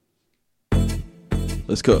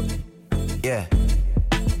Let's cook. Yeah.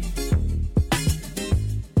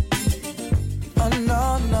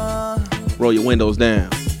 Oh, no. Roll your windows down.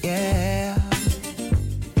 Yeah.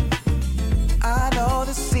 I know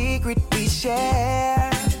the secret we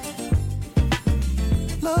share.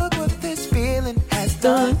 Look what this feeling has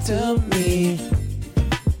done to me.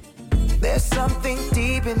 There's something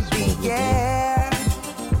deep in the air.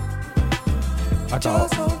 I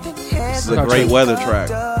thought This is a great weather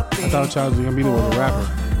track. I thought Childish Gambino was a rapper.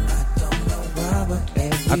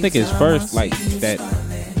 I think his first, like, that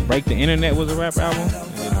Break the Internet was a rap album,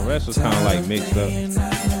 and the rest was kind of like mixed up.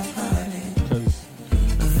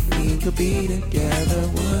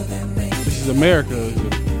 This is America.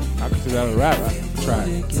 I consider that a rap track.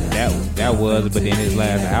 That was, but then his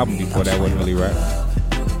last album before that wasn't really rap.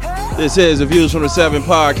 This is the Views from the 7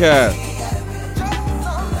 podcast.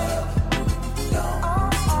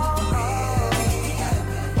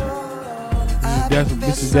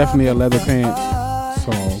 This is definitely a Leather Pants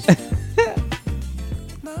song.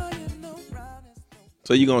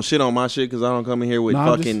 So you gonna shit on my shit because I don't come in here with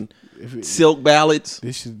Nah, fucking silk ballads?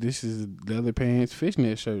 This is Leather Pants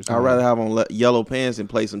fishnet shirts. I'd rather have on yellow pants and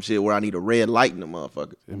play some shit where I need a red light in the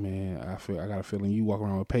motherfucker. Man, I got a feeling you walk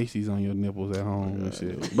around with pasties on your nipples at home and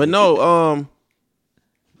shit. But no,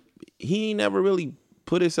 he ain't never really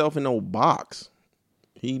put himself in no box.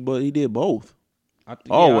 He did both. I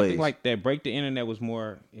Always. think like that Break the Internet was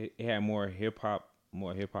more. It had more hip hop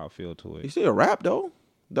feel to He it. still rap though.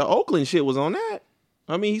 The Oakland shit was on that.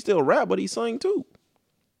 I mean, he still rap, but he sang too.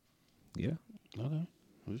 Yeah. Okay.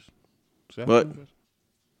 But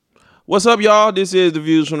what's up, y'all? This is the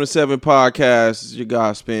Views from the 7 podcast. It's your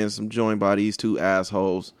guy Spence. I'm joined by these two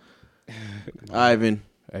assholes, Ivan,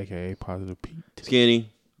 AKA Positive Pete.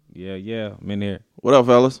 Skinny. Yeah. I'm in here. What up,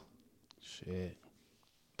 fellas? Shit.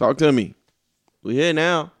 Talk to me. We here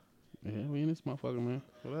now. Yeah, we in this motherfucker, man.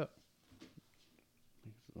 What up?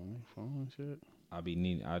 On my phone and shit. I be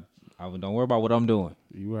needing. I don't worry about what I'm doing.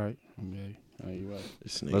 You right. I'm ready. You right.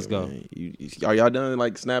 This nigga, Let's go. Man. Are y'all done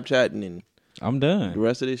like Snapchatting and I'm the done.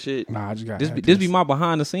 rest of this shit? Nah, I just got This be my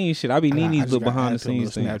behind the scenes shit. I be needing these little behind the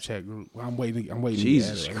scenes things. Snapchat group. I'm waiting.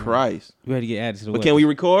 Jesus to get added, Christ. You ready to get added to the But what? can we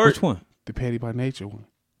record? Which one? The Petty by Nature one.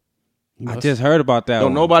 You know, I just heard about that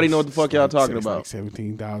Don't one. nobody know what the fuck y'all talking it's about. like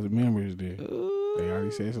 17,000 members there. They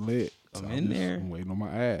already said it's lit. So I'm in there. I'm waiting on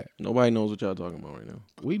my ad. Nobody knows what y'all talking about right now.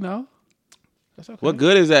 We know. That's okay. What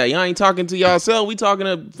good is that? Y'all ain't talking to yourself. We talking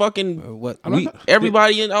to fucking What?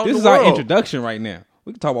 everybody in out This the is world. our introduction right now.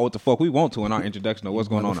 We can talk about what the fuck we want to in our introduction of what's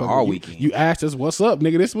going on in our weekend. You asked us what's up,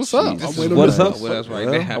 nigga. This what's up. This I'm is waiting on what's this. up with us right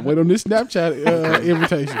now. I'm waiting on this Snapchat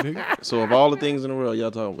invitation, nigga. So of all the things in the world,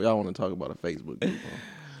 y'all want to talk about a Facebook group.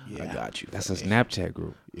 Huh? I got you. That's a Snapchat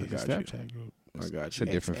group. Yeah, got the Snapchat group. I got It's a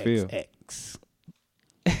you. different feel.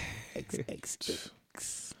 XXX.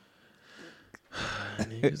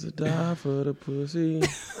 Niggas will die for the pussy.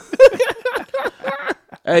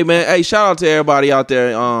 Hey man, hey, shout out to everybody out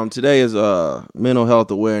there. Today is Mental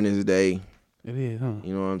Health Awareness Day. It is, huh?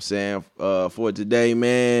 You know what I'm saying? For today,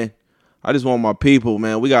 man, I just want my people,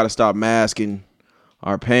 man. We got to stop masking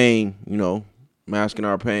our pain. You know, masking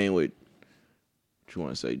our pain with what you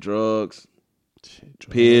want to say, drugs,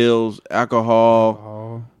 pills,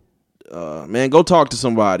 alcohol. Man, go talk to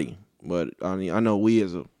somebody. But I mean, I know we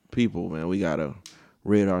as a people, man, we gotta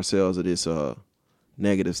rid ourselves of this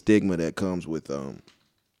negative stigma that comes with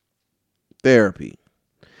therapy.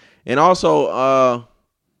 And also,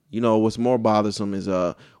 you know, what's more bothersome is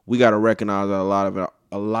we gotta recognize that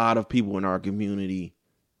a lot of people in our community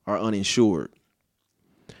are uninsured,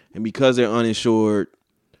 and because they're uninsured,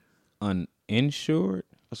 Uninsured?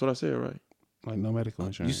 that's what I said, right? Like no medical You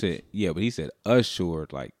insurance. said, yeah, but he said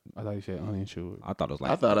assured. Like, I thought you said uninsured. I thought it was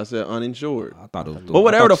like, I thought I said uninsured. I thought it was. But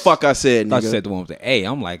whatever I the thought fuck I said, I thought you nigga. said the one with the A.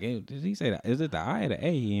 I'm like, did he say that? Is it the I or the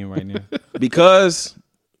A he in right now? Because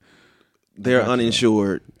they're got you,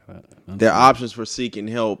 uninsured, their options for seeking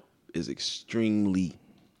help is extremely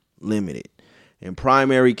limited. And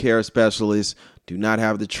primary care specialists do not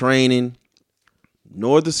have the training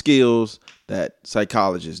nor the skills that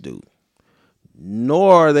psychologists do.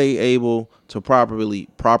 Nor are they able to properly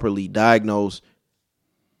diagnose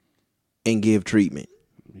and give treatment.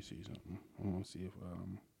 Let me see something. I want to see if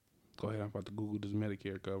go ahead. I'm about to Google this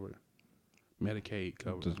Medicare cover, Medicaid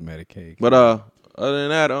cover. Just Medicaid. But other than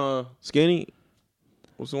that, Skinny,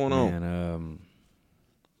 what's going on? Man,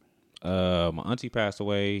 my auntie passed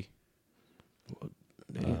away.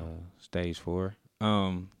 Stage 4.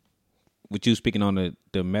 With you speaking on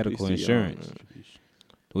the medical Peace to insurance. y'all,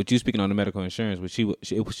 With you speaking on the medical insurance, but she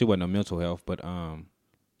wasn't on mental health, but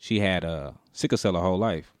she had sickle cell her whole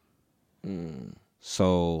life.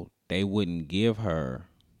 So they wouldn't give her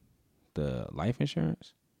the life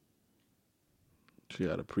insurance. She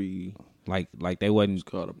had a pre. Like they wasn't. It's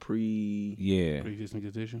called a pre. Yeah. Pre-existing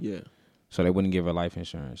condition. Yeah. So they wouldn't give her life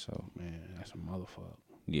insurance. So Man, that's a motherfucker.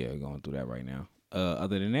 yeah, going through that right now.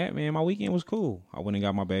 Other than that, man, my weekend was cool. I went and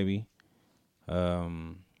got my baby.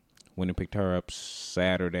 Went and picked her up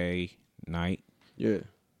Saturday night. Yeah.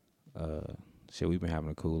 Shit, we've been having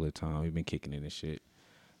a cool little time. We've been kicking it and shit.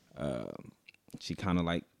 She kind of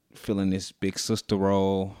like feeling this big sister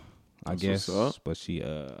role, I That's guess. what's up. But she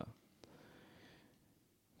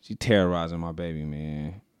terrorizing my baby,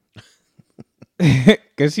 man.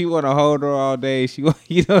 Cause she want to hold her all day. She,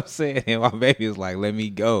 you know what I'm saying? And my baby is like, let me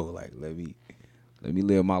go, like let me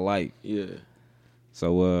live my life. Yeah.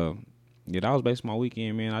 So yeah, that was basically my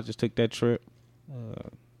weekend, man. I just took that trip.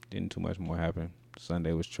 Didn't too much more happen.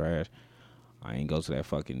 Sunday was trash. I ain't go to that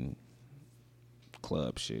fucking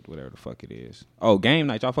club shit, whatever the fuck it is. Oh, game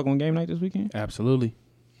night. Y'all fucking with game night this weekend? Absolutely.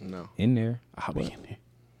 No. In there. I'll be in there.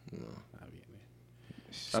 No. I'll be in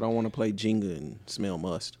there. I don't want to play Jenga and smell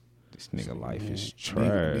must. This nigga life is They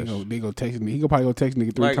trash. go text me. He gonna probably go text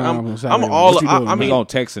nigga 3 Like, times I'm on Saturday. all. What you doing, I man? mean, We gonna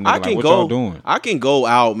text a nigga I like, can what go. y'all doing? I can go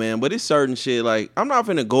out, man, but it's certain shit. Like, I'm not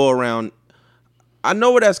finna go around. I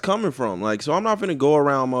know where that's coming from. Like, so I'm not finna go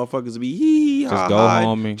around motherfuckers to be hee Just go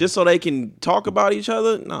home and just so they can talk about each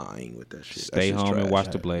other. Nah, I ain't with that shit. Stay That shit's home and trash.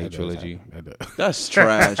 watch the Blade trilogy. That's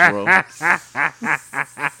trash, bro.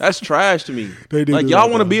 That's trash to me. They do Like, do y'all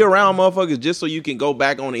that, want to though. be around motherfuckers just so you can go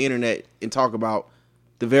back on the internet and talk about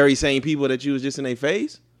the very same people that you was just in their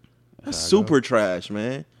face. That's super trash,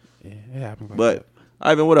 man. Yeah, it happens. Like But that.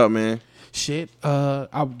 Ivan, what up, man? Shit,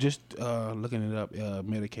 I'm just looking it up.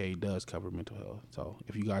 Medicaid does cover mental health, so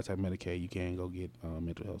if you guys have Medicaid, you can go get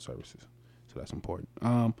mental health services. So that's important.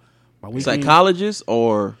 My weekend, Psychologist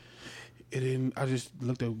or it didn't. I just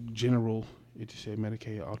looked at general. It just said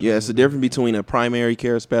Medicaid. yeah, it's the difference between a primary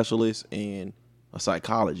care specialist and a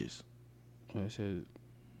psychologist. It said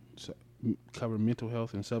cover mental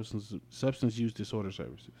health and substance use disorder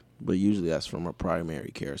services. But usually that's from a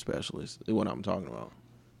primary care specialist. Is what I'm talking about.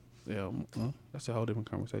 Yeah, that's a whole different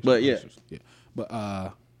conversation. But, yeah. But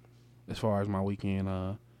as far as my weekend,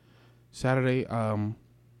 Saturday, went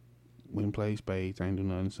and played spades. I ain't do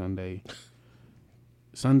nothing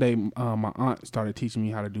Sunday, my aunt started teaching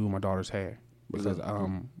me how to do my daughter's hair because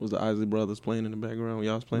Was the Isley Brothers playing in the background when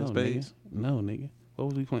y'all was playing spades? No, nigga. What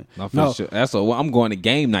was we playing? No, that's I'm going to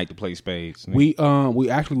game night to play spades. Nigga. We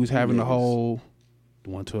actually was having the Niggas. whole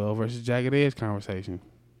 112 versus Jagged Edge conversation.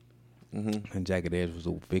 And Jagged Edge was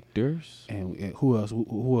the victors. And who else?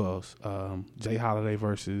 Who else? Jay Holiday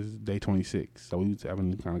versus Day 26. So we was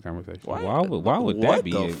having this kind of conversation. What? Why would What that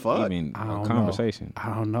be the fuck? even I a don't conversation? know.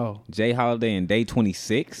 I don't know. Jay Holiday and Day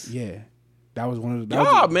 26. Yeah, that was one of the.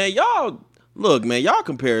 Y'all, man, y'all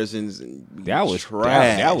comparisons. That was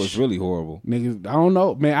trash. That was really horrible. Niggas, I don't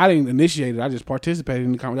know, man. I didn't initiate it. I just participated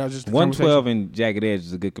in the conversation. That was just the 112 conversation. and Jagged Edge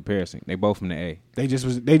is a good comparison. They both from the A. They just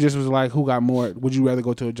was like, who got more? Would you rather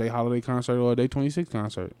go to a Jay Holiday concert or a Day 26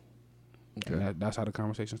 concert? Okay. And that's how the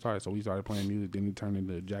conversation started. So we started playing music. Then it turned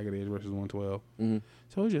into Jagged Edge versus 112. Mm-hmm.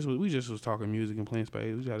 So we just was talking music and playing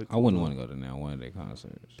spades. I wouldn't want to go to now one of their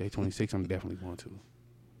concerts. Day 26. I'm definitely going to.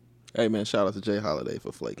 Hey, man, shout out to Jay Holiday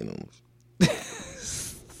for flaking on us.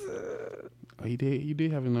 Oh, you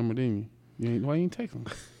did have a number, didn't you? Why you ain't text him?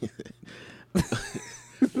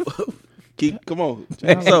 Come on.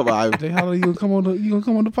 What's up, Ivan? Jay Holiday, you gonna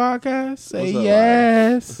come on the podcast? Say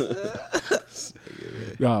What's up, yes.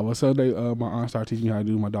 Yeah, well, Sunday, my aunt started teaching me how to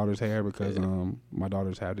do my daughter's hair because my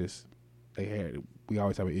daughters have this. We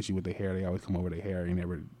always have an issue with their hair. They always come over their hair and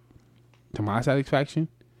never, to my satisfaction.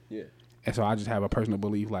 Yeah. And so I just have a personal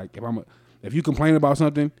belief, like if you complain about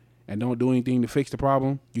something and don't do anything to fix the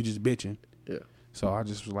problem, you just bitching. Yeah. So I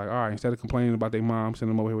just was like, all right, instead of complaining about their mom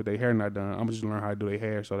sending them over here with their hair not done, I'm gonna just learn how to do their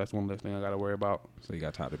hair. So that's one less thing I gotta worry about. So you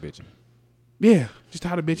got tired of bitching. Yeah, just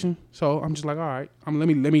tired of bitching. So I'm just like, all right, let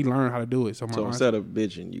me learn how to do it. So my So aunt, instead of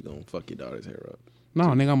bitching, you gonna fuck your daughter's hair up. no,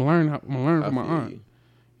 nigga, I'm gonna learn I from my feel aunt. you. You know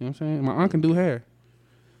what I'm saying? My aunt can do hair.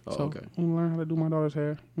 Oh, So okay. I'm gonna learn how to do my daughter's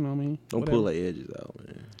hair. You know what I mean? Don't Whatever. pull the edges out,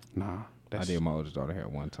 man. Nah, I did my oldest daughter hair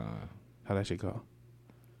one time. How that shit go?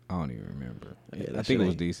 I don't even remember. Yeah, that I shit think it was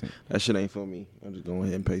ain't- decent. That shit ain't for me. I'm just going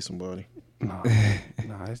ahead and pay somebody. Nah,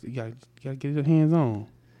 you gotta get your hands on.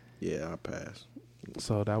 Yeah, I pass.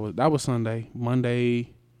 So that was Sunday.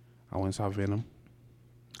 Monday, I went and saw Venom.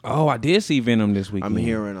 Oh, I did see Venom this weekend. I'm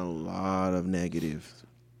hearing a lot of negatives.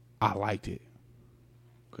 I liked it.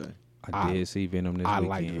 Okay. I did see Venom this weekend.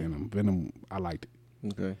 liked Venom. Venom, I liked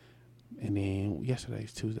it. Okay. And then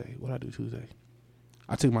yesterday's Tuesday. What I do Tuesday?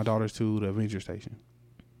 I took my daughters to the Adventure Station,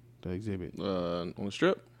 the exhibit. On the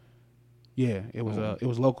strip? Yeah, it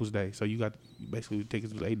was Locals Day, so you got basically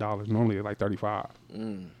tickets was $8. Normally they're like $35.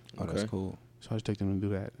 Oh, that's cool. So I just took them to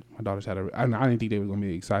do that. My daughters had I didn't think they were gonna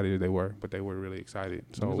be excited as they were, but they were really excited.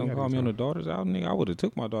 So So don't call me on the daughter's out, nigga. I would have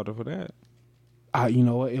took my daughter for that. You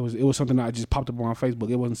know what? It was something that I just popped up on Facebook.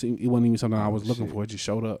 It wasn't even something I was looking for. It just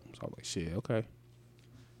showed up. So I was like, shit, okay.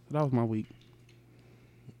 So that was my week.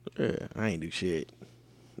 Yeah, I ain't do shit.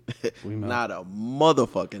 We know. Not a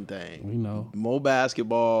motherfucking thing. We know. More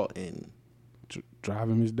basketball and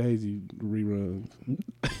Driving Miss Daisy reruns.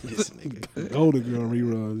 this nigga. Golden Girl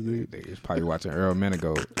reruns, nigga. Nigga's probably watching Earl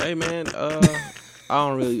Manigault. Hey man,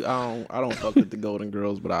 I don't fuck with the Golden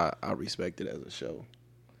Girls, but I respect it as a show.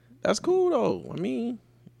 That's cool though. I mean,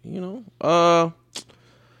 you know,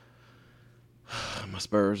 my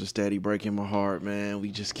Spurs are steady breaking my heart, man.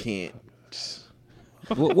 We just can't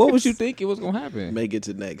What was you thinking was gonna happen? make it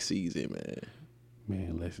to next season, man.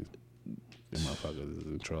 Man, listen. Them motherfuckers is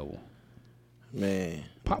in trouble. Man,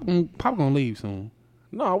 Pop gonna leave soon.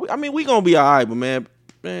 no, we gonna be all right, but man,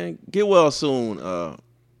 get well soon,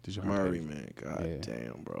 Did you Murray, man. God Yeah.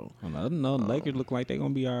 damn, bro. No, the Lakers look like they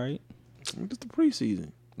gonna be all right. It's the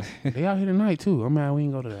preseason. They out here tonight too. I'm mad we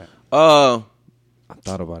didn't go to that. I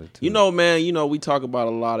thought about it too. You know, man, we talk about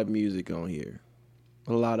a lot of music on here.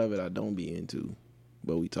 A lot of it I don't be into,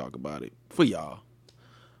 but we talk about it for y'all.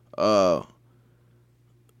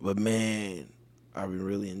 But man, I've been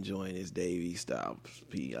really enjoying this Davey Styles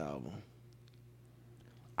P album.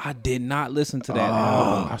 I did not listen to that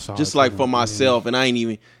album. I saw Just it like too. for myself, and I ain't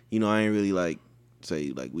even, I ain't really like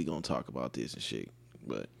say like we gonna talk about this and shit.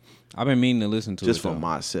 But I've been meaning to listen to just it for though.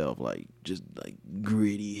 myself, like just like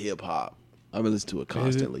gritty hip hop. I've been listening to it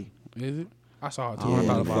constantly. Is it? I saw it too. I I don't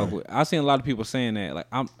thought really about fuck it. with. I seen a lot of people saying that. Like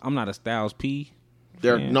I'm not a Styles P.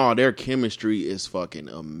 Their chemistry is fucking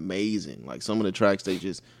amazing. Like some of the tracks, they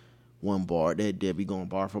just one bar. They be going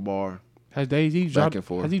bar for bar. Has Daisy Back dropped? and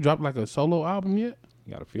forth. Has he dropped like a solo album yet?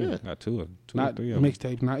 You got a few. Yeah. Got two or Not three of them.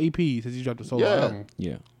 mixtapes, not EPs. Has he dropped a solo Yeah. album?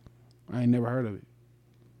 Yeah. I ain't never heard of it.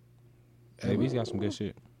 Maybe he's got some good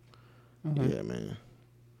shit. Yeah, man.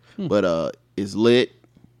 But it's lit,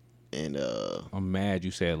 and I'm mad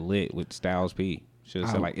you said lit with Styles P. Should have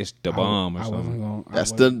I- said like it's the bomb or I wasn't something.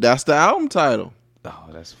 going. that's the album title. Oh,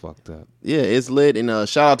 that's fucked up. Yeah, it's lit, and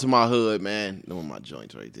shout out to my hood, man. Them are my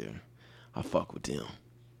joints right there. I fuck with them.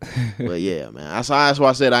 But yeah, man. That's why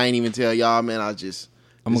I said I ain't even tell y'all, man. This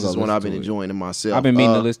gonna is go one listen I've been to it. enjoying to myself. I've been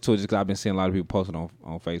meaning to listen to it just because I've been seeing a lot of people posting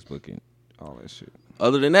on Facebook and all that shit.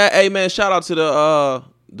 Other than that, hey man, shout out to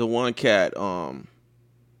the one cat. I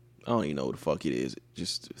don't even know what the fuck it is.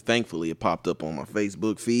 Just thankfully it popped up on my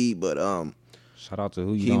Facebook feed, but Shout out to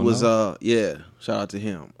who you he don't was know. yeah, shout out to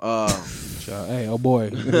him. Hey, oh boy,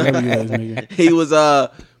 whatever you is, nigga. He was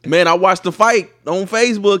man, I watched the fight on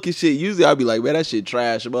Facebook and shit. Usually I'd be like, man, that shit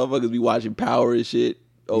trash. Motherfuckers be watching Power and shit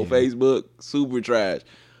on Facebook. Super trash.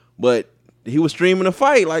 But he was streaming the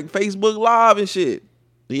fight, like Facebook Live and shit.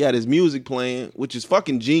 He had his music playing, which is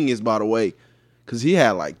fucking genius, by the way. Cause he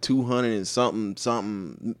had like 200 and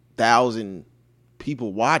something thousand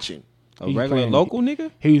people watching. A He regular playing- local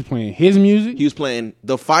nigga? He was playing his music. He was playing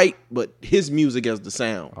the fight, but his music as the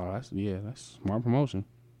sound. Oh, that's smart promotion.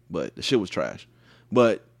 But the shit was trash.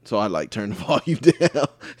 But so I like turned the volume down,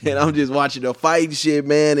 and I'm just watching the fight and shit,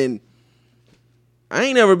 man. And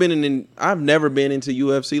I've never been into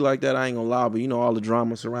UFC like that. I ain't gonna lie, but all the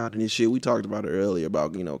drama surrounding this shit. We talked about it earlier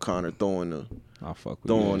about Conor throwing the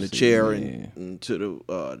UFC, chair yeah. into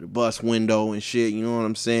the bus window and shit. You know what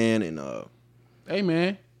I'm saying? And Hey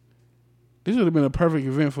man, this would have been a perfect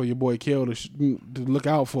event for your boy Kel to look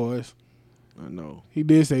out for us. I know. He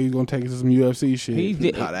did say he was gonna take us to some UFC shit. He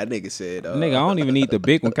did. Nah, that nigga said, Nigga, I don't even need the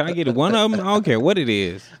big one. Can I get one of them? I don't care what it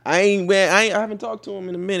is. I haven't talked to him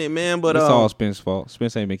in a minute, man. But It's all Spence's fault.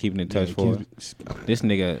 Spence ain't been keeping in touch Yeah, for it. This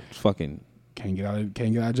nigga fucking can't get out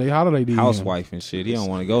Jay Holiday. DM. housewife and shit. He don't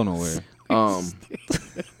want to go nowhere. Can't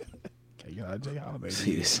get out Jay Holiday.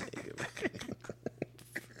 see DM. this nigga, man.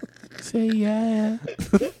 Say yeah.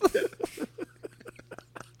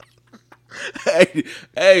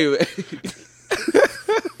 hey, man.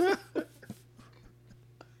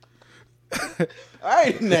 I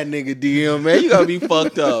ain't in that nigga DM, man. You gotta be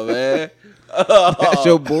fucked up, man. That's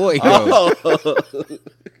your boy, yo.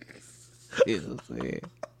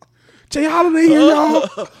 Jay Holiday here,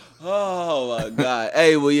 y'all. Oh my god.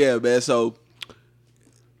 Hey, well, yeah, man. So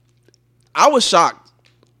I was shocked.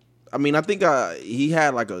 I mean, I think he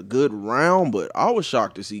had like a good round, but I was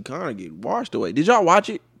shocked to see Conor get washed away. Did y'all watch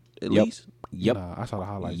it at Yep. least? Yep. Nah, I saw the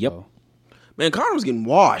highlights. Yep. Though. Man, Conor was getting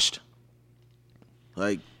washed.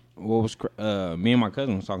 Like, What was me and my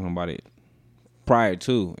cousin was talking about it prior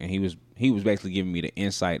to, and he he was basically giving me the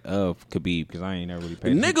insight of Khabib because I ain't never really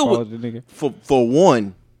paid Nigga, for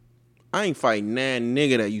one, I ain't fighting that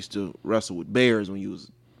nigga that used to wrestle with bears when you was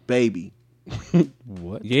a baby.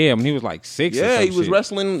 What? Yeah, I mean, he was like 6. Yeah, he was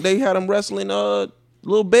wrestling. They had him wrestling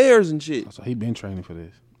little bears and shit. So he been training for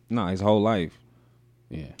this. No, his whole life.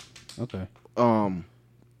 Yeah. Okay.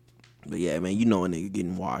 But yeah, man, you know a nigga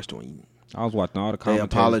getting washed when you. I was watching all the They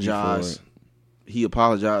commentators. apologize. He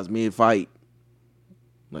apologized mid fight.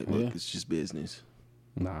 Like, look, Yeah. it's just business.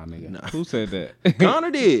 Nah, nigga. Nah. Who said that?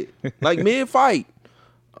 Connor did. Like mid fight.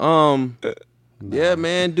 Yeah,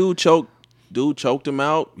 man, dude choked him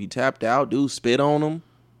out. He tapped out. Dude spit on him.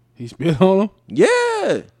 He spit on him?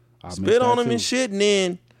 Yeah. missed Spit on that him too. and shit, and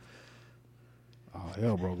then Oh,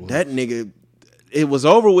 hell broke loose. that nigga, it was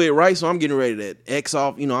over with, right? So I'm getting ready to X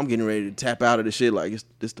off. You know, I'm getting ready to tap out of the shit. Like,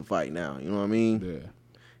 it's the fight now. You know what I mean? Yeah.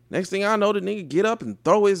 Next thing I know, the nigga get up and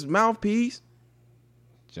throw his mouthpiece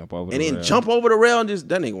Jump over and the then rail. jump over the rail and just,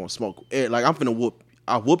 that nigga want to smoke. Like, I'm finna whoop.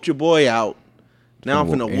 I whooped your boy out. Now I'm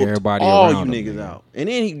Whoop finna whoop everybody all you around him, niggas nigga. out. And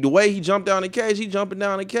then the way he jumped down the cage, he jumping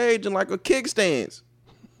down the cage in like a kickstands.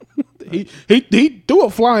 He threw a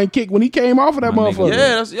flying kick when he came off of that My nigga. motherfucker.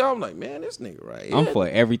 Yeah, that's y'all. I'm like, man, this nigga right here. I'm for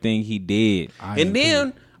everything he did. I am And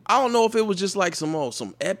then I don't know if it was just like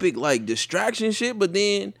some epic like distraction shit, but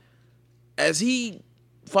then as he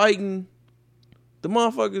fighting the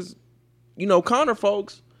motherfuckers, you know, Connor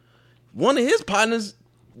folks, one of his partners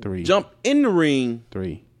Three. jumped in the ring.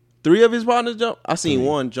 Three. 3 of his partners jump. I seen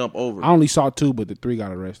one jump over. I only saw 2, but the 3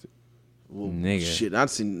 got arrested. Well, Nigga. shit, I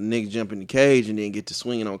seen niggas jump in the cage and then get to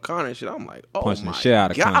swinging on Connor and shit. I'm like, oh Punching my the shit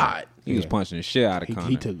out of God. Connor. He was Yeah. punching the shit out of Connor.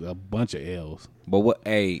 He took a bunch of L's. But what?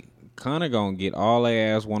 Hey, Connor gonna get all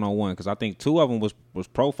their ass 1-on-1 because I think 2 of them was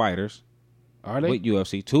pro fighters Are they? with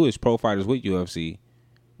UFC. 2 is pro fighters with UFC,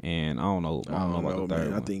 and I don't know. I don't know, about the third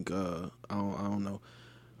man. I one. think I don't know.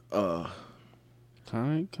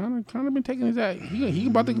 Connor been taking his ass. He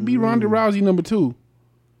about to be Ronda Rousey number 2.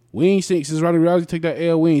 We ain't seen since Ronda Rousey took that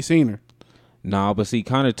L. We ain't seen her. Nah, but see,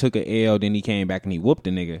 Connor took an L, then he came back and he whooped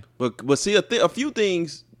the nigga. But see, a few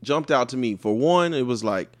things jumped out to me. For one, it was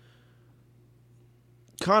like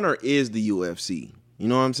Connor is the UFC. You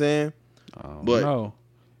know what I'm saying? But No.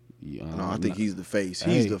 Yeah, no, I think he's the face.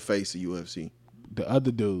 Hey. He's the face of UFC. the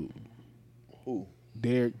other dude. Who?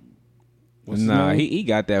 Derek. What's his Nah, name? he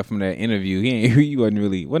got that from that interview. He wasn't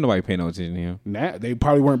nobody paying no attention to him. Nah, they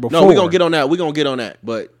probably weren't before. No, we're gonna get on that. We're gonna get on that.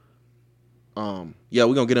 But yeah,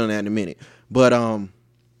 we're gonna get on that in a minute. But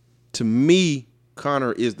to me,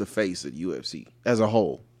 Connor is the face of UFC as a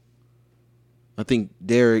whole. I think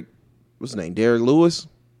Derek, what's his name? Derek Lewis?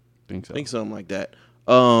 Think so. I think something like that.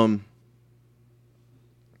 I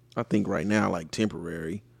think right now, like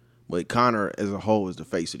temporary. But Connor as a whole is the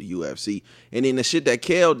face of the UFC. And then the shit that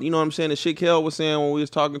Kel, you know what I'm saying? The shit Kel was saying when we was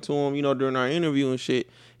talking to him, you know, during our interview and shit,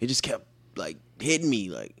 it just kept like hitting me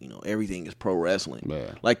like, you know, everything is pro wrestling.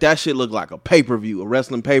 Yeah. Like that shit looked like a pay-per-view, a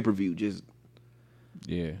wrestling pay-per-view. Just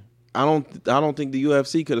Yeah, I don't think the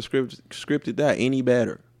UFC could have scripted that any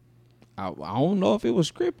better. I don't know if it was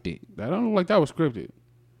scripted, That don't look like that was scripted.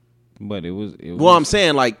 but it was. Well, I'm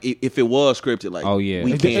saying like if it was scripted, like Oh, yeah.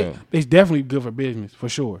 we It's can't. It's definitely good for business for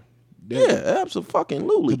sure. Yeah,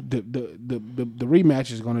 absolutely. The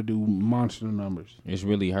rematch is gonna do monster numbers. It's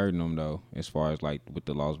really hurting them though, as far as like with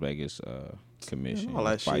the Las Vegas commission, all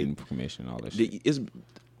that shit. fighting commission, all that shit. It's,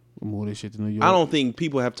 Move this shit to New York. I don't think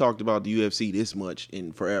people have talked about the UFC this much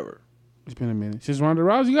in forever. It's been a minute since Ronda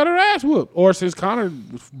Rousey got her ass whooped, or since Connor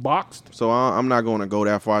was boxed. So I'm not going to go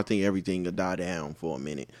that far. I think everything will die down for a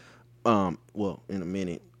minute. Well, in a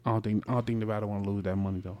minute. I don't think Nevada want to lose that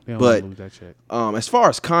money though. They don't But- want to lose that check. As far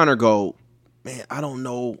as Connor go, man, I don't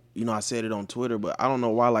know. You know, I said it on Twitter, but I don't know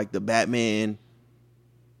why like the Batman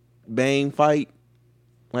Bane fight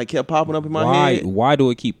like kept popping up in my Why? head. Why do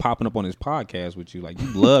it keep popping up on this podcast with you? Like you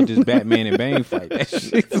love this Batman and Bane fight. That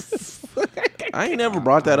shit. I ain't never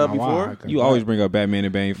brought that up I don't know why. before. You always bring up Batman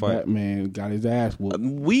and Bane fight. Batman got his ass whooped.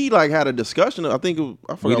 We like had a discussion. I think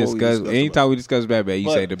I forgot We what discuss discussed anytime about. we discuss Batman. You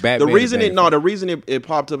But say the Batman. The reason and Bane fight. the reason it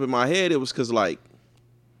popped up in my head, it was because like,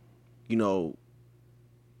 you know,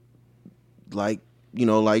 like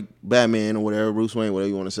Batman or whatever, Bruce Wayne, whatever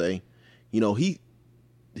you want to say, you know, he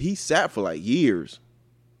sat for like years.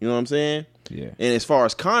 You know what I'm saying? Yeah. And as far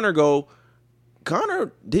as Connor go,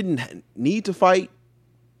 Connor didn't need to fight.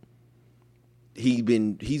 He's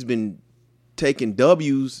been taking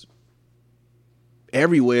W's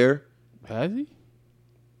everywhere. Has he?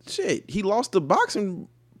 Shit, he lost the boxing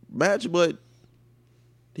match, but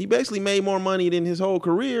he basically made more money than his whole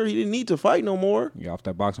career. He didn't need to fight no more. Yeah, off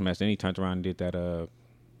that boxing match, then he turned around and did that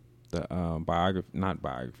the biography, not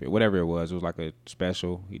biography, whatever it was. It was like a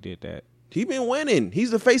special. He did that He been winning.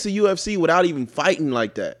 He's the face of UFC without even fighting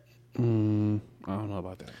like that. I don't know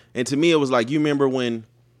about that. And to me, it was like, you remember when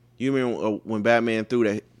Batman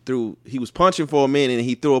threw he was punching for a minute and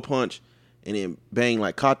he threw a punch and then bang,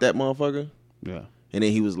 like caught that motherfucker. Yeah. And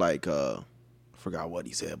then he was like, forgot what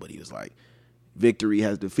he said, but he was like, victory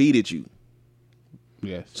has defeated you.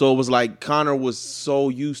 Yes. So it was like Conor was so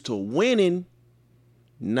used to winning.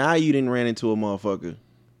 Now you didn't ran into a motherfucker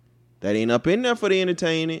that ain't up in there for the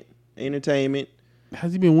entertainment.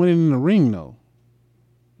 Has he been winning in the ring though?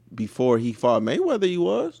 Before he fought Mayweather, he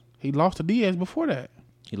was. He lost to Diaz before that.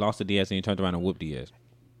 He lost to Diaz and he turned around and whooped Diaz.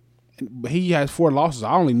 But he has 4 losses.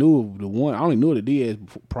 I only knew of the one. I only knew of the Diaz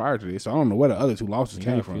prior to this. So I don't know where the other 2 losses He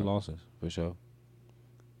came got a from. few losses for sure.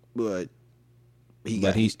 But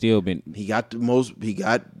he's still been. He got the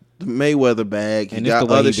Mayweather bag. He And it's got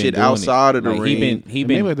the way other he been shit doing outside it. of the Like, ring. He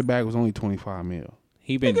The been. Mayweather bag was only $25 million.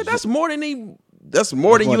 He been. Nigga, that's more than That's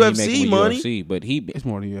more than UFC money. UFC, but It's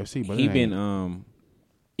more than UFC. But he it ain't. been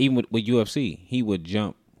even with UFC, he would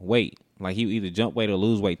jump weight. Like he would either jump weight or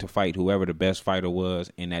lose weight to fight whoever the best fighter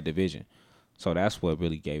was in that division. So that's what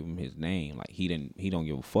really gave him his name. Like he don't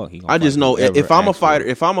give a fuck. I just know if I'm a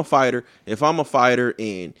fighter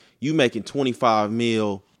and you making 25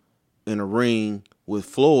 mil in a ring with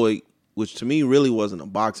Floyd, which to me really wasn't a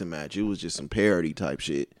boxing match, it was just some parody type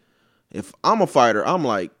shit. If I'm a fighter, I'm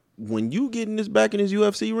like, when you getting this back in this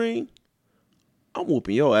UFC ring, I'm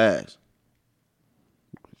whooping your ass.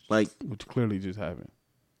 Like, which clearly just happened.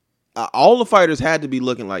 All the fighters had to be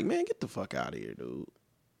looking like, man, get the fuck out of here, dude.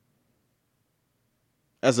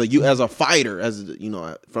 As a fighter,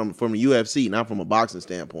 from the UFC, not from a boxing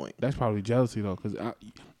standpoint. That's probably jealousy though, because it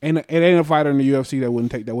ain't a fighter in the UFC that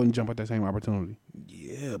wouldn't jump at that same opportunity.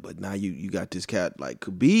 Yeah, but now you got this cat like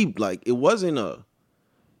Khabib. Like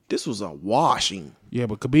this was a washing. Yeah,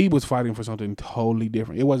 but Khabib was fighting for something totally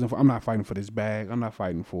different. It wasn't. I'm not fighting for this bag. I'm not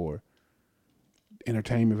fighting for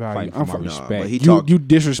entertainment value. Fighting for my respect. But you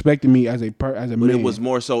disrespecting me as a man. But it was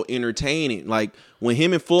more so entertaining. Like when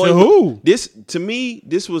him and Floyd. To who? This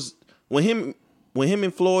was when him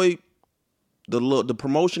and Floyd, the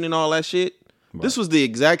promotion and all that shit. Right. This was the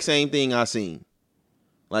exact same thing I seen.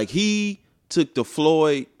 Like he took the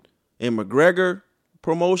Floyd and McGregor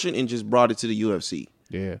promotion and just brought it to the UFC.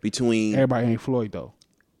 Yeah. Between everybody ain't Floyd though.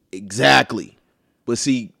 Exactly. But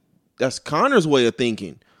see, that's Conor's way of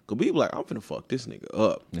thinking. Khabib like, I'm finna fuck this nigga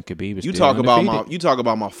up. And Khabib is you talk about my family, you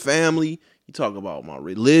talk about my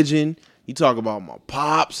religion, you talk about my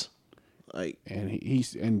pops. Like, and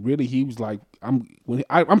he was like, I'm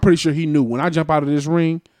pretty sure he knew when I jump out of this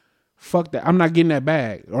ring, fuck that, I'm not getting that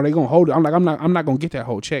bag. Or they gonna hold it. I'm not gonna get that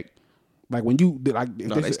whole check. Like when you like,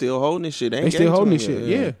 they still holding this shit. They still holding this shit.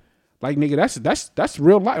 Yeah. Like nigga, that's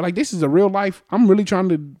real life. Like this is a real life. I'm really trying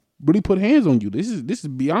to really put hands on you. This is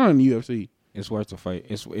beyond UFC. It's worth the fight.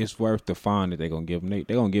 It's worth the fine that they gonna give him. They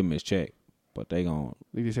gonna give him his check, but they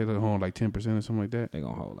just say they're hold like 10% or something like that. They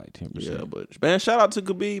gonna hold like 10%. Yeah, but man, shout out to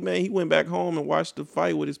Khabib, man. He went back home and watched the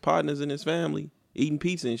fight with his partners and his family, eating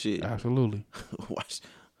pizza and shit. Absolutely.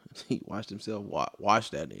 He watched himself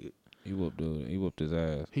watch that nigga. He whooped his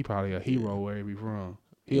ass. He probably a hero wherever he from.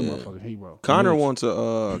 He a motherfucking hero. Conor wants a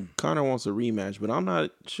rematch, but I'm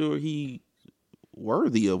not sure he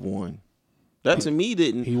worthy of one. That to me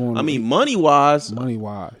didn't. Money wise,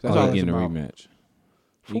 that's all getting a rematch.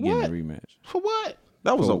 For what? Getting a rematch. For what?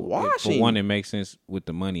 That was a washing. For one, it makes sense with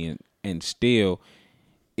the money, and still,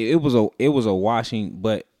 it was a washing.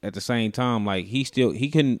 But at the same time, like he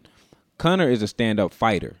can. Conor is a stand up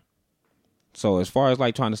fighter. So as far as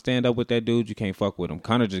like trying to stand up with that dude, you can't fuck with him.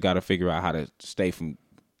 Conor just got to figure out how to stay from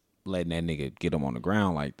letting that nigga get him on the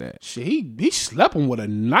ground like that. Shit, he slept him with a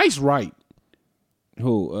nice right.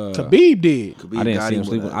 Who? Khabib did. I didn't see him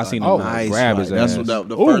sleep. I seen him grab his ass. That's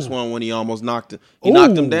the first one when he almost knocked him. He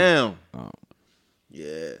knocked him down. Oh.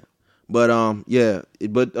 Yeah, but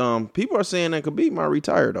people are saying that Khabib might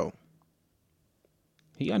retire though.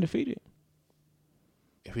 He undefeated.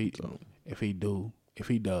 If he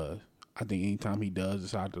does, I think anytime he does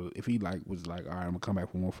decide to, if he was like, all right, I'm gonna come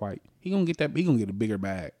back for one fight, he gonna get a bigger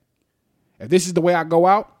bag. If this is the way I go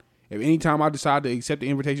out, if anytime I decide to accept the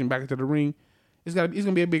invitation back into the ring, it's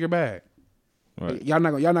gonna be a bigger bag. Right. Y'all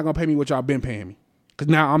not gonna pay me what y'all been paying me, cause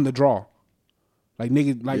now I'm the draw. Like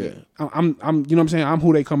nigga, like yeah. I'm you know what I'm saying? I'm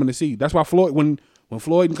who they coming to see. That's why Floyd when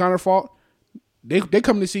Floyd and Conor fought, they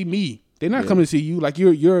coming to see me. They're not coming to see you. Like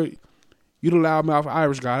you're the loudmouth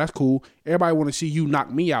Irish guy. That's cool. Everybody want to see you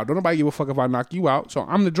knock me out. Don't nobody give a fuck if I knock you out. So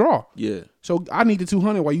I'm the draw. Yeah. So I need the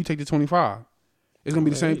 200 while you take the 25. It's gonna be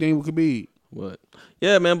the same thing with Khabib. What?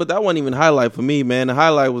 Yeah, man. But that wasn't even highlight for me, man. The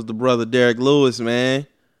highlight was the brother Derek Lewis, man.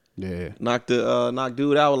 Yeah. Knocked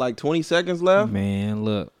dude out with like 20 seconds left, Man,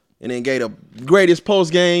 look. and then gave the greatest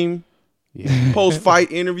post game, Yeah. post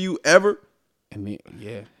fight interview ever. And then,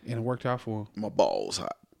 and it worked out for him. My balls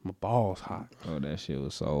hot. My balls hot. Oh, that shit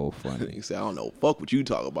was so funny. He said, "I don't know, fuck what you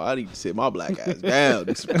talk about. I need to sit my black ass down,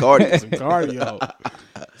 do some cardio." Some cardio.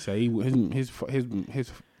 So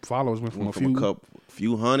his followers went from a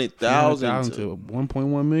few hundred thousand to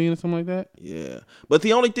 1.1 million or something like that. Yeah, but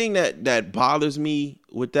the only thing that bothers me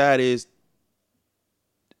with that is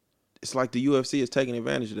it's like the UFC is taking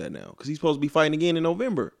advantage of that now because he's supposed to be fighting again in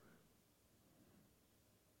November.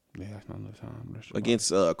 Yeah, that's not enough time.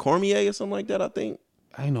 Against Cormier or something like that, I think.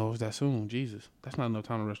 I didn't know it was that soon. Jesus, that's not enough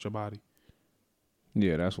time to rest your body.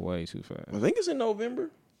 Yeah, that's way too fast. I think it's in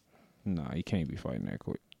November. Nah, you can't be fighting that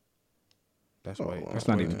quick. That's way. That's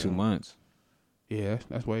not even 2 months. Yeah,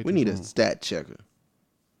 that's way. We too need soon. a stat checker.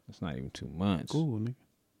 That's not even 2 months. Google, nigga.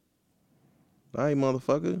 All right,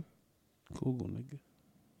 motherfucker. Google, nigga.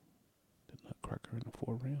 The Nutcracker in the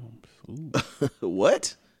Four Realms. Ooh,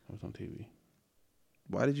 What? that was on TV.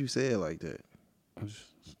 Why did you say it like that? I just,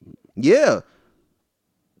 Yeah.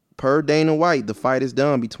 Per Dana White, the fight is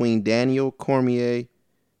done between Daniel Cormier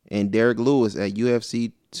and Derek Lewis at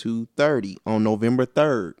UFC 230 on November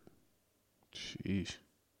 3rd. sheesh.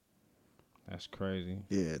 That's crazy.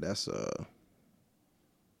 Yeah, that's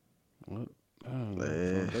What? I don't know.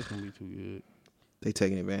 Yeah. That's gonna be too good. they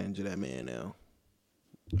taking advantage of that man now.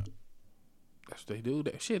 That's what they do.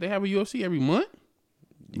 That shit. They have a UFC every month.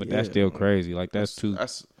 But Yeah. that's still crazy. Like that's too.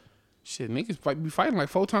 That's Shit, niggas be fighting like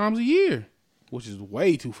 4 times a year, which is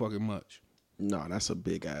way too fucking much. no, that's a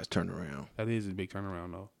big ass turnaround. That is a big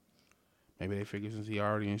turnaround though. Maybe they figure since he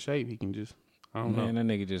already in shape, he can just. I don't Man, know. that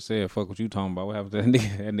nigga just said, "Fuck what you talking about." What happened to that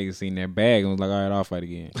nigga? That nigga seen that bag and was like, "All right, I'll fight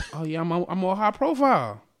again." Oh yeah, I'm more high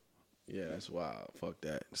profile. Yeah, that's wild. Fuck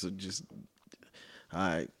that. So just all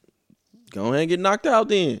right, go ahead and get knocked out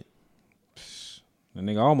then. The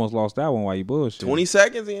nigga almost lost that one while you bullshit. 20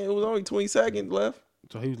 seconds, and it was only 20 seconds left.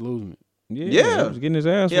 So he was losing it. Yeah, he was getting his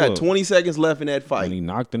ass He had whooped. 20 seconds left in that And fight. he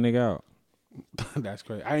knocked the nigga out. That's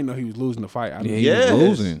crazy. I didn't know he was losing the fight. Yeah, he Yes, was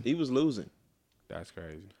losing. He was losing. That's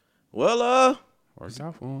crazy. Well, Worked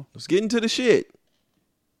out for him. let's get into the shit.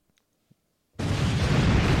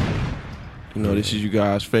 You know, this is you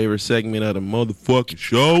guys' favorite segment of the motherfucking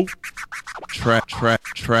show.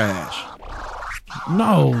 Trash.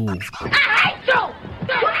 No.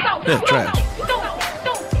 Yeah, trash.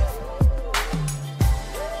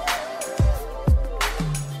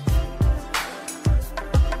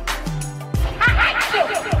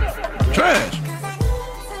 Trash.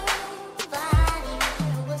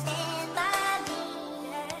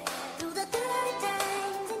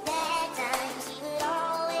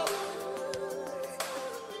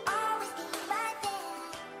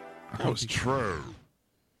 That was true.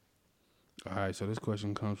 All right, so this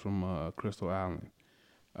question comes from Crystal Allen.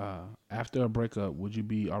 After a breakup, would you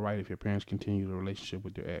be all right if your parents continue the relationship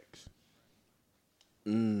with your ex?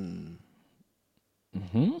 Mm-hmm.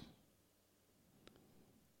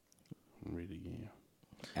 Read it again.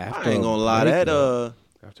 I ain't gonna lie, that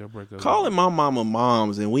After a breakup, calling my mama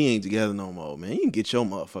moms and we ain't together no more, man. You can get your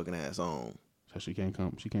motherfucking ass on. so she can't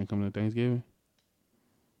come. She can't come to Thanksgiving.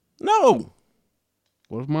 No.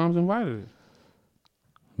 What if mom's invited her?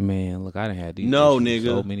 Man, look, I done had these No, issues nigga.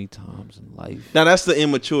 so many times in life. Now that's the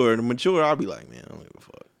immature. The mature, I'll be like, man, I don't give a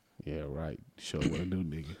fuck. Yeah, right. Show what a new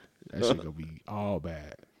nigga. That shit gonna be all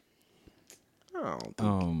bad. I don't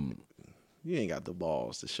think you ain't got the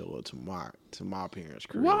balls to show up to my parents'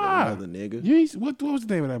 crib. Why? Another nigga. You ain't, what was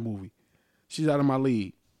the name of that movie? She's out of my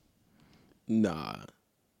league. Nah.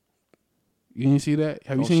 You didn't see that?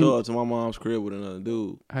 Have Don't you seen? show up to my mom's crib with another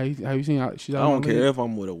dude. Have you seen? She's out I of don't my care league? if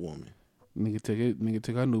I'm with a woman. Nigga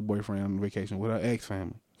took her new boyfriend on vacation with her ex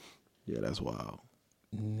family. Yeah, that's wild.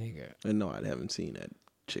 Nigga. And no, I haven't seen that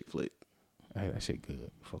chick flick. Hey, that shit good.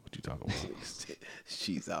 Fuck what you talking about.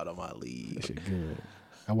 She's out of my That league. shit good.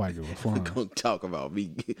 That white girl was fun. Gonna talk about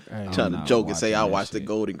me I'm trying to not joke and say I watching that watched the shit.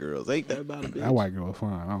 Golden Girls. Ain't that about a bitch? That white girl was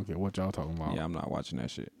fun. I don't care what y'all talking about. Yeah, I'm not watching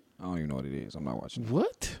that shit. I don't even know what it is. I'm not watching it.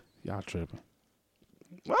 What? Y'all tripping.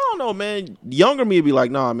 I don't know, man. Younger me would be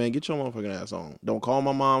like, nah, man, get your motherfucking ass on. Don't call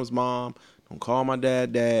my mom's mom. Don't call my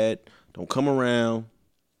dad. Don't come around.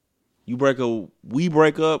 You break up, we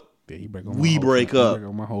break up. Yeah, he break up. We break up. Break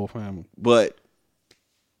up my whole family. But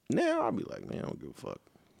now I'll be like, man, I don't give a fuck.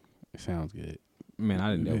 It sounds good. Man,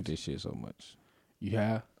 I didn't deal with this shit so much. You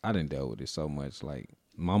have? I didn't deal with it so much. Like,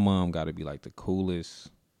 my mom got to be like the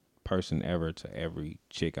coolest person ever to every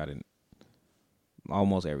chick I didn't.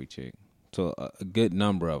 Almost every chick. To a good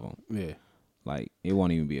number of them. Yeah. Like, it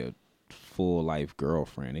won't even be a full life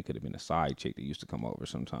girlfriend. It could have been a side chick that used to come over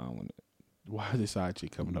sometime. When Why is this side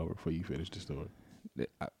chick coming over before you finish the story?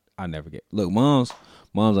 I never get. Look, mom's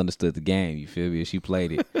understood the game. You feel me? She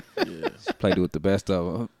played it. She played it with the best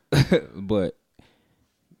of them. But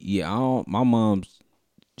yeah, my mom's.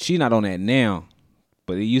 She's not on that now,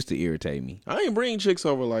 but it used to irritate me. I ain't bring chicks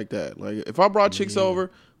over like that. Like if I brought chicks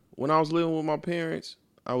over when I was living with my parents,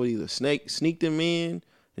 I would either sneak them in and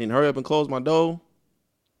then hurry up and close my door.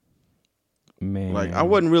 Man, Like I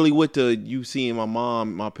wasn't really with you seeing my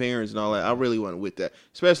mom, my parents, and all that. I really wasn't with that,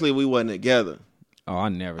 especially if we wasn't together. Oh, I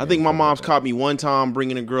never. I think my mom's caught me one time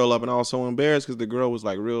bringing a girl up, and I was so embarrassed because the girl was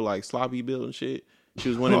like real like sloppy built and shit. She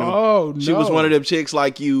was one of them. She was one of them chicks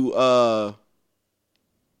like you hide,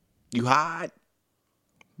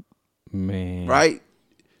 man, right?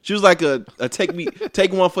 She was like a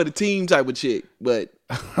take one for the team type of chick, but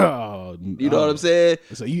you know what I'm saying?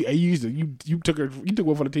 So you took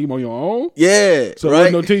one for the team on your own? Yeah. So right? there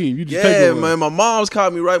was no team. You just take one. Man. My mom's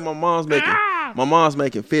caught me right. My mom's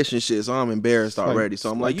making fish and shit, so I'm embarrassed already. So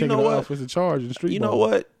I'm like, you know what? Officer charge in the street. You know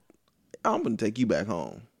what? I'm gonna take you back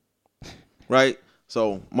home, right?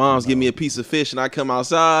 So mom's give me a piece of fish, and I come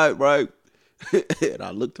outside, right? And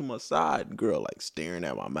I look to my side, and girl like staring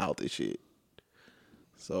at my mouth and shit.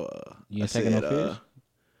 So you ain't taking no fish?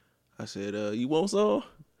 I said, you want some?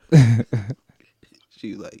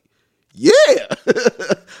 She was like, yeah.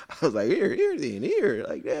 I was like, here.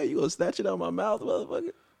 Like, yeah, you gonna snatch it out of my mouth,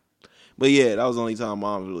 motherfucker? But yeah, that was the only time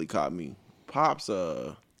Mom's really caught me. Pops,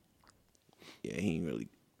 yeah, he ain't really.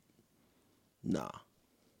 Nah.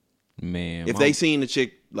 Man, if they seen the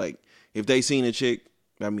chick,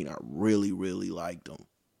 that mean I really, really liked them.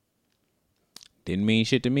 Didn't mean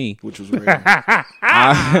shit to me. Which was real.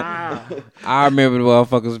 I remember the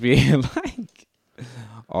motherfuckers being like,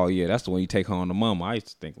 oh yeah, that's the one you take home to mama. I used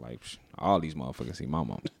to think like, all these motherfuckers see my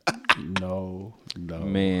mama. No.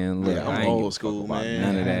 Man, look, Yeah, I I'm ain't old school, man.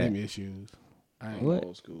 None of I that. had them issues. I ain't What?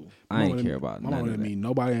 Old school. I ain't care about none of that.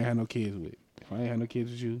 Nobody ain't had no kids with. If I ain't had no kids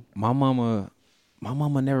with you, My mama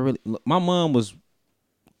never really. Look, my mom was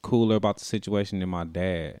cooler about the situation than my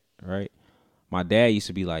dad. Right? My dad used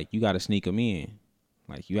to be like, you got to sneak him in.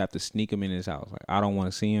 Like, you have to sneak him in his house. Like, I don't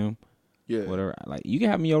want to see him. Yeah. Whatever. Like, you can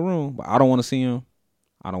have him in your room, but I don't want to see him.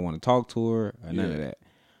 I don't want to talk to her or none of that.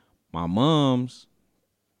 My mom's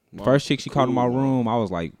first chick she called in my room, I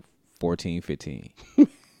was like 14, 15.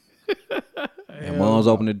 And mom's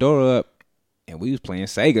opened the door up, and we was playing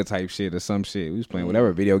Sega type shit or some shit. We was playing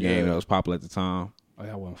whatever video game that was popular at the time. oh,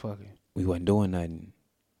 y'all wasn't fucking. We wasn't doing nothing.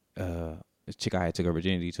 This chick I had took her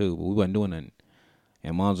virginity too, but we wasn't doing nothing.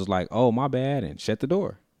 And mom's was like, oh, my bad, and shut the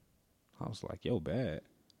door. I was like, yo, bad.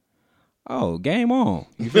 Oh, game on.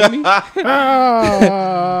 You feel me?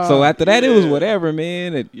 So after that, it was whatever,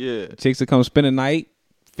 man. Chicks would come spend the night,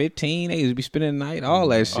 15, they used to be spending the night, all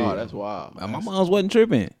that shit. Oh, that's wild. My mom's wasn't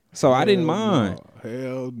tripping, so I didn't mind.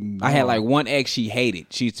 Hell no. I had like one ex she hated.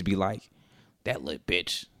 She used to be like, that little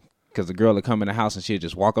bitch. Because the girl would come in the house and she'd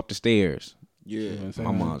just walk up the stairs. Yeah.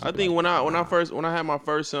 My mom's I think when I had my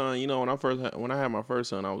first son, you know, when I had my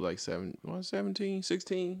first son, I was like 17,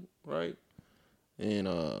 16, right? And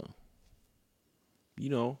you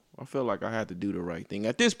know, I felt like I had to do the right thing.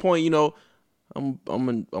 At this point, you know, I'm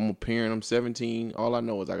a parent. I'm 17. All I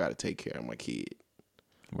know is I got to take care of my kid.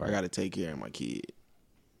 Right. I got to take care of my kid.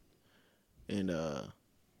 And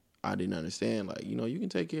I didn't understand, like, you know, you can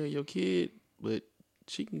take care of your kid, but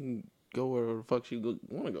she can go wherever the fuck she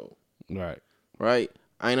want to go. Right?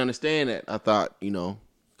 I didn't understand that. I thought, you know,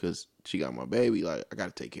 because she got my baby, like, I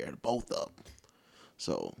got to take care of both of them.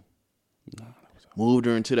 So, moved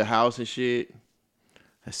her into the house and shit.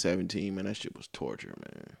 At 17, man, that shit was torture,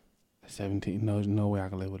 man. 17? No way I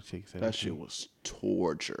can live with a chick. 17. That shit was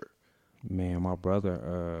torture. Man, my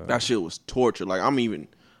brother. That shit was torture. Like,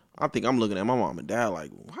 I think I'm looking at my mom and dad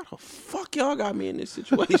like, why the fuck y'all got me in this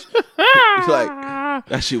situation? It's like,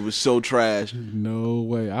 that shit was so trash. No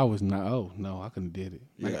way. I was not. Oh, no, I couldn't did it.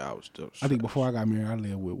 Like, Yeah, I was still I think before I got married, I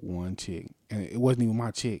lived with one chick. And it wasn't even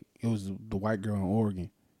my chick. It was the white girl in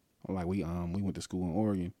Oregon. Like, we went to school in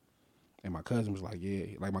Oregon. And my cousin was like, yeah.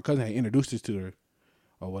 Like, my cousin had introduced us to her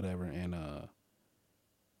or whatever. And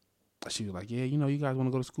she was like, yeah, you know, you guys want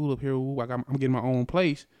to go to school up here. I'm getting my own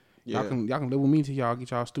place. Yeah. Y'all can live with me until y'all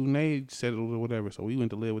get y'all student aid settled or whatever. So we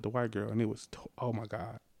went to live with the white girl, and it was oh my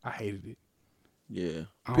God, I hated it. Yeah.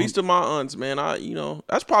 Peace to my aunts, man. You know,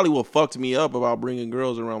 that's probably what fucked me up about bringing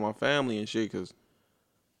girls around my family and shit. Cause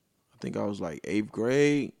I think I was like 8th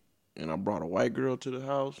grade, and I brought a white girl to the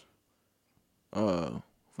house,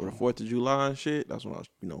 for the 4th of July and shit. That's when I was,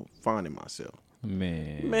 you know, finding myself.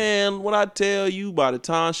 Man, when I tell you, by the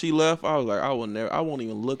time she left, I was like, I won't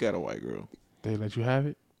even look at a white girl. They let you have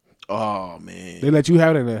it? Oh man. They let you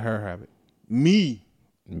have it or let her have it? Me.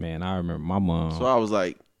 Man, I remember my mom. So I was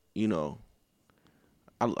like, you know,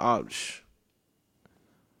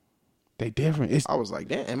 They different. I was like,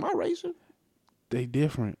 damn, am I racist? They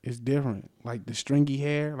different. It's different. Like the stringy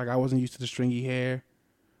hair. Like I wasn't used to the stringy hair.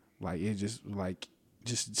 Like it just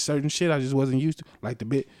just certain shit I just wasn't used to. Like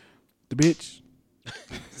the bitch.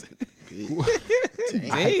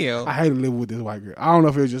 Damn. I hated living with this white girl. I don't know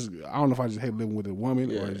if I just hate living with a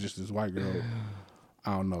woman or it's just this white girl.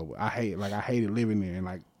 I don't know. But I hated living there, and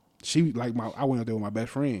like she like I went up there with my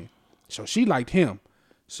best friend, so she liked him.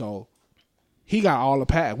 So he got all the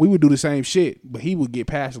pass. We would do the same shit, but he would get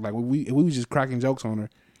past it. Like if we was just cracking jokes on her,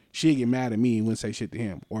 she'd get mad at me and wouldn't say shit to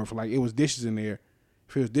him. Or if like it was dishes in there,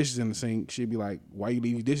 if it was dishes in the sink, she'd be like, "Why you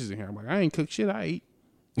leave these dishes in here?" I'm like, "I ain't cook shit. I ate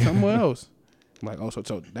somewhere else." I'm like, oh, so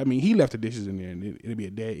that means he left the dishes in there, and it'd be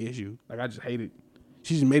a dead issue. Like I just hated.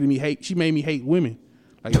 She just made me hate. She made me hate women.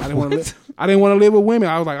 Like I didn't want to. I didn't want to live with women.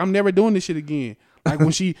 I was like, I'm never doing this shit again. Like when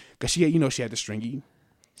cause she had, she had the stringy.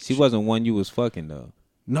 She wasn't one you was fucking though.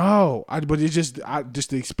 No, but it's just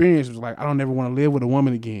the experience was like I don't ever want to live with a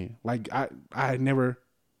woman again. Like I never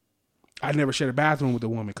shared a bathroom with a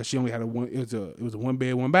woman because she only had it was a 1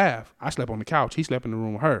 bed 1 bath. I slept on the couch. He slept in the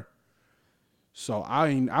room with her. So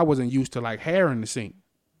I wasn't used to like hair in the sink.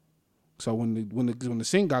 So when the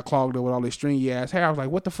sink got clogged up with all this stringy ass hair, I was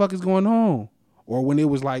like, what the fuck is going on? Or when it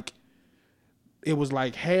was like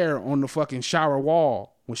hair on the fucking shower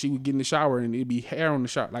wall. When she would get in the shower and it'd be hair on the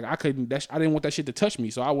shower. Like I didn't want that shit to touch me.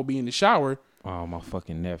 So I would be in the shower. Oh, my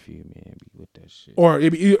fucking nephew, man, be with that shit. Or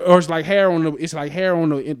it's like hair on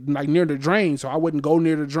the like near the drain. So I wouldn't go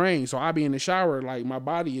near the drain. So I'd be in the shower like my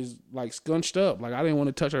body is like scunched up. Like I didn't want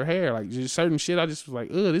to touch her hair. Like just certain shit. I just was like,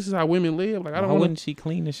 ugh, this is how women live. Like I don't Why want. wouldn't she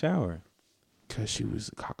clean the shower? Cause she was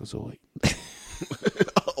a caucasoid.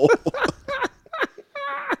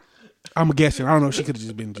 I'm guessing. I don't know if she could have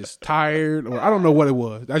just been tired or I don't know what it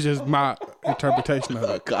was. That's just my interpretation of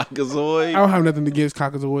it. Caucasoid. I don't have nothing against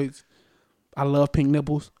caucasoids. I love pink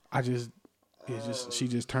nipples. She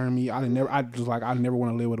just turned me. I never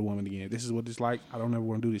want to live with a woman again. This is what it's like. I don't ever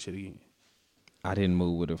want to do this shit again. I didn't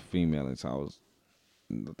move with a female until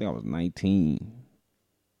I was 19.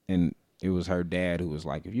 And it was her dad who was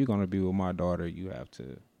like, if you're going to be with my daughter, you have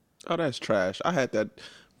to. Oh, that's trash. I had that.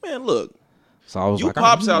 Man, look. So I was you like,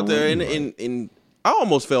 pops out there, and I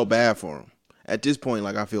almost felt bad for him. At this point,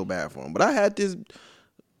 like I feel bad for him. But I had this.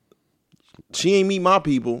 She ain't meet my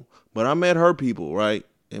people, but I met her people, right?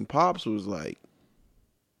 And Pops was like,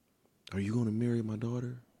 "Are you gonna marry my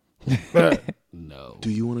daughter?" No.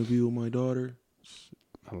 Do you want to be with my daughter?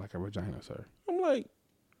 I like a vagina, sir. I'm like,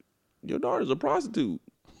 your daughter's a prostitute.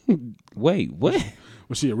 Wait, what?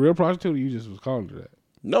 Was she a real prostitute or you just was calling her that?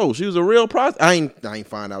 No, she was a real prostitute. I ain't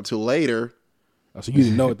find out till later. Oh, so you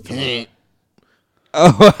didn't know at the time.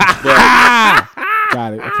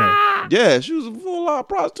 Got it. Okay. Yeah, she was a full-on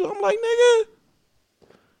prostitute. I'm like,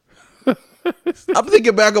 nigga. I'm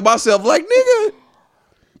thinking back of myself like, nigga.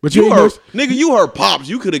 But you heard Pops.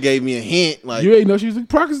 You could have gave me a hint. Like you ain't know she was a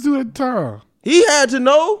prostitute at the time. He had to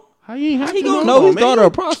know. How you ain't have to gonna know? know his daughter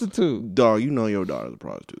a prostitute? Dog, you know your daughter's a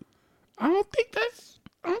prostitute. I don't think that's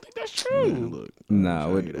true. Man, look,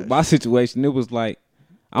 No, my situation, it was like,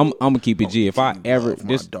 I'm gonna keep it G. If I ever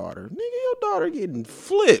my daughter, nigga, your daughter getting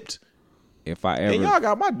flipped. If I ever, and y'all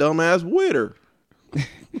got my dumb ass with her. Nigga.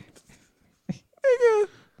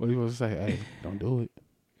 What are you supposed to say? Hey, don't do it.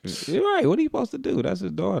 You're right. What are you supposed to do? That's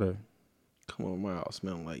his daughter. Come on, my house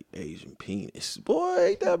smelling like Asian penis. Boy,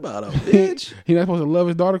 ain't that about a bitch? He not supposed to love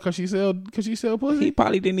his daughter because she sell pussy? He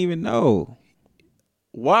probably didn't even know.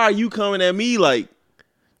 Why are you coming at me like,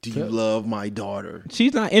 do you love my daughter?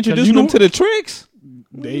 She's not introducing him to the tricks.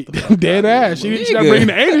 Dead ass. She not bringing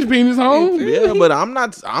the Asian penis home. Yeah, but I'm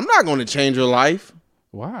not going to change her life.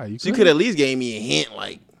 Why? She could at least gave me a hint.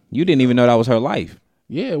 Like you didn't even know that was her life.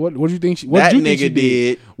 Yeah. What do you think? That nigga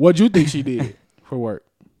did. What do you think she did for work?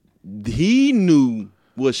 He knew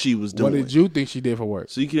what she was doing. What did you think she did for work?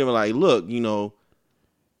 So you could have been like, look,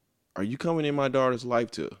 are you coming in my daughter's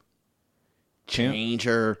life to change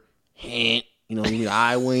her? Hint. Give me the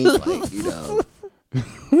eye wink. Like,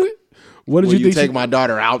 What did Will you think? Take my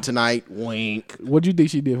daughter out tonight? Wink. What do you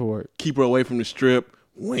think she did for work? Keep her away from the strip?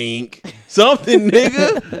 Wink. Something,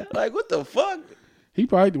 nigga. Like, what the fuck? He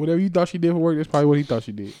probably whatever you thought she did for work. That's probably what he thought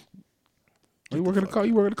she did. You work at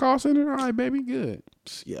the call center? All right, baby, good.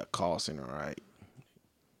 Yeah, call center, all right.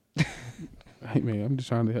 Hey man, I'm just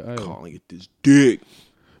trying to Calling it this dick.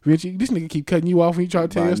 Vinci, this nigga keep cutting you off when you try to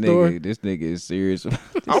tell My your story. nigga, this nigga is serious.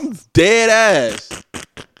 I'm dead ass.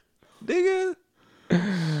 Nigga.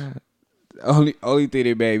 Only thing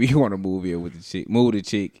that made me want to move in with the chick, move the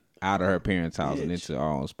chick out of her parents' house and into our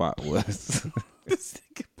own spot was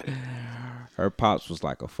her pops was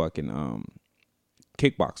like a fucking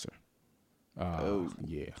kickboxer.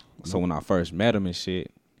 Yeah. So when I first met him and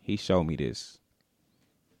shit, he showed me this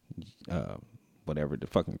whatever the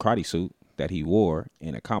fucking karate suit that he wore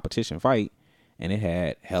in a competition fight, and it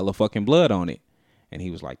had hella fucking blood on it. And he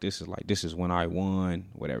was like, this is when I won,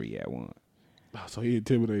 whatever he had won. Oh, so he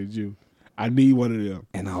intimidated you. I need one of them.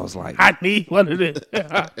 And I was like, I need one of them.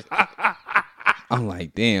 I'm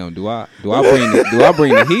like, damn, do I bring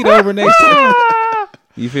the heat over next time?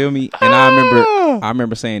 You feel me? And I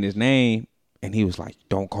remember saying his name, and he was like,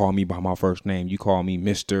 don't call me by my first name. You call me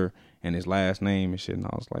Mr. and his last name and shit. And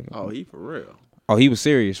I was like, Oh, he for real. oh, he was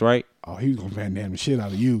serious, right? Oh, he was gonna Van Damme the shit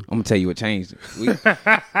out of you. I'm gonna tell you what changed it.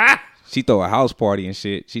 She throw a house party and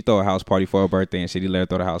shit. She throw a house party for her birthday and shit. He let her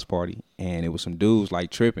throw the house party, and it was some dudes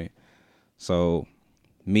like tripping. So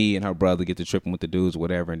me and her brother get to tripping with the dudes,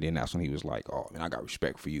 whatever. And then that's when he was like, "Oh man, I got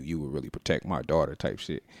respect for you. You would really protect my daughter," type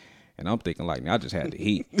shit. And I'm thinking like, I just had the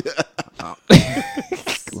heat.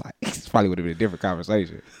 Like, it probably would have been a different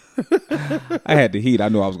conversation. I had the heat. I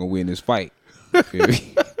knew I was gonna win this fight. You feel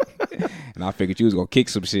me? And I figured you was gonna kick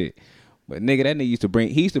some shit. But nigga, that nigga used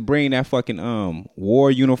to bring that fucking war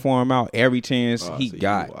uniform out every chance he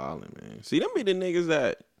got. Wildin', man. See, them be the niggas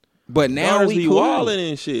that But now we be cool. wildin'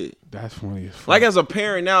 and shit. That's funny as fuck. Like as a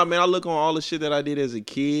parent now, man, I look on all the shit that I did as a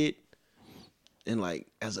kid, and like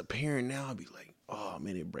as a parent now, I'd be like, oh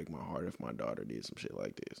man, it'd break my heart if my daughter did some shit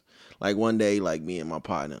like this. Like one day, like me and my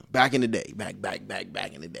partner, back in the day, back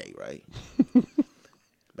in the day, right?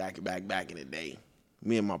 back in the day,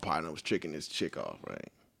 me and my partner was tricking this chick off,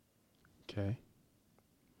 right? Okay.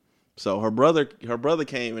 So her brother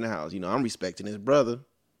came in the house. You know, I'm respecting his brother.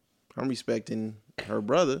 I'm respecting her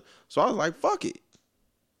brother. So I was like, fuck it.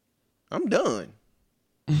 I'm done.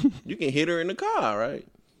 You can hit her in the car, right?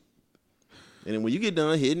 And then when you get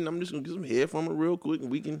done hitting, I'm just gonna get some head from her real quick, and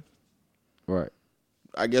we can. Right.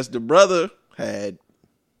 I guess the brother had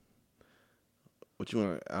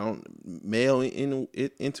male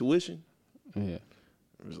intuition. Yeah.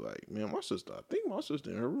 It was like, man, I think my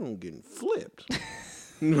sister in her room getting flipped.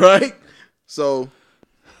 Right? So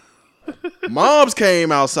moms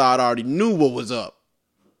came outside, already knew what was up.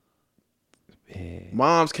 Yeah.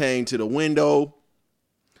 Moms came to the window,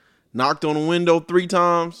 knocked on the window 3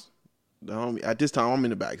 times. The homie, at this time, I'm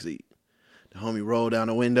in the back seat. The homie rolled down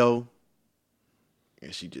the window,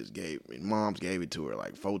 and moms gave it to her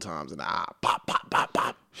like 4 times, and pop, pop, pop,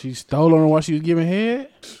 pop. She stole on her while she was giving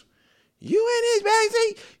head? You in his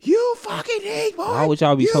backseat? You fucking hate boy. Why would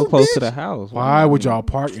y'all be You so close bitch. to the house? Why would y'all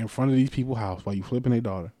park in front of these people's house while you flipping their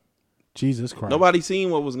daughter? Jesus Christ. Nobody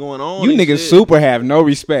seen what was going on. You and niggas shit. super have no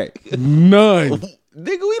respect. None.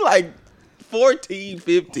 Nigga, we like 14,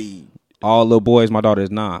 15. All little boys, my daughter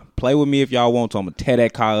is 9. Play with me if y'all want to. I'm gonna tear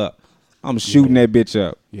that car up. I'm shooting that bitch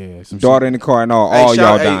up. Yeah. Some Daughter in the car and all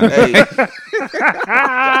y'all dying.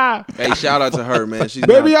 Hey, shout out to her, man. She's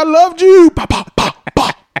Baby, now, I loved you. Pa, pa, pa,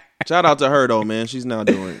 pa. shout out to her though, man. She's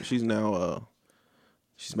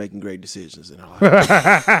making great decisions in her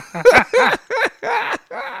life.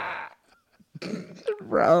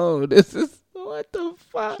 Bro, this is what the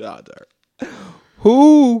fuck? Shout out to her.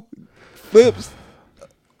 Who flips?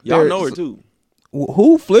 Y'all know her too.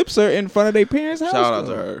 Who flips her in front of their parents' house? Shout out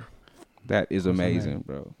to her. That is amazing,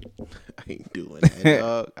 bro. I ain't doing that,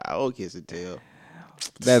 dog. I will kiss and tell.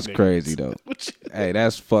 That's crazy though. Hey,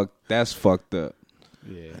 that's fucked up.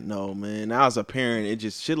 Yeah. No, man. Now as a parent, it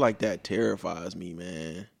just shit like that terrifies me,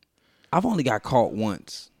 man. I've only got caught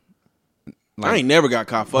once. I ain't never got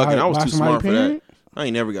caught fucking. I was Why too somebody smart for that. parent? I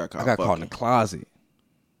ain't never got caught I got fucking. caught in the closet.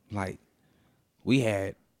 Like,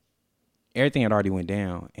 everything had already went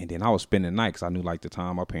down, and then I was spending the night because I knew like the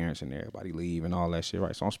time my parents and everybody leave and all that shit,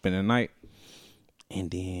 right? So I'm spending the night, and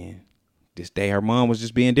then this day her mom was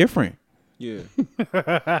just being different. Yeah.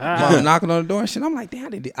 Mom knocking on the door and shit. I'm like, damn, I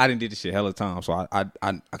didn't do this shit hella time, so I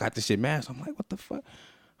got this shit mad. So I'm like, what the fuck?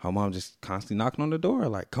 Her mom just constantly knocking on the door,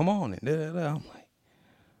 like, come on, and da-da-da. I'm like,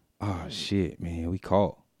 oh shit, man, we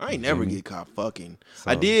caught. I ain't never get caught fucking.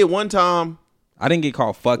 I did one time. I didn't get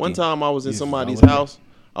caught fucking. One time I was in somebody's house.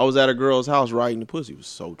 I was at a girl's house riding the pussy. It was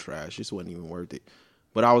so trash. This wasn't even worth it.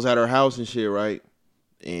 But I was at her house and shit, right?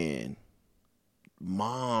 And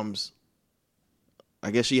mom's, I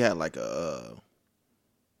guess she had like a,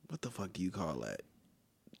 what the fuck do you call that?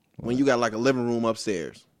 When you got like a living room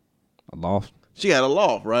upstairs. A loft. She had a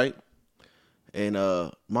loft, right? And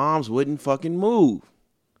mom's wouldn't fucking move.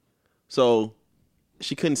 So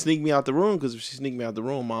she couldn't sneak me out the room because if she sneaked me out the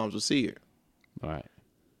room, moms would see her. All right.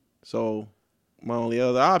 So my only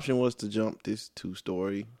other option was to jump this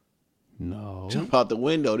 2-story. No. Jump out the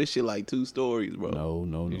window. This shit like 2 stories, bro.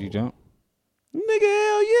 No. Did you jump? Nigga,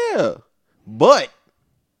 hell yeah. But,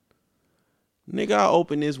 nigga, I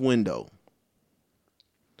open this window.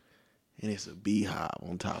 And it's a beehive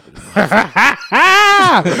on top of it.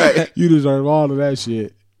 Right? You deserve all of that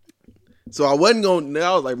shit. So I wasn't going to,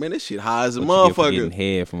 I was like, man, this shit high as a What you get for motherfucker. getting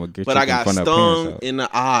head from a good But chick I in got front of her parents' stung house. in the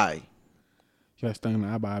eye. You got stung in the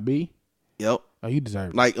eye by a bee? Yep. Oh, you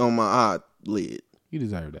deserve it. Like on my eyelid. You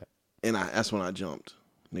deserve that. And that's when I jumped.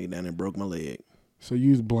 Nigga down there broke my leg. So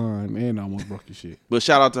you was blind and almost broke your shit. But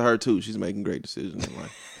shout out to her too. She's making great decisions in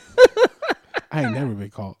life. I ain't never been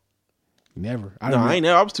caught. Never. I ain't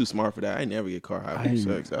never. I was too smart for that. I ain't never get caught having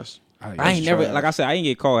sex. I ain't never, like I said, I ain't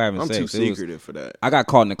get caught having I'm sex. too It was- secretive for that. I got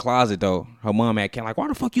caught in the closet though. Her mom had came like, why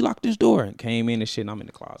the fuck you locked this door? And came in and shit. And I'm in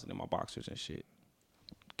the closet in my boxers and shit.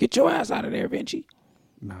 Get your ass out of there, Vinci.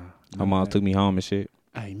 Nah. Her mom took me home and shit.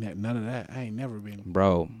 I ain't none of that. I ain't never been.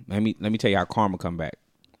 Bro, let me tell you how karma come back.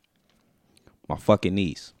 My fucking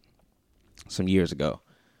niece, some years ago,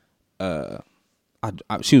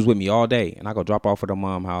 she was with me all day, and I go drop off at her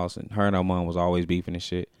mom's house, and her mom was always beefing and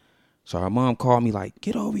shit. So her mom called me like,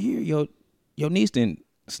 "Get over here, your niece done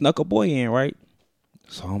snuck a boy in, right?"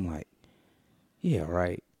 So I'm like, "Yeah,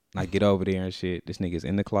 right." And I get over there and shit. This nigga's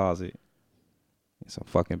in the closet in some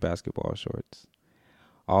fucking basketball shorts.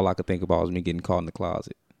 All I could think about was me getting caught in the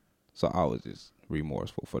closet. So I was just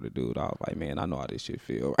remorseful for the dude. I was like, man, I know how this shit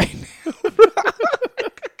feel right now.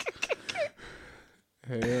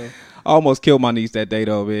 Hell. I almost killed my niece that day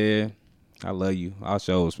though, man. I love you. I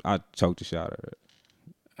choked the shit out of her.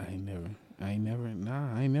 I ain't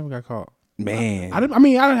never got caught. Man. I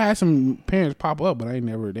done had some parents pop up, but they ain't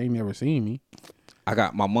never seen me.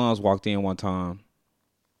 My mom's walked in one time.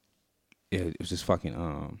 It was this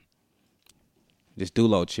fucking this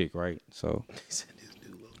Dulo chick, right? So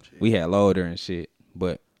we had lowered her and shit,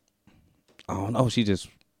 but I don't know. She just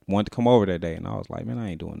wanted to come over that day, and I was like, man, I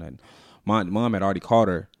ain't doing nothing. My mom had already caught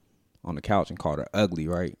her on the couch and called her ugly,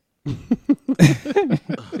 right? She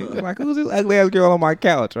was like, who's this ugly ass girl on my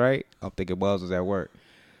couch, right? I'm thinking Buzz was at work.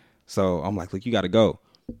 So I'm like, look, you gotta go.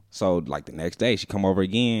 So like the next day, she come over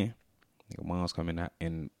again. Nigga, mom's coming out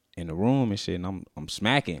in the room and shit, and I'm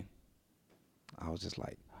smacking. I was just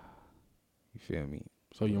like, you feel me?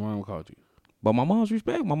 So your mom called you. But my mom's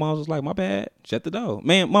respect. My mom was like, my bad. Shut the door.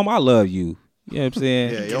 Man, mom, I love you. You know what I'm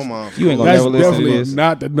saying? Yeah, your mom. You ain't gonna That's never listen to definitely this.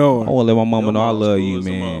 not the I norm. want to let my mama Your know I mom's love cool you, as a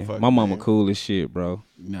man. motherfucker, My mama man. cool as shit, bro.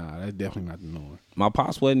 Nah, that's definitely not the norm. My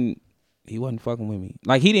pops wasn't fucking with me.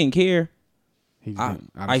 Like, he didn't care. He's I been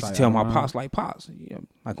out of used to sight, tell out of my mind. pops, like, pops, yeah.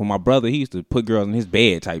 Like when my brother, he used to put girls in his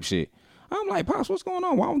bed type shit. I'm like, pops, what's going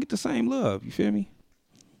on? Why don't we get the same love? You feel me?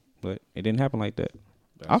 But it didn't happen like that.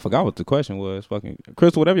 I forgot what the question was. Fucking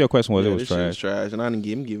Crystal, whatever your question was, Yeah, it was this shit is trash. trash. And I didn't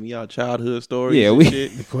give me y'all childhood stories. Yeah, and we-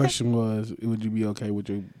 shit. The question was, would you be okay with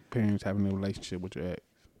your parents having a relationship with your ex?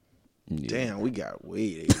 Yeah. Damn, we got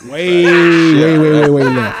way left. Way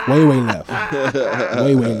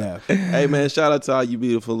left. Hey man, shout out to all you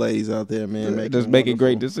beautiful ladies out there, man. Just making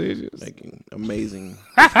great wonderful- decisions. making amazing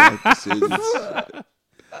life decisions.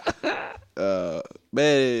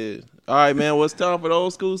 Man, all right, man. What's time for the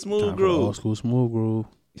old school smooth Time for the groove? Old school smooth groove.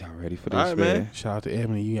 Y'all ready for this, All right, man. Shout out to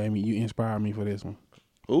Ebony. You inspired me for this one.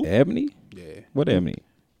 Who? Ebony? Yeah. What Ebony?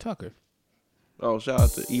 Tucker. Oh, shout out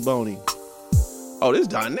to Ebony. Oh, this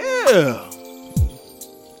Donnell.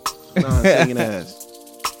 Nah, singing ass.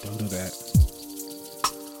 Don't do that.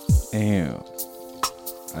 Damn.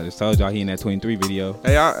 I just told y'all he in that 23 video.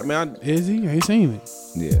 Hey, I Is he? I ain't seen it.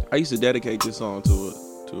 Yeah. I used to dedicate this song to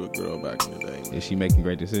a girl back in the day. Man. Is she making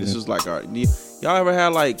great decisions? This was like our. Y'all ever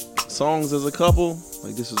had like songs as a couple?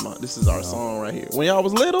 Like this is our song right here. When y'all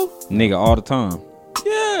was little, Nigga, all the time.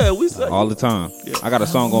 yeah, we said All the time. Yeah. I got a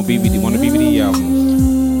song on BBD, one of the BBD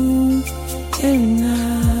albums. Every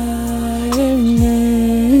night, every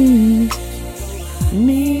day,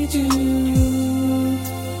 need you.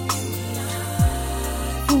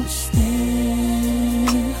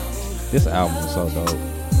 Understand. This album was so dope.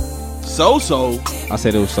 so. I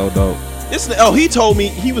said it was so dope. He told me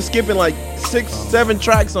he was skipping like 6-7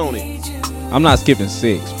 tracks on it. I'm not skipping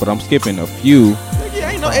 6, but I'm skipping a few.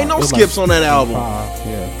 Yeah, ain't no It was skips like on that album. 5,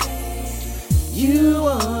 yeah. You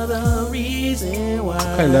are the reason why.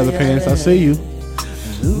 Hey, leather pants, I see you.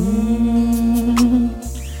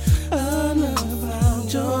 About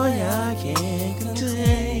joy I can't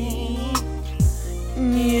contain.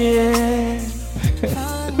 Yeah.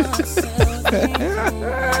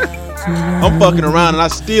 I'm fucking around and I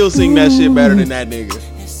still sing that shit better than that nigga.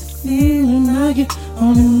 feeling like it,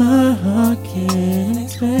 only my heart can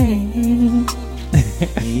explain.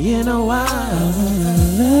 You know why I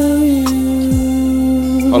love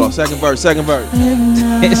you. Hold on, second verse. Every night,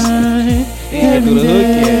 Can't do the hook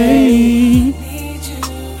yet. day.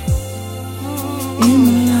 In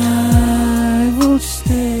my life will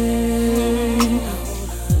stay.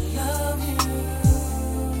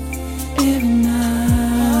 Every night.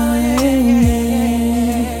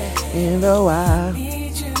 you know why.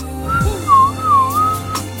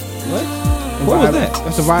 What was that?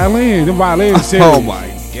 That's the violin. The violin is serious. Oh my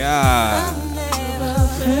god.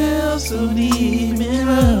 Feel so deep in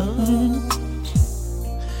love.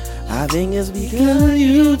 I think it's because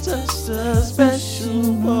you touched a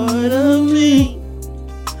special part of me,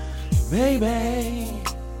 baby.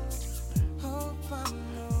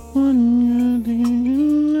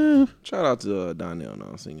 Shout out to Donnell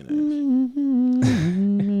now singing that.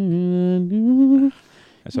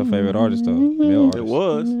 That's your favorite artist though? Male artist. It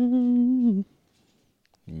was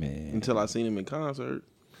Man. until I seen him in concert.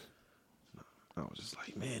 I was just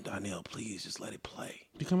like, man, Donnell, please just let it play.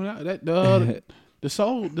 You coming out that the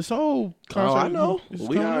soul Oh, concert. I know. is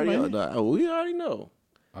We coming up, already ain't it? know. We already know.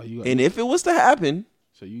 Oh, you And if it was to happen,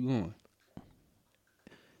 so you going?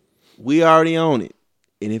 we already own it.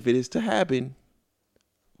 And if it is to happen,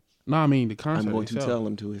 No, I mean the concert I'm going to itself. tell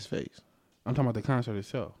him to his face. I'm talking about the concert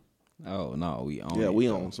itself. Oh no, we own Yeah, it, we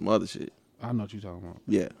though. own some other shit. I know what you're talking about.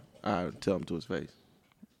 Yeah, I tell him to his face.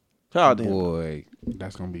 Shout out to him. Boy.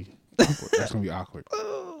 That's gonna be awkward. That's gonna be awkward.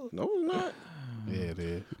 No, it's not. Yeah, it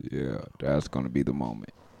is. Yeah, that's gonna be the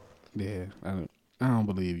moment. Yeah, I don't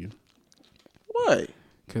believe you What?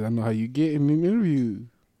 because I know how you get in the interviews.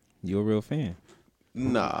 You a real fan.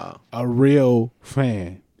 Nah. A real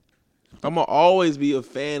fan. I'm going to always be a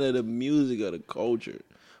fan of the music, of the culture.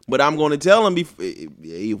 But I'm going to tell him, if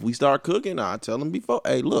we start cooking, I'll tell him before,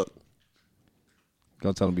 hey, look,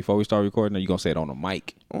 Gonna tell him before we start recording, or you gonna say it on the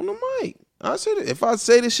mic? on the mic. I said it. If I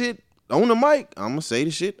say the shit on the mic, I'm going to say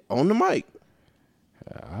the shit on the mic.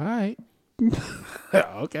 All right.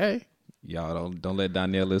 Okay. Y'all don't let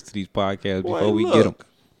Donnell listen to these podcasts Boy, before we get them.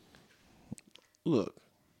 Look.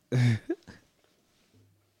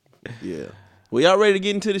 Yeah. Well, y'all ready to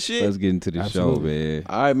get into the shit? Let's get into the Absolutely. show, man.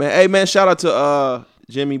 All right, man. Hey, man, shout out to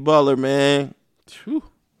Jimmy Butler, man. Phew.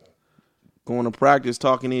 Going to practice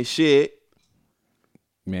talking his shit.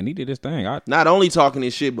 Man, he did his thing. Not only talking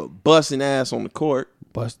his shit, but busting ass on the court.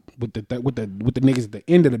 Bust with the niggas at the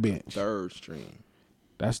end of the bench. Third string.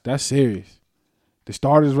 That's serious. The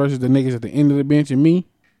starters versus the niggas at the end of the bench and me.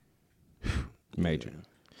 Major.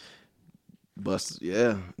 Bust,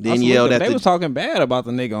 yeah. I Then salute yelled them. at They the was talking bad about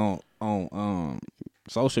the nigga on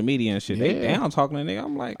social media and shit. They Yeah. down talking to the nigga.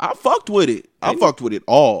 I'm like, I fucked with it. I fucked with it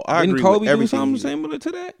all. I didn't agree Kobe with do everything. something he did. similar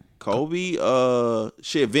to that?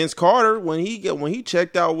 Kobe, Vince Carter, when he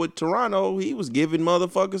checked out with Toronto, he was giving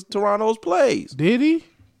motherfuckers Toronto's plays. Did he?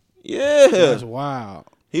 Yeah. That's wild.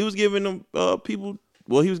 He was giving them people.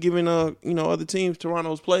 Well, he was giving other teams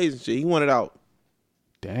Toronto's plays and shit. He wanted out.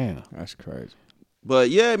 Damn. That's crazy.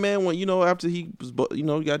 But yeah, man, when after he was he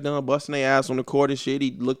got done busting their ass on the court and shit,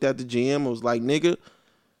 he looked at the GM and was like, "Nigga,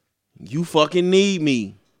 you fucking need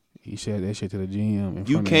me. He said that shit to the GM. in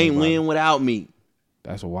You front of can't everybody. win without me."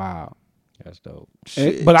 That's wild. That's dope.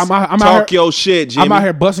 Shit. But I'm out Talk here. your shit, Jimmy. I'm out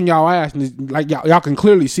here busting y'all ass, and it's like y'all can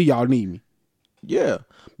clearly see y'all need me. Yeah,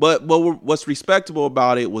 but what's respectable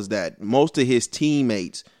about it was that most of his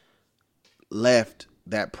teammates left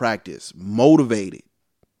that practice motivated,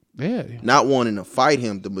 Yeah. not wanting to fight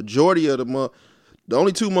him. The majority of the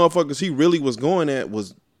only two motherfuckers he really was going at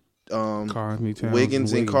was Karl-Anthony Towns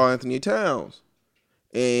Wiggins and Karl Anthony Towns.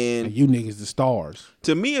 And And you niggas the stars.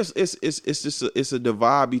 to me, it's just it's a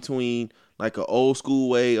divide between like an old school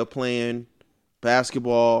way of playing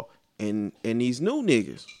basketball and these new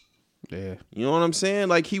niggas. Yeah. You know what I'm saying?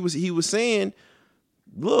 Like he was saying,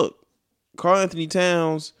 look, Karl Anthony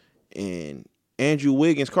Towns and Andrew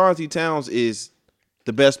Wiggins. Karl Anthony Towns is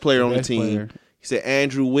the best player on the best team. player. He said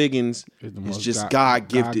Andrew Wiggins Is the is most just God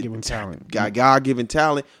gifted God-given talent. God given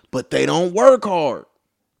talent, but they don't work hard.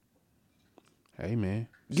 Hey man.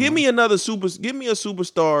 Give me a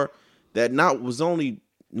superstar that was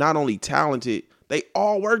not only talented, they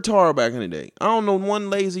all worked hard back in the day. I don't know one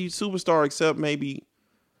lazy superstar except maybe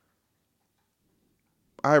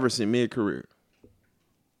Iverson mid-career.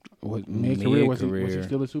 What mid-career was he Mid-career.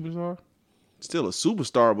 still a superstar? Still a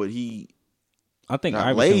superstar, but he I think not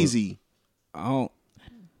Iverson lazy.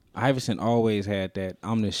 Iverson always had that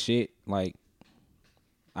I'm the shit. Like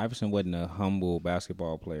Iverson wasn't a humble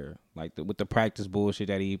basketball player. Like with the practice bullshit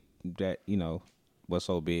that what's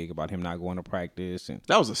so big about him not going to practice. And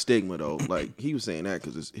That was a stigma though. Like he was saying that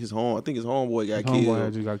because his homeboy got Homeboy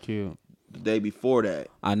killed just got killed. the day before that.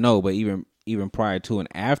 I know, but even prior to and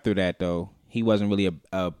after that though, he wasn't really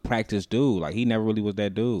a practice dude. Like he never really was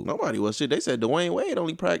that dude. Nobody was shit. They said Dwayne Wade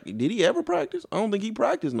only practice. Did he ever practice? I don't think he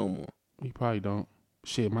practiced no more. He probably don't.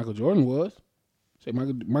 Shit, Michael Jordan was. Shit,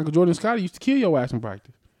 Michael Jordan and Scotty used to kill your ass in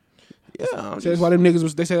practice. Yeah, That's why them niggas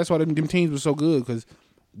was. They said that's why them teams was so good because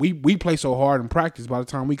we play so hard in practice. By the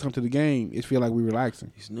time we come to the game, it feel like we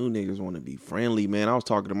relaxing. These new niggas want to be friendly, man. I was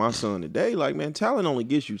talking to my son today. Like, man, talent only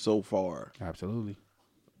gets you so far. Absolutely.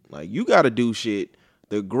 Like, you got to do shit.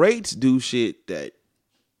 The greats do shit that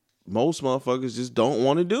most motherfuckers just don't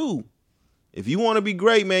want to do. If you want to be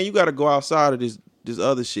great, man, you got to go outside of this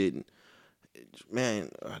other shit. And, man,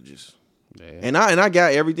 I just and I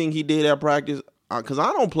got everything he did at practice because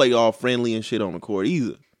I don't play all friendly and shit on the court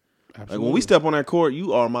either. Absolutely. Like when we step on that court,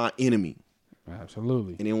 you are my enemy.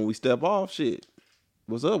 Absolutely. And then when we step off, shit,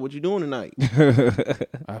 what's up? What you doing tonight?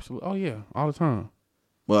 Absolutely. Oh yeah, all the time.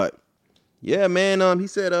 But yeah, man. He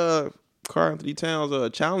said Karl Anthony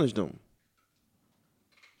Towns challenged him.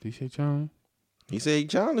 Did he say challenge? He said he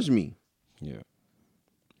challenged me. Yeah.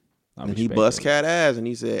 And he bust Cat ass, and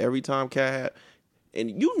he said every time Cat had,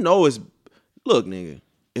 and you know it's, look, nigga,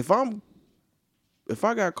 if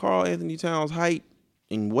I got Karl Anthony Towns' height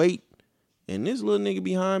and weight, and this little nigga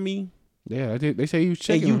behind me, Yeah, they say he was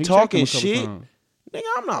checking. and him. you He checked him talking a couple shit, times. nigga,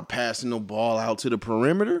 I'm not passing no ball out to the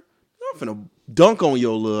perimeter. I'm finna dunk on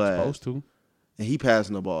your little ass. Supposed to. And he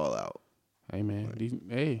passing the ball out. Hey man,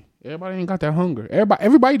 everybody ain't got that hunger.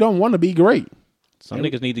 Everybody don't want to be great. Some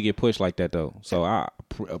niggas need to get pushed like that though. So I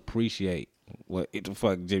appreciate what the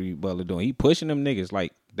fuck Jimmy Butler doing. He pushing them niggas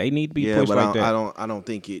like they need to be pushed but like that. I don't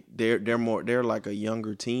think it. They're like a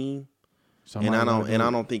younger team, Somebody and gotta do I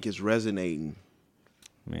it. don't think it's resonating.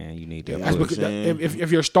 Man, you need that. Yeah, That's what push. I'm because saying.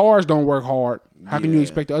 if your stars don't work hard, how can you Yeah.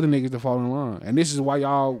 expect the other niggas to fall in line? And this is why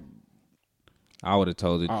y'all. I would have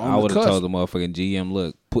told it. On I the would have cusp. told the motherfucking GM,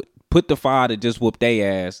 look, put the five that just whooped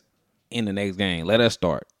their ass in the next game. Let us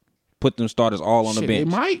start. Put them starters all on the Shit, bench,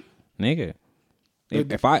 they might. nigga.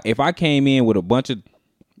 If I came in with a bunch of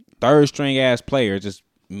third string ass players, just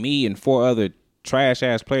me and four other trash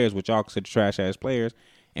ass players, which y'all consider trash ass players,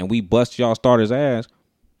 and we bust y'all starters ass,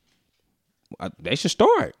 they should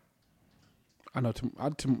start. I know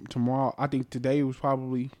tomorrow. I think today was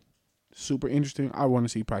probably super interesting. I want to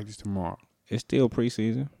see practice tomorrow. It's still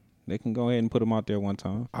preseason. They can go ahead and put them out there one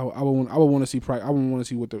time. I would want to see practice. I would want to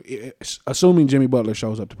see what assuming Jimmy Butler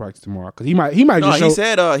shows up to practice tomorrow because he might No, just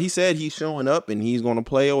show. he said he's showing up and he's going to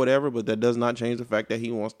play or whatever, but that does not change the fact that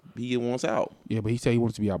he wants out. Yeah, but he said he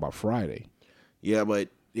wants to be out by Friday. Yeah, but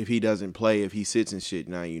if he doesn't play, if he sits and shit,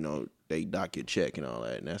 now they dock your check and all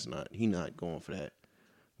that, and he not going for that.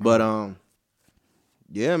 But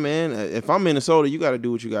yeah, man, if I'm Minnesota, you got to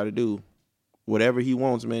do what you got to do. Whatever he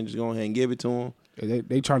wants, man, just go ahead and give it to him.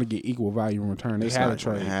 They trying to get equal value in return. They It's had a not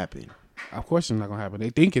gonna trade. happen. Of course, it's not gonna happen. They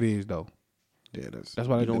think it is though. Yeah, That's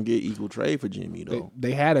why you they don't get equal trade for Jimmy though.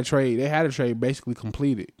 They had a trade. They had a trade basically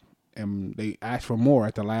completed, and they asked for more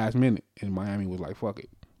at the last minute. And Miami was like, "Fuck it."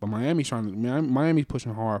 But Miami's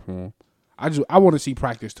pushing hard for him. I want to see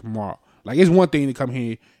practice tomorrow. Like it's one thing to come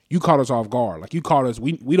here. You caught us off guard. Like you caught us.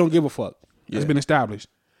 We don't give a fuck. It's been established.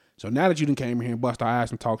 So now that you done came here and bust our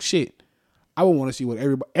ass and talk shit, I would want to see what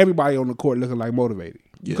everybody on the court looking like motivated.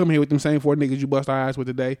 You come here with them same four niggas you bust our ass with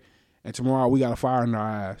today, and tomorrow we got a fire in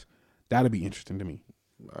our ass. That'll be interesting to me.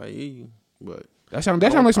 I hear you, but That sound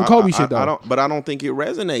like some Kobe shit though. I don't think it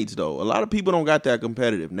resonates though. A lot of people don't got that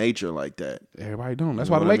competitive nature like that. Everybody don't. That's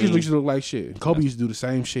You why know the what I Lakers mean? used to look like shit. Kobe used to do the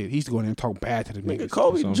same shit. He used to go in there and talk bad to the Nigga, niggas.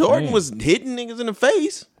 Kobe That's what I'm Jordan saying. was hitting niggas in the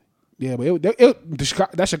face. Yeah, but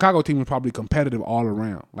that Chicago team was probably competitive all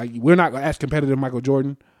around. Like we're not as competitive as Michael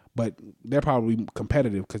Jordan, but they're probably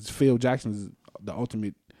competitive because Phil Jackson's the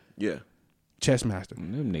ultimate Yeah. chess master.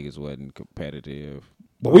 Them niggas wasn't competitive.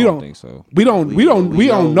 But we I don't think so. We don't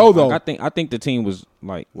know though. Like, I think the team was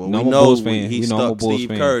like Well, no we more know Bulls fan. he We know more stuck Bulls Steve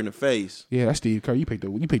fan. Kerr in the face. Yeah, that's Steve Kerr. You picked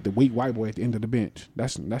the weak white boy at the end of the bench.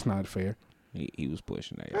 That's not fair. He was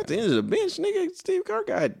pushing that. At the end of the bench, nigga, Steve Kerr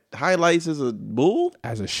got highlights as a bull.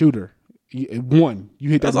 As a shooter, you hit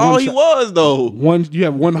that. That's one all he shot. was though. You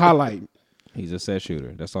have one highlight. He's a set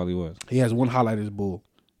shooter. That's all he was. He has one highlight as a bull.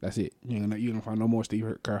 That's it. You ain't gonna find no more Steve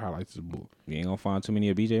Kerr highlights as a bull. You ain't gonna find too many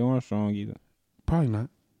of BJ Armstrong either. Probably not.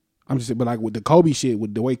 I'm just saying, but like with the Kobe shit,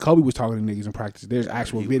 with the way Kobe was talking to niggas in practice, there's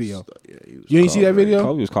actual video. You ain't see that video?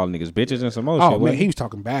 Kobe was calling niggas bitches and some more Oh shit. man, wasn't he was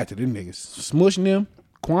talking bad to them niggas, smushing them.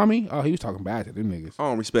 Kwame, oh he was talking bad to them niggas. I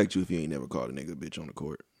don't respect you if you ain't never called a nigga a bitch on the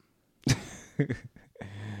court.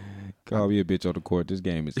 Call me a bitch on the court. This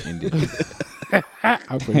game is ended.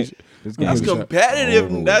 I'm pretty sure. This game That's is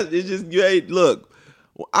competitive. over. That's it's just you ain't look.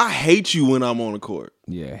 I hate you when I'm on the court.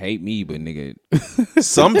 Yeah, hate me, but nigga.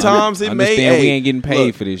 Sometimes it may. Understand we Hey, ain't getting paid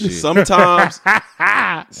look, for this shit. Sometimes,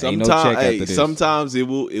 Ain't no check after this. sometimes it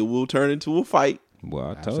will turn into a fight,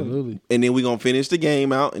 Well, I told you. Absolutely. and then we gonna finish the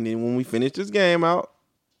game out. And then when we finish this game out,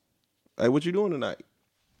 hey, what you doing tonight?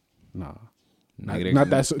 Nah. Nigga,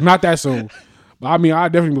 Not that soon. But I mean, I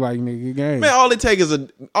definitely be like, nigga, good game. Man, all it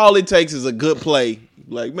takes is a good play.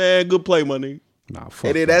 Like, man, good play, my nigga. Nah, fuck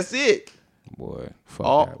And then that. that's it. boy. Fuck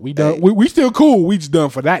all- that. We done. We still cool. We just done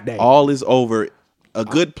for that day. All is over. A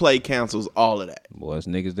good play cancels all of that. Boy, it's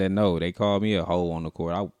niggas that know. They call me a hoe on the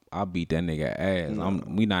court. I beat that nigga ass.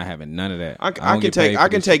 We not having none of that. I don't can get take paid I for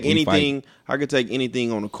can this take shit. We fight. anything. I can take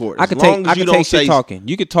anything on the court. I As can long take. as you don't shit say talking.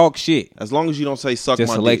 You can talk shit. As long as you don't say suck Just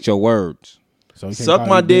my select dick. your words. So you can't Suck call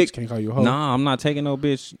my you a bitch, dick. Can't call you a hoe. Nah, I'm not taking no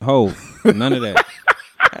bitch hoe. None of that.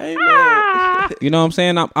 Hey man, You know what I'm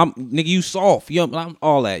saying? I'm nigga. You soft. I'm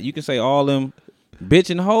all that. You can say all them bitch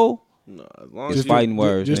and hoe. no, as long It's as you, fighting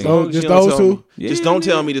words. just nigga. those- you just don't those tell two? me- just Yeah, don't nigga.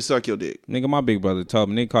 tell me to suck your dick. Nigga, my big brother told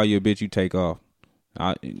me, nigga, call you a bitch, you take off.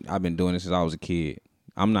 I've been doing this since I was a kid.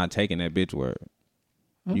 I'm not taking that bitch word.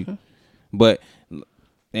 But,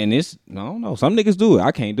 and this, I don't know. Some niggas do it.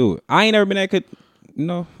 I can't do it. I ain't never been that good. You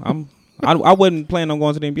know, I wasn't planning on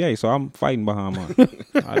going to the NBA, so I'm fighting behind mine.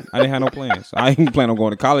 I didn't have no plans. I ain't planning on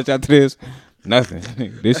going to college after this. Nothing.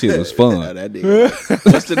 This shit was Nah, fun. that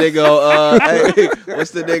nigga. What's the nigga on, hey,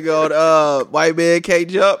 what's the nigga on white man can't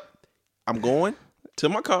jump? I'm going to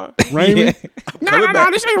my car. Raymond. No,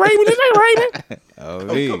 this ain't Raymond. This ain't Raymond. Oh, I'm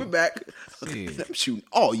me. coming back. I'm shooting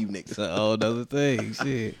all you niggas. It's a whole other thing.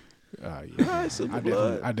 Shit. Yeah. Alright, super I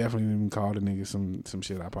blood. definitely didn't call the nigga some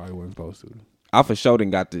shit I probably wasn't supposed to. I for sure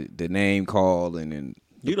done got the name call and then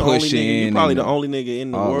You the only pushing. nigga. You probably and the only nigga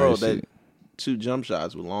in the all that world shit. that shoot jump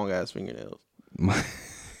shots with long ass fingernails. My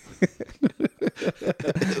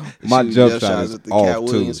Shoot jump shot is with the off Cat too.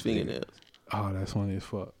 Williams fingernails. Oh, that's funny as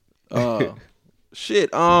fuck.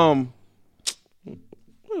 Shit. What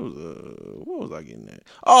was I getting at?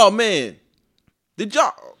 Oh man, did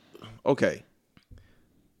y'all? Okay,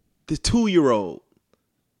 the 2-year-old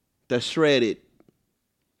that shredded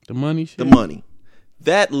The money shit. the money.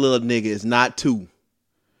 That little nigga is not 2.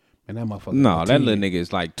 And that motherfucker. No, that little nigga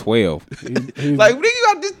is like 12. Like nigga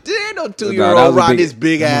got this. There ain't no that 2-year-old was a riding big- this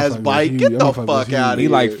big ass motherfucker bike. was Get huge. the That motherfucker was fuck huge. out of He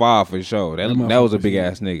here. like 5 for sure. That was a big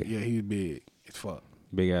ass nigga. Yeah, he's big as fuck.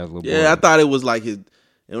 Big ass little boy. Yeah, I thought it was like his.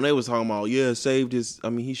 And when they was talking about, saved his. I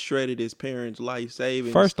mean, he shredded his parents' life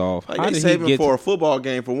savings. First off, like how they did he saving get for a football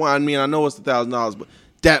game for one. I mean, I know it's $1,000, but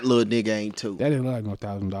that little nigga ain't 2. That didn't look like no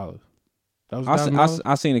 $1,000. That was I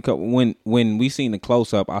 $1,000. seen a couple when we seen the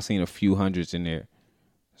close up. I seen a few hundreds in there,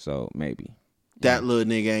 so maybe. That little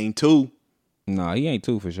nigga ain't 2. Nah, he ain't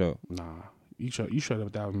 2 for sure. Nah, you shut up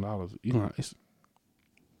 $1,000. You know, it's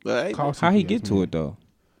But hey, call How he CPS, get to man. it though?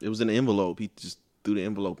 it was in an envelope. He just threw the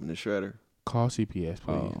envelope in the shredder. Call CPS,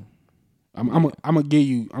 please. Oh. I'm gonna give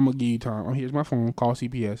you time. Here's my phone. Call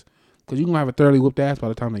CPS because you gonna have a thoroughly whooped ass by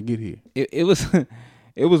the time they get here. It was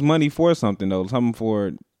it was money for something though. Something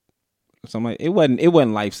for somebody. It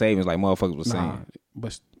wasn't life savings like motherfuckers was Nah, saying.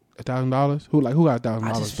 but $1,000. Who got $1,000?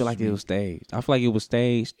 I just feel like it was staged. I feel like it was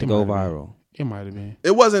staged to It go might have viral. It might have been.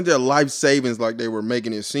 It wasn't their life savings like they were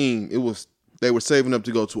making it seem. It was they were saving up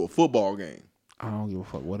to go to a football game. I don't give a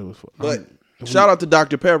fuck what it was for. But shout out to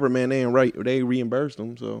Dr. Pepper, man. They ain't right. They reimbursed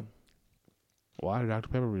them. So Why did Dr.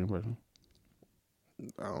 Pepper reimburse him?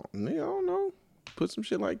 I don't know. Put some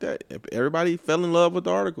shit like that. Everybody fell in love with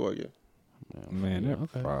the article, I guess. Man, that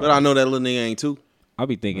Okay. fraud. But I know that little nigga ain't 2. I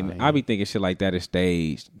be thinking shit like that is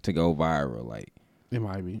staged to go viral. Like It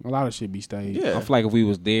might be. A lot of shit be staged. Yeah. I feel like if we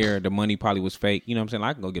was there, the money probably was fake. You know what I'm saying? Like,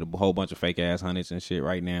 I can go get a whole bunch of fake ass hundreds and shit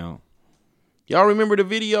right now. Y'all remember the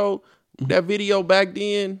video? That video back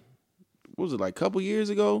then, what was it, like a couple years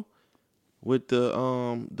ago? With the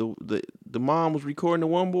mom was recording the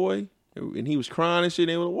one boy and he was crying and shit.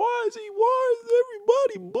 And they were like, why is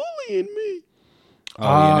everybody bullying me?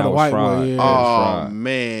 The white boy, yeah. Oh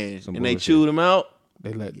man. Some And they bullshit. chewed him out.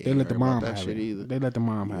 They let ain't the heard mom about that have shit it. either. They let the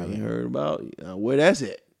mom I have ain't it. heard about where that's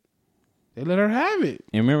at. They let her have it.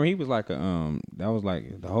 And remember, he was like that was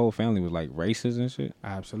like the whole family was like racist and shit.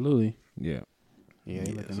 Absolutely. Yeah. Yeah,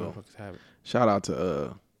 they let the so- motherfuckers have it. Shout out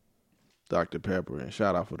to Dr. Pepper and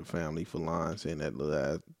shout out for the family for lying, saying that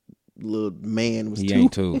little man was He 2.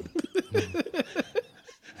 ain't 2.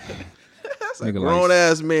 That's a Nigga grown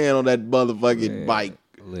ass man on that motherfucking Yeah. bike.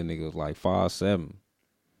 Little nigga was like 5'7".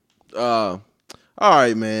 All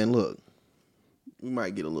right, man. Look, we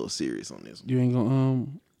might get a little serious on this. You ain't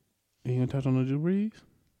gonna touch on the Drew Brees?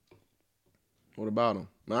 What about him?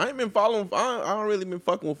 Man, I ain't been following. I don't really been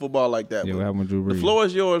fucking with football like that. Yeah, but what happened with Drew the Brees? floor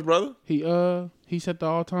is yours, brother. He set the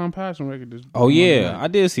all-time passing record. Oh yeah, I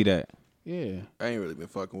did see that. Yeah. I ain't really been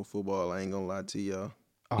fucking with football. I ain't gonna lie to y'all.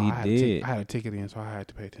 Oh, He did. I had a ticket in, so I had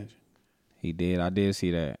to pay attention. He did. I did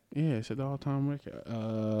see that. Yeah, it said the all-time record.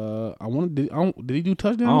 Did he do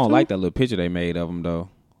touchdowns? I don't too? like that little picture they made of him though.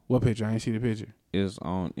 What picture? I ain't see the picture. It's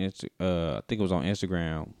on I think it was on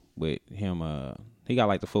Instagram with him. He got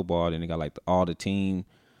like the football, then he got like all the team.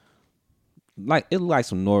 Like it looked like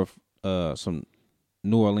some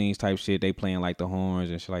New Orleans type shit. They playing like the horns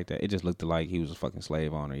and shit like that. It just looked like he was a fucking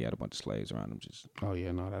slave owner. He had a bunch of slaves around him, just Oh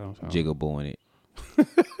yeah, no, that don't sound. jigabooing it.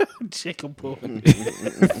 Chicken boy. I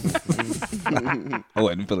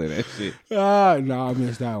wasn't feeling that shit. No, I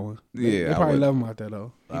missed that one. Yeah, they I probably wouldn't. love him out there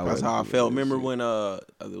though. That's how I felt. Remember when it was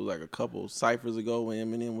like a couple ciphers ago when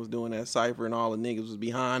Eminem was doing that cipher and all the niggas was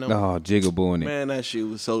behind him. Oh, jigabooing it. Man, that shit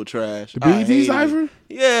was so trash. The I BET hated it. cipher?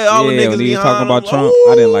 Yeah, all the Yeah, niggas when he was behind talking about him, Trump,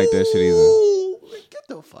 I didn't like that shit either. "Ooh, Get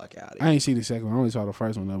the fuck out of here. I ain't see the second one. I only saw the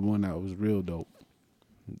first one. The one that was real dope.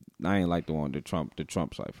 I ain't like the Trump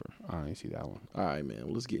cipher. I ain't see that one. All right, man.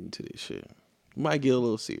 Well, let's get into this shit. We might get a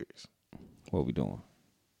little serious. What we doing?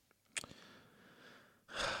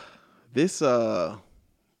 This The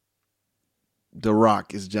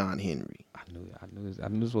Rock is John Henry. I knew this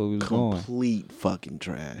is where we was going. Complete fucking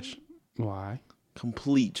trash. Why?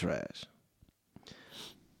 Complete trash.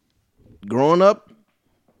 Growing up,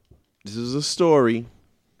 this is a story.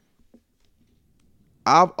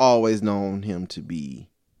 I've always known him to be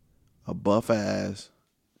a buff ass,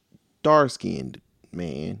 dark skinned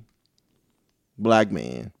man, black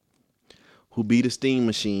man, who beat a steam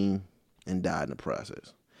machine and died in the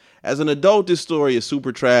process. As an adult, this story is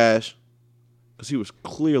super trash because he was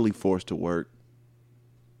clearly forced to work.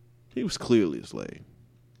 He was clearly a slave.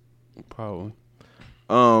 Probably.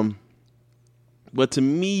 But to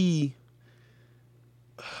me,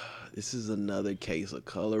 this is another case of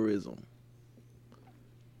colorism.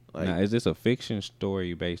 Like, Now, is this a fiction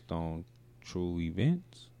story based on true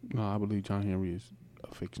events? No, I believe John Henry is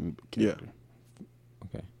a fiction character.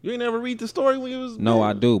 Okay. you ain't never read the story when you was No,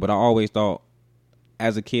 I do, but I always thought,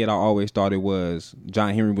 as a kid, I always thought it was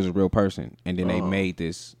John Henry was a real person, and then they made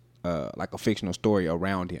this like a fictional story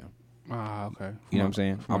around him. Ah, okay. You know what I'm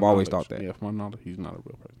saying? From I've my always knowledge. thought that. Yeah, from my knowledge, he's not a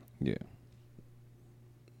real person. Yeah,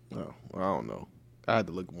 No, I don't know. I had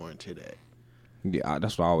to look more into that. yeah,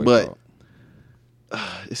 that's what I always But thought.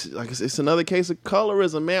 It's another case of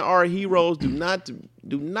colorism, man. Our heroes do not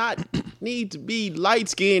need to be light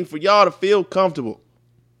skinned for y'all to feel comfortable.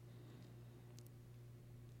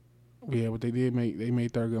 Yeah, but they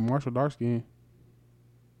made Thurgood Marshall dark skin.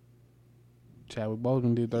 Chadwick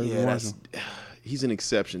Boseman did Thurgood Yeah, Marshall. he's an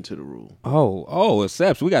exception to the rule. Oh,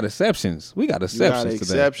 exceptions. We got exceptions. We got You exceptions got today.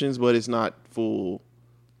 exceptions, but it's not full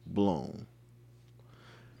blown.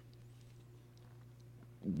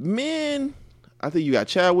 Men, I think you got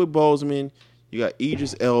Chadwick Boseman, you got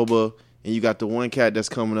Idris Elba, and you got the one cat that's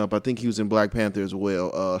coming up. I think he was in Black Panther as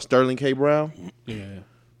well. Sterling K. Brown. Yeah.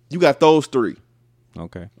 You got those three.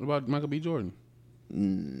 Okay. What about Michael B. Jordan?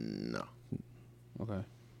 No. Okay.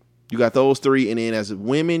 You got those three, and then as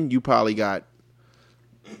women, you probably got,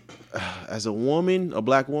 as a woman, a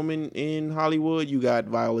black woman in Hollywood, you got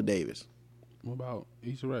Viola Davis. What about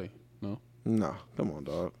Issa Rae? No. No, come on,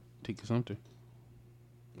 dog. Tika Sumpter.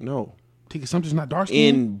 No. Tika Sumpter's not dark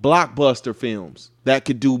skin? In blockbuster films that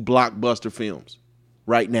could do blockbuster films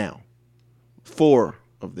right now. 4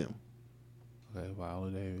 of them. Okay, Viola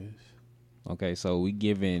Davis. Okay, so we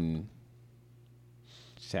giving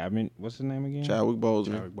Chapman, what's his name again? Chadwick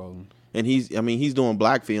Boseman. Chadwick Boseman. And he's doing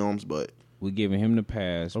black films, but We giving him the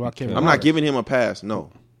pass. What about Kevin I'm Hart? not giving him a pass.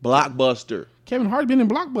 No. Blockbuster. Kevin Hart been in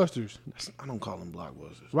blockbusters. I don't call them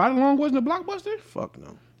blockbusters. Ride Along wasn't a blockbuster? Fuck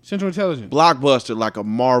no. Central Intelligence. Blockbuster like a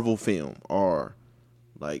Marvel film or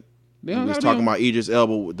like They we don't was gotta be talking on- about Idris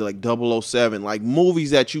Elba with like 007, like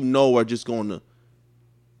movies that you know are just going to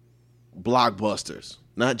blockbusters,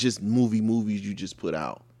 not just movies you just put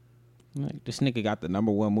out. Like, this nigga got the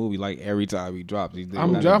 #1 movie like every time he drops.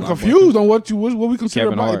 I'm confused on what we consider.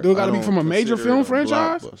 Kevin Hart. Do it got to I be don't from a major consider film it a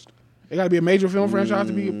franchise? blockbuster. It got to be a major film franchise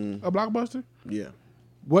to be a blockbuster? Yeah,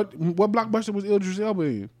 What blockbuster was Idris Elba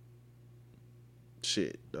in?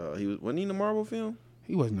 shit. Wasn't he in the Marvel film?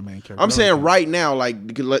 He wasn't the main character. I'm saying right now,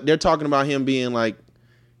 like they're talking about him being like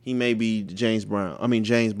he may be James Bond.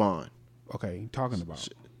 Okay, talking about.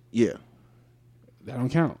 Yeah. That don't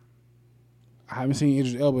count. I haven't seen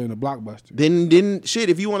Idris Elba in a blockbuster. Didn't shit.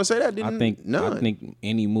 If you want to say that, I think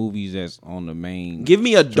any movies that's on the main. Give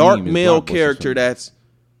me a stream dark is male blockbusters character for me. that's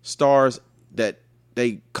stars that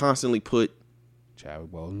they constantly put.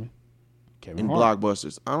 Chadwick Boseman. in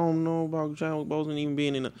blockbusters. I don't know about Chadwick Boseman even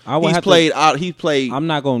being in. He's played. I'm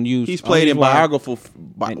not gonna use. He's played in biographical.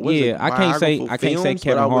 I can't say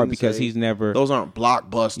Kevin Hart because he's never. Those aren't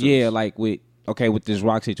blockbusters. Yeah, like with this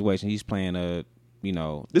Rock situation, he's playing a.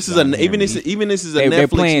 This is even this is a Netflix they're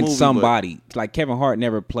playing movie, somebody. Like Kevin Hart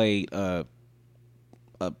never played a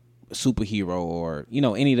superhero or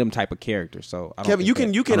any of them type of characters. So I don't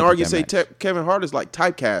Kevin, you can argue say Kevin Hart is like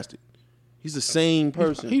typecasted. He's the same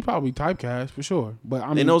person. He probably typecast for sure, but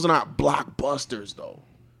and those are not blockbusters though.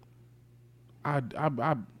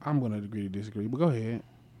 I'm gonna agree to disagree, but go ahead.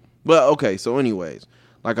 But okay, so anyways,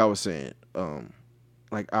 like I was saying,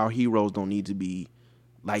 like our heroes don't need to be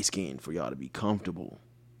light skinned for y'all to be comfortable.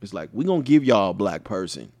 It's like we gonna give y'all a black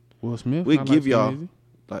person. Will Smith. We give y'all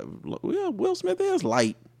like Will Smith is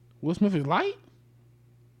light. Will Smith is light.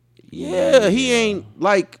 Yeah, he ain't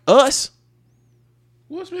like us.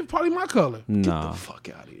 Will Smith probably my color. Get the fuck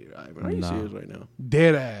out of here, Ivan. Are you serious right now?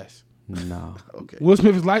 Dead ass. No. Okay. Will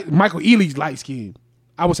Smith is light. Michael Ealy's light skinned.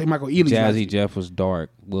 I would say Michael Ealy's Jazzy Jeff was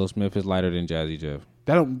dark. Will Smith is lighter than Jazzy Jeff.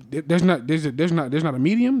 There's not a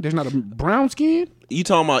medium. There's not a brown skin. You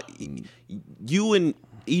talking about you and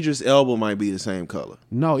Idris Elba might be the same color?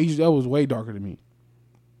 No, Idris Elba was way darker than me.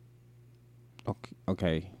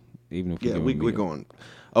 Okay. Even if we're going.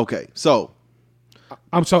 Okay, so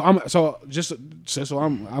I'm have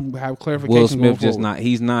clarification. Will Smith just not.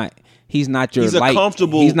 He's not your he's light.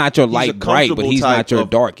 He's not your light bright, but he's not your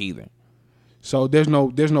dark either. So there's no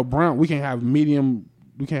brown. We can't have medium.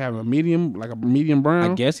 We can't have a medium, like a medium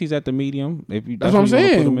brown. I guess he's at the medium. That's what I'm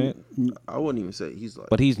saying. I wouldn't even say he's like.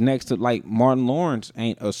 But he's next to like Martin Lawrence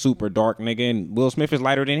ain't a super dark nigga, and Will Smith is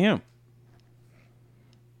lighter than him.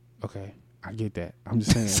 Okay, I get that. I'm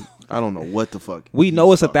just saying. I don't know what the fuck. We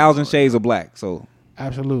know it's 1,000 Shades of Black, so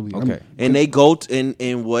absolutely okay. And they go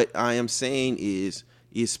and what I am saying is,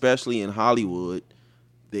 especially in Hollywood,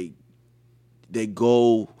 they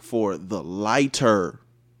go for the lighter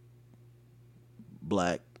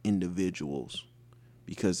black individuals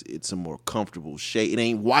because it's a more comfortable shade. It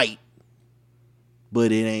ain't white,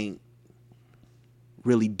 but it ain't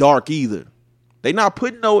really dark either. They not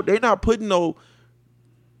putting no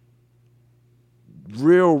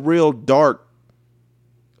real dark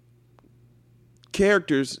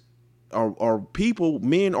characters or people,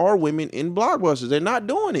 men or women, in blockbusters. They're not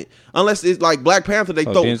doing it unless it's like Black Panther. They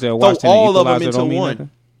throw all of them into one.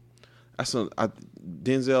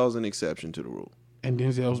 Denzel's an exception to the rule. And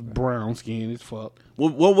Denzel's brown skin as fuck.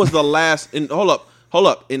 What was the last? And hold up,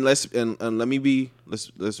 and let's be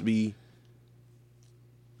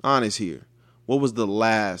honest here. What was the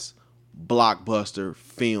last blockbuster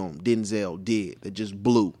film Denzel did that just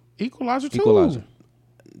blew? Equalizer 2. Equalizer.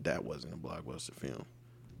 That wasn't a blockbuster film.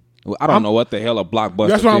 Well, I don't know what the hell a blockbuster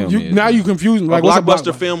that's what film is. Now you confusing. Like, a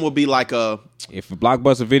blockbuster film would be like if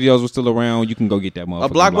Blockbuster Videos was still around, you can go get that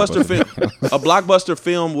motherfucker. A blockbuster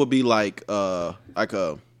film would be like I'm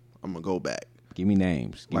gonna go back. Give me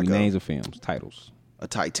names. Give me names of films, titles. A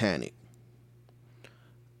Titanic.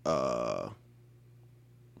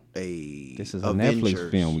 This is a Avengers.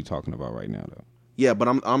 Netflix film we talking about right now, though. Yeah, but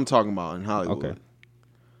I'm talking about in Hollywood. Okay.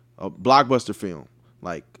 A blockbuster film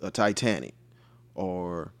like a Titanic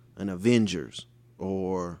or an Avengers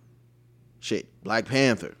or Black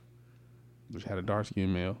Panther. Which had a dark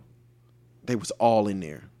skinned male. They was all in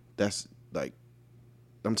there. That's like,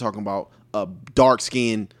 I'm talking about a dark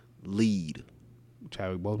skinned lead.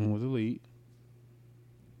 Chadwick Boseman was the lead.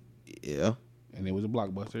 Yeah. And it was a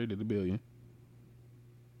blockbuster. It did $1 billion.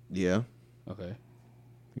 Yeah. Okay.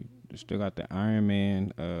 You still got the Iron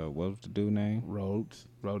Man. What was the dude name?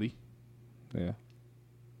 Rhodey. Yeah.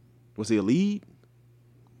 Was he a lead?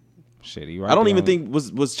 Shit, he right. I don't even think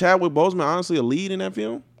was Chadwick Boseman honestly a lead in that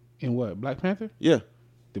film? In what? Black Panther? Yeah.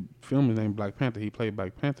 The film is named Black Panther. He played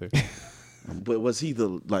Black Panther. But was he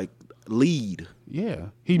the lead? Yeah.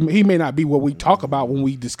 He may not be what we talk about when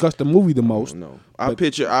we discuss the movie the most. No.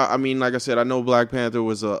 I mean, like I said, I know Black Panther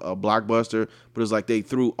was a blockbuster, but it's like they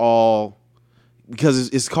threw all, because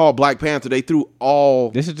it's called Black Panther, they threw all.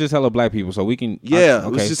 This is just hella black people, so we can. Yeah,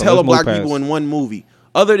 it's just hella black people in one movie.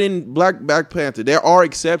 Other than Black Panther, there are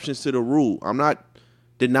exceptions to the rule. I'm not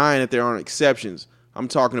denying that there aren't exceptions. I'm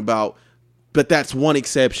talking about, but that's one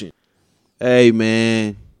exception. Hey,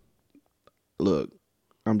 man. Look,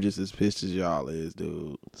 I'm just as pissed as y'all is,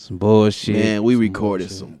 dude. Some bullshit. Man, we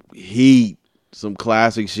recorded some heat, some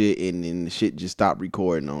classic shit, and the shit just stopped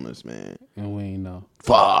recording on us, man. And we ain't know.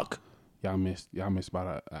 Fuck. Y'all missed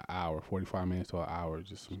about an hour, 45 minutes to an hour,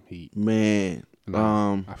 just some heat. Man.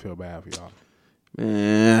 I feel bad for y'all.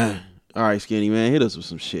 Man. All right, Skinny, man. Hit us with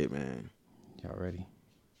some shit, man. Y'all ready?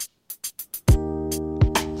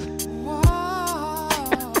 Whoa.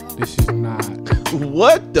 This is not.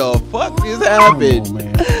 What the fuck just Come happened? on,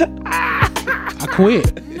 man. I quit.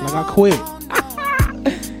 Like I quit.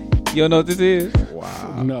 You don't know what this is?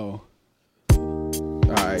 Wow. No. All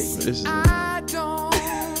right, this is. Who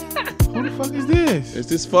the fuck is this? Is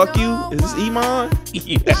this fuck you? Is this Iman?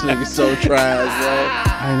 This nigga's so trash,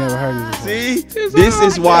 I ain't never heard of this. bro. See, this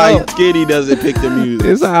is why Kitty doesn't pick the music.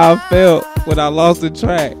 This is how I felt when I lost the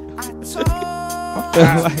track. I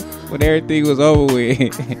felt like when everything was over with,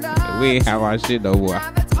 we ain't have our shit no more.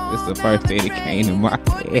 This is the first thing that came to my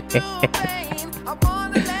head.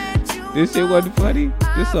 This shit wasn't funny.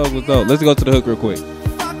 This song was dope. Let's go to the hook real quick.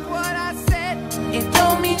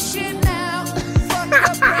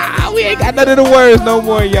 We ain't got none of the words no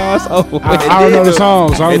more, y'all. So I don't know the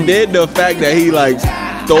song. So And then the fact that he like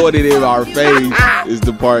throwing it in our face is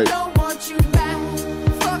the part.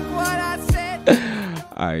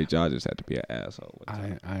 all right, y'all just had to be an asshole.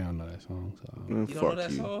 I don't know that song. So.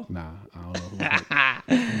 Fuck you. Nah, I don't know who the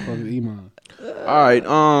fuck is Iman.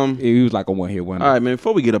 All right, He was like a one-hit wonder. all right, man.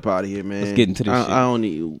 Before we get up out of here, man, Let's get into this shit. I don't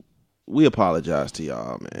need. We apologize to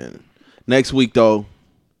y'all, man. Next week though,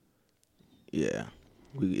 yeah,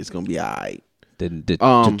 it's gonna be all right.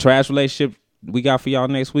 The trash relationship we got for y'all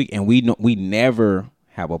next week, and we never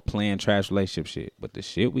have a planned trash relationship shit, but the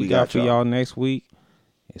shit we got for y'all next week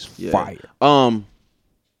is fire.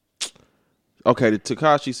 Okay, the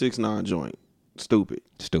Tekashi 6ix9ine joint, stupid.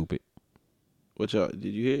 What y'all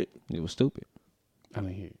did you hear it? It was stupid. I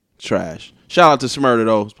didn't hear it. Trash. Shout out to Smurda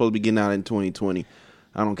though. Supposed to be getting out in 2020.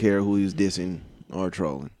 I don't care who he's dissing or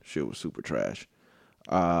trolling. Shit was super trash.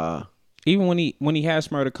 Even when he had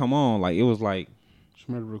Smurda come on, like it was like,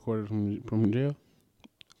 Smurda recorded from jail.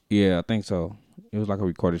 yeah, I think so. It was like a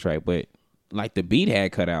recorded track, but like the beat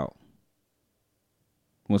had cut out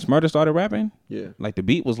when Smurda started rapping. Yeah. Like the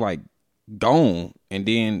beat was like gone, and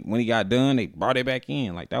then when he got done, they brought it back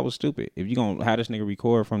in. Like that was stupid. If you gonna have this nigga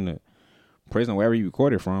record from the prison wherever you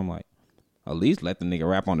recorded from, like at least let the nigga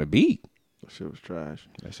rap on the beat. That shit was trash.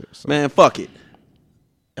 That shit was Man, fuck it.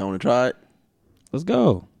 I want to try it. Let's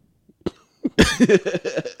go.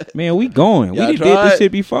 Man, we going. Y'all We did tried? this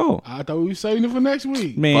shit before. I thought we were saving it for next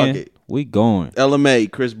week. Man, Fuck it. we going.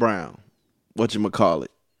 LMA, Chris Brown. Whatchamacallit.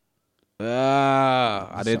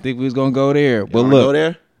 I didn't think we was gonna go there, but Y'all wanna look, go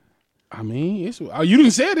there? I mean, it's you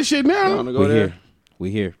didn't say this shit Y'all now. wanna we go there? here.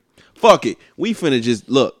 We here. Fuck it. We finna just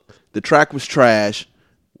look. The track was trash.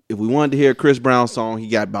 If we wanted to hear a Chris Brown song, he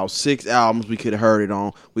got about 6 albums we could have heard it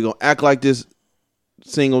on. We gonna act like this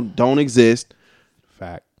single don't exist.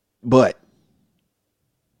 Fact. But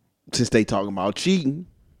since they talking about cheating,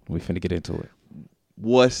 We finna get into it.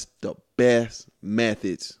 what's the best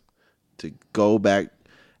methods to go back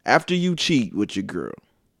after you cheat with your girl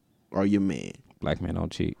or your man? Black men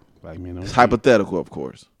don't cheat. Like, man, It's hypothetical, of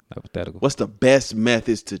course. Hypothetical. What's the best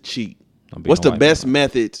methods to cheat? Don't be What's no the white best man.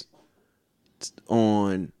 methods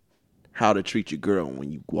on how to treat your girl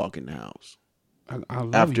when you walk in the house I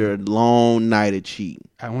love after you. a long night of cheating?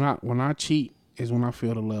 When I cheat is when I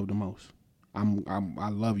feel the love the most. I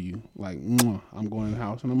love you. Like, I'm going in the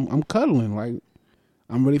house and I'm cuddling. Like,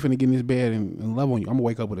 I'm really finna get in this bed and love on you. I'm gonna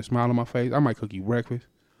wake up with a smile on my face. I might cook you breakfast.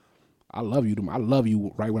 I love you. I love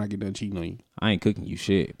you right when I get done cheating on you. I ain't cooking you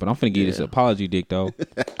shit, but I'm finna give you this apology dick though.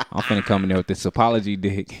 I'm finna come in there with this apology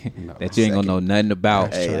dick that you ain't gonna know nothing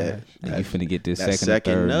about. Hey, and you finna get this that second,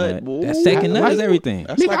 second or third nut, nut. boy. That second nut Like- is everything.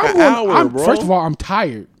 That's like I'm an hour, bro. First of all, I'm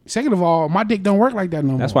tired. Second of all, my dick don't work like that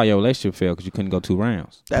no more. That's why your relationship failed, because you couldn't go 2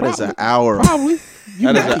 rounds. That is an hour. Probably.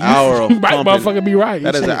 That is an hour of You might pumping. motherfucker be right.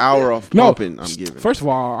 That is an hour of No, pumping I'm giving. First of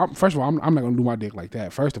all, I'm not gonna do my dick like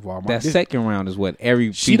that. First of all, That second round is what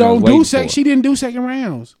every she female's don't waiting do for. She didn't do second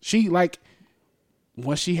rounds. She like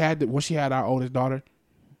once she had our oldest daughter,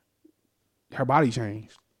 her body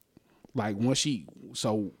changed. Like once she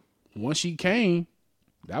came,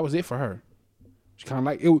 that was it for her. She kind of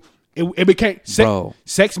like it became Bro.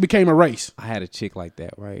 sex became a race. I had a chick like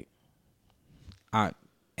that, right?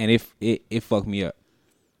 And it fucked me up.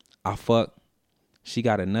 I fucked. She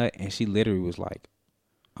got a nut, and she literally was like,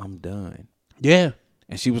 "I'm done." Yeah,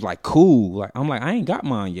 And she was like, "Cool." Like I'm like, "I ain't got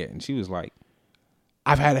mine yet," and she was like,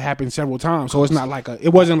 I've had it happen several times, so it's not like it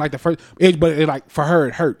wasn't like the first. But it like for her,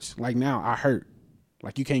 it hurts. Like now, I hurt.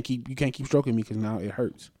 Like you can't keep stroking me because now it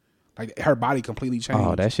hurts. Like her body completely changed.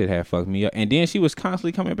 "Oh, that shit had fucked me up." And then she was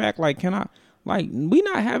constantly coming back, like, "Can I?" Like we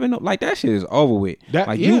not having no, like that shit is over with.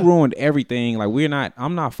 You ruined everything. Like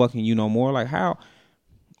I'm not fucking you no more. Like how?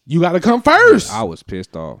 You got to come first. I was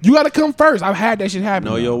pissed off. You got to come first. I've had that shit happen.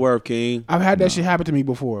 Know your worth, King. I've had that shit happen to me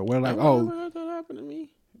before. Where like, Never had that happen to me.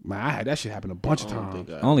 man, I had that shit happen a bunch of times.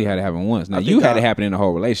 I only had it happen once. Now I you think had I- it happen in the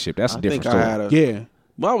whole relationship. That's a I different think I story. had a Yeah,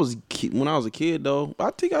 When I was a kid though,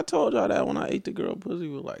 I think I told y'all that when I ate the girl pussy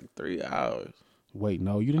for like 3 hours. Wait,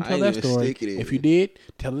 no, you didn't I tell ain't that even story. stick it in. If you did,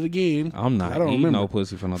 tell it again. I'm not I don't eating remember. no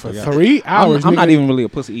pussy for no For 3 hours. 3 hours, I'm not nigga. even really a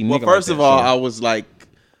pussy eating Well, nigga. first like of that, all, so. I was like,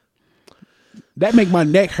 That make my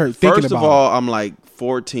neck hurt thinking first about of all, it. I'm like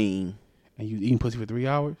 14. And you eating pussy for 3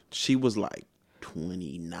 hours? She was like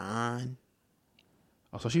 29,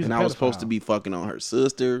 Oh, so she's and a I was pedophile. supposed to be fucking on her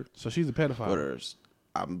sister. So she's a pedophile.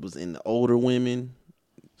 But I was in the older women.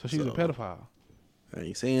 So she's a pedophile. I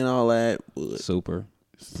ain't saying all that, but Super.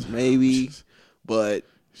 maybe. But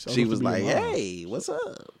So she enough was to be like, your mom. "Hey, what's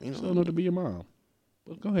up?" You So know. enough to be your mom.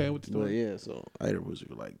 But go ahead with the But story. yeah, so I ate her pussy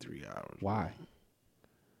for like 3 hours. Why?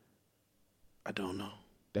 I don't know.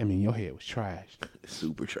 That mean your head was trash.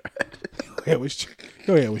 Super trash.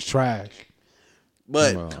 Your head was trash.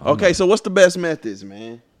 But okay, so what's the best methods,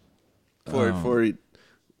 man? For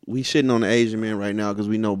we shitting on the Asian man right now because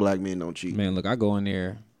we know black men don't cheat. Man, look, I go in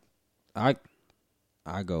there. I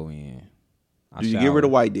go in. I Do you shower. give her the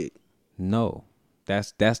white dick? No.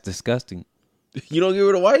 That's disgusting. You don't give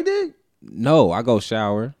her the white dick? No, I go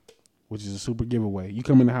shower. Which is a super giveaway. You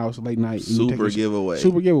come in the house late night. And you Super take a giveaway.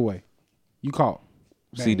 Super giveaway. You caught.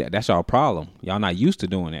 See, Bang. that's y'all problem. Y'all not used to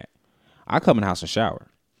doing that. I come in the house and shower.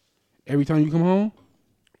 Every time you come home?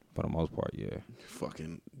 For the most part, yeah.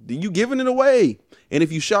 Fucking, you giving it away. And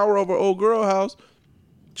if you shower over old girl house,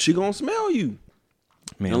 she gonna smell you.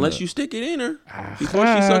 Man, Unless look, you stick it in her before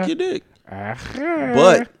she suck your dick. But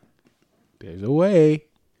But there's a way.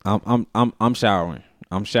 I'm showering.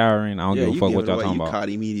 I'm showering. I don't yeah, give a you fuck give what it y'all away, talking you about. caught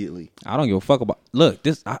immediately. I don't give a fuck about. Look,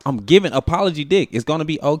 I'm giving apology dick. It's gonna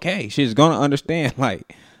be okay. She's gonna understand.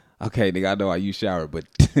 Like, okay, nigga, I know how you shower, but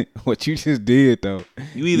what you just did though.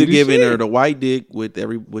 You either the giving shit. her the white dick with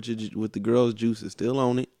with the girl's juices still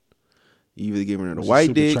on it. You either giving her the white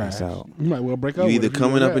Super dick. trash. out. You might well break up. You with either her if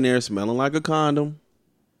coming do up in that. there smelling like a condom,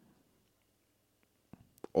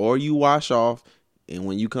 or you wash off, and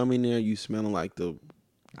when you come in there, you smelling like the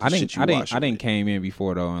shit you wash I didn't with. came in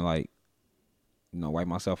before though and like, wipe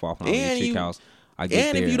myself off when I was And at chick you- house. I get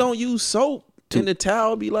And there. if you don't use soap, and the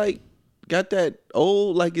towel be like got that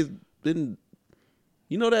old like it's been,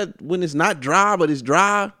 you know that when it's not dry but it's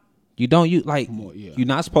dry. you don't use like yeah. you're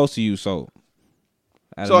not supposed to use soap.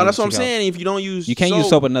 at So another that's what I'm chick house. saying. If you don't use, You can't use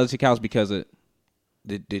soap at another chick house because of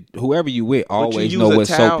the whoever you with but you always use know a what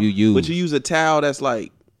towel, soap you use. But you use a towel that's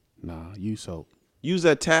like Nah, you soap. use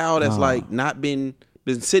a towel that's Nah. like not been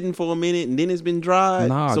sitting for a minute and then it's been dried.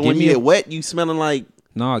 Nah, so give when me you a- get wet, you smelling like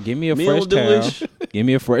No, give me a fresh Mildewish. towel. Give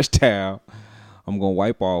me a fresh towel. I'm gonna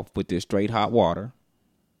wipe off with this straight hot water.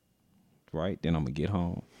 Right, then I'm gonna get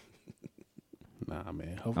home. Nah,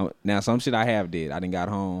 man. Now some shit I have did. I done got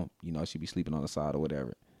home. She be sleeping on the side or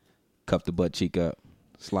whatever. Cuff the butt cheek up.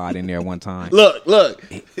 Slide in there one time. look. Look,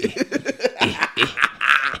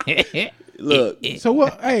 So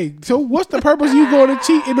what? Hey, so what's the purpose of you going to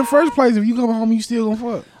cheat in the first place? If you come home, you still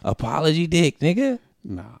gonna fuck? Apology dick, nigga.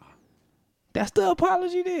 Nah. That's the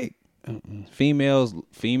apology dick. Females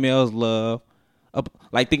love.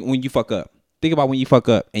 Like think when you fuck up. Think about when you fuck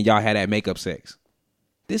up and y'all had that makeup sex.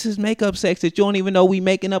 This is makeup sex that you don't even know we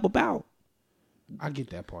making up about. I get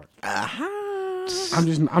that part.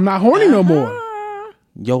 Uh-huh. I'm not horny no more.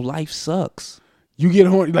 Your life sucks. You get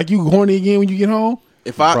horny, like you horny again when you get home?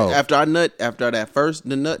 if I Bro. after that first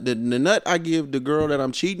the nut I give the girl that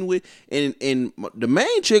I'm cheating with, and the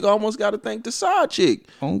main chick almost got to thank the side chick.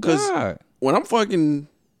 Oh, God. When I'm fucking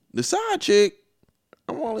the side chick,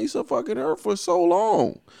 I'm only fucking her for so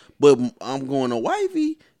long, but I'm going to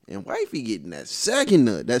wifey. And wifey getting that second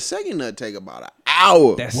nut. That second nut take about an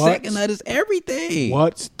hour. That What? second nut is everything.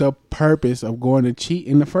 What's the purpose of going to cheat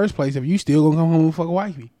in the first place if you still gonna come home and fuck a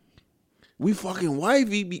wifey? We fucking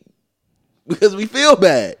wifey because we feel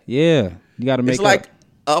bad. Yeah, you got to make It's like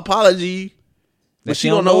up. apology, but That she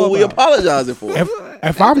you don't don't know know what we about. apologizing for.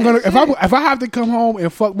 If I have to come home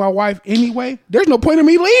and fuck my wife anyway, there's no point in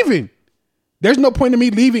me leaving. There's no point in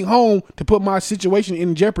me leaving home to put my situation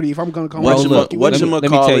in jeopardy if I'm gonna come Well, home. and look, fuck you let anyway. me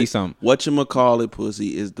tell you something. Whatchamacallit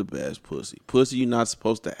pussy is the best pussy. Pussy you're not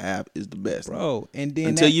supposed to have is the best. Bro, and then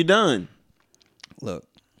Until that- you're done. look,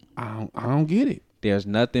 I don't get it. there's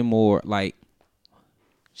nothing more like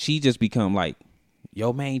she just become like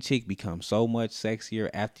your main chick becomes so much sexier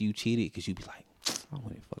after you cheated because you be like, I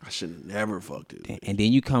want to fuck. I should have never fucked it. And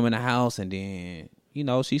then you come in the house and then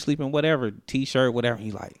she's sleeping whatever t-shirt whatever. And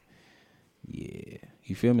you like, yeah,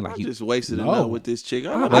 you feel me? Like I you just wasted a No. nut with this chick.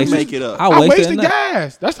 I wasted- make it up. I I wasted wasted enough.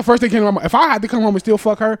 gas. That's the first thing came to my mind. If I had to come home and still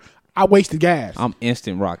fuck her, I wasted gas. I'm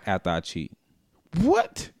instant rock after I cheat.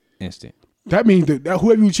 What? Instant. That means that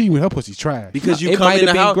whoever you cheating with, her pussy's trash. Because you It come might in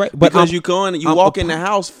the have been house. great, but Because you I'm walk in the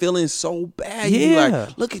house feeling so bad. You be Yeah.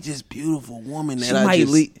 like, look at this beautiful woman that She I might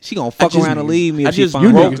just. leave. She gonna fuck just- around and leave me. I If she just find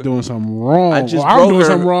You broke niggas her. doing something wrong. I just Or I'm broke doing her.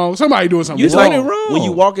 something wrong. Somebody doing something You wrong. doing it wrong. When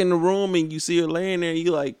you walk in the room and you see her laying there,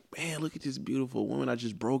 you like, man, look at this beautiful woman. I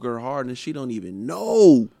just broke her heart and she don't even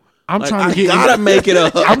know. I'm Like, trying to I get. gotta make it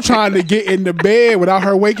up. I'm trying to get in the bed without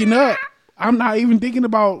her waking up. I'm not even thinking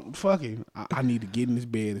about fucking. I need to get in this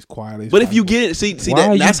bed as quietly as But if you possible. get see Why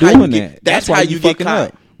are you that's how you doing get. that? That's That's why how you you get fucking caught.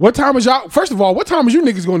 up. What time is y'all? First of all, what time is you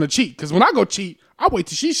niggas going to cheat? Because when I go cheat, I wait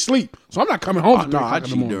till she sleep. So I'm not coming home. Oh, till no, 3 I o'clock in the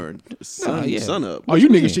cheat morning. during yeah. sun up. Oh, you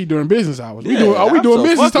niggas cheat during business hours. Yeah, Are we doing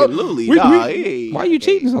business? Absolutely, We- nah, we- hey. Why you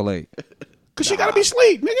cheating so late? Cause she gotta be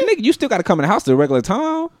asleep, nigga. Nigga, you still gotta come in the house at a regular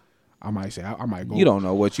time. I might say I might go. You don't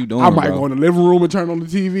know what you doing. I might bro. go in the living room and turn on the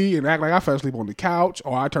TV and act like I fell asleep on the couch,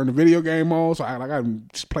 or I turn the video game on, so I act like I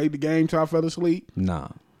just played the game till I fell asleep. Nah,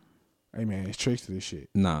 Hey man, it's tricks to this shit.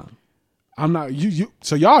 nah. I'm not you.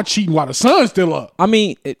 So y'all cheating while the sun's still up. I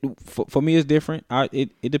mean, for me, it's different.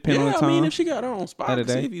 It depends on Yeah, the I time. mean, if she got her own spot, Of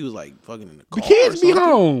the see day. if you was like fucking in the The car. kids or be something.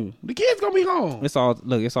 home. The kids gonna be home. It's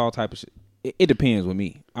all type of shit. It depends with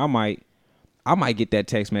me. I might get that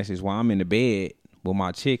text message while I'm in the bed with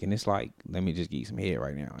my chick, and it's like, let me just get you some head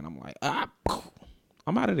right now, and I'm like,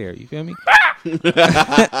 I'm out of there. You feel me?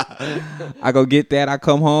 I go get that. I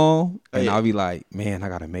come home, and I'll be like, man, I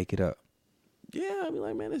gotta make it up. Yeah, I'd be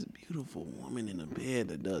like, man, this beautiful woman in the bed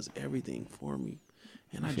that does everything for me,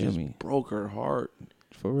 and I feel just me? broke her heart.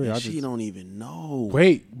 For real, And she don't even know.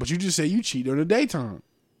 Wait, but you just said you cheat during the daytime,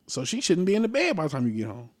 so she shouldn't be in the bed by the time you get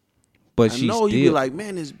home. but I she know still you be like,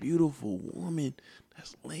 man, this beautiful woman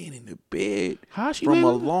that's laying in the bed How she from laying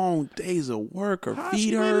a in the- long days of work. Her How feet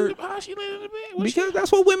she laying in hurt. the- How she laying in the bed? What she- because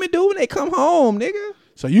that's what women do when they come home, nigga.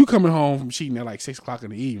 So you coming home from cheating at like 6 o'clock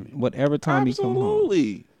in the evening? Whatever time you come home,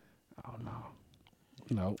 Absolutely.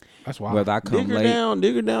 No, that's why. whether I come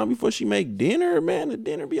Dig her down before she make dinner, man. The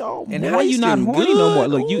dinner be all and how you moist not and horny good. no more?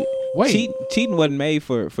 Look, you Wait. cheating wasn't made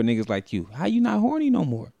for niggas like you. How you not horny no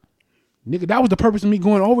more? Nigga, that was the purpose of me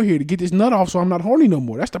going over here to get this nut off, so I'm not horny no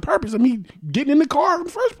more. That's the purpose of me getting in the car in the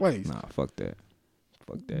first place. Nah, fuck that.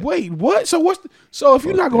 Fuck that. Wait, what? So so if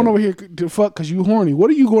you're not going over here to fuck because you horny, what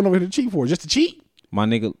are you going over here to cheat for? Just to cheat? My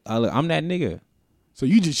nigga, I'm that nigga. So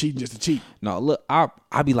you just cheating just to cheat? No, look, I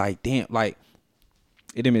be like, damn, like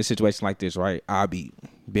it in a situation like this, right? I be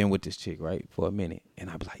been with this chick, right, for a minute, and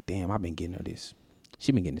I be like, damn, I've been getting her this.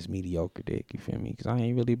 She been getting this mediocre dick. You feel me? Because I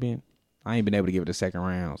ain't been able to give it the second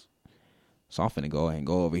rounds. So I'm finna go ahead and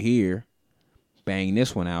go over here, bang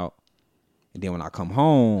this one out, and then when I come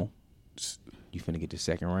home, you finna get the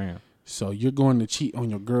second round. So you're going to cheat on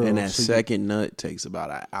your girl. And that so second nut takes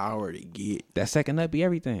about an hour to get. That second nut be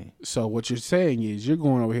everything. So what you're saying is you're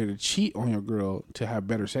going over here to cheat on your girl to have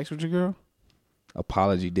better sex with your girl?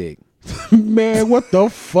 Apology dick. Man, what the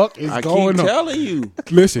fuck is I going keep on? telling you.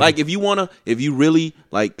 Listen, Like if you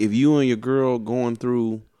and your girl going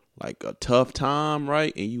through like a tough time,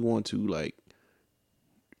 right? And you want to like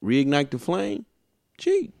reignite the flame,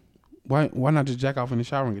 cheat. why not just jack off in the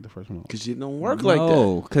shower and get the first one off? Because it don't work like that.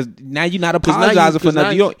 No, because now you're not 'Cause now you- apologizing for 'cause now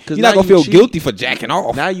nothing. you- You're 'cause not now gonna you feel cheat. guilty for jacking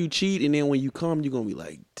off. Now you cheat, and then when you come, you're gonna be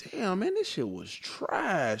like, damn, man, this shit was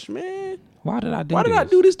trash, man. Why did I do Why this? did I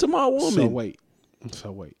do this to my woman?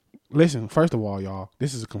 So wait. Listen, first of all, y'all,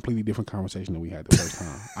 this is a completely different conversation than we had the first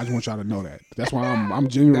time. I just want y'all to know that. That's why I'm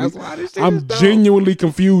genuinely That's why this shit is I'm dope. genuinely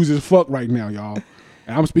confused as fuck right now, y'all.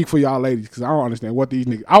 And I'm speak for y'all ladies because I don't understand what these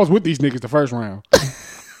niggas. I was with these niggas the first round.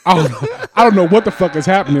 I don't know what the fuck is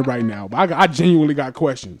happening right now, but I genuinely got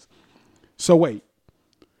questions. So wait,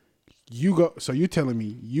 So you're telling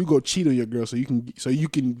me you go cheat on your girl so you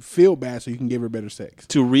can feel bad so you can give her better sex?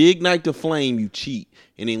 To reignite the flame, you cheat,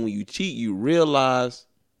 and then when you cheat, you realize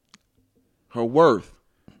her worth.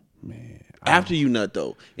 Man, After you nut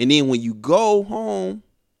though, and then when you go home,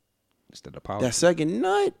 Instead of apology. that second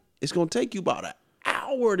nut, it's gonna take you about an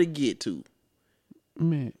hour to get to.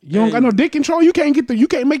 man, you don't got no dick control. You can't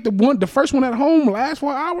make the first one at home last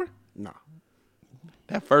for an hour. Nah,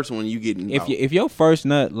 that first one you getting. If your first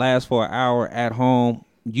nut lasts for an hour at home,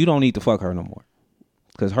 you don't need to fuck her no more,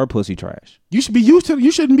 because her pussy trash. You should be used to.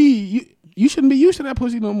 You shouldn't be used to that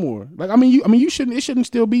pussy no more. Like you shouldn't. It shouldn't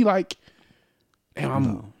still be like.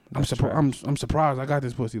 Damn, I'm surprised. I'm surprised I got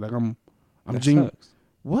this pussy. Like I'm genuine. Sucks.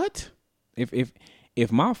 What?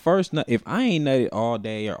 If my first nut, if I ain't nutted all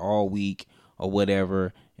day or all week or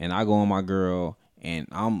whatever, and I go on my girl and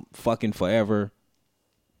I'm fucking forever,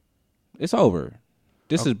 it's over.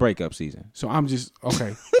 This is breakup season. So I'm just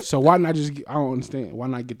okay. So why not just? I don't understand. Why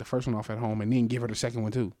not get the first one off at home and then give her the second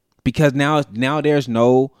one too? Because now there's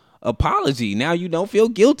no apology. Now you don't feel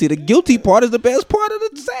guilty. The guilty part is the best part of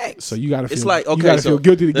the sex. So you gotta feel. It's like, okay, you gotta so feel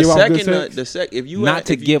guilty to the give off good second sex. if you Not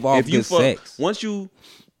to give off good sex. Once you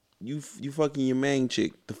fucking your main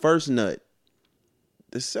chick, the first nut,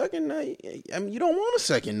 the second nut. I mean, you don't want a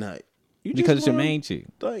second nut. You Because just it's your want, main chick.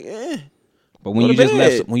 like, But when Go you to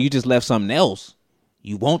just bed. left something else,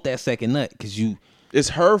 you want that second nut because you it's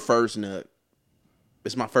her first nut.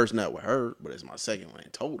 It's my first nut with her, but it's my second one in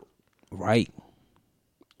total. right.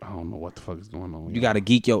 I don't know what the fuck is going on. You got to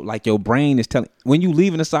geek your brain is telling when you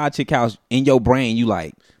leaving the side chick house in your brain you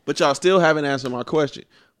like. But y'all still haven't answered my question.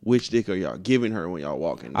 Which dick are y'all giving her when y'all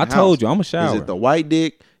walk in the I house? told you, I'm a shower. Is it the white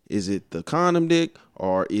dick? Is it the condom dick?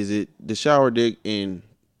 Or is it the shower dick and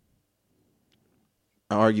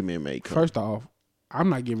an argument may come? First off, I'm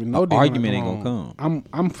not giving no dick. Argument when I ain't gonna home.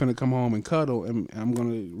 I'm finna come home and cuddle, and I'm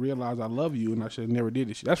gonna realize I love you, and I should have never did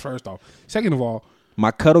this shit. That's first off. Second of all, My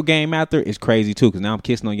cuddle game after is crazy too because now I'm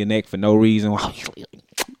kissing on your neck for no reason.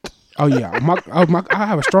 oh yeah, I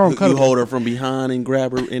have a strong cuddle. You hold her from behind and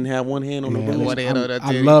grab her and have one hand on Man, her booty. listen,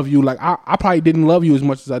 I love you. Like I probably didn't love you as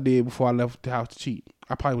much as I did before I left the house to cheat.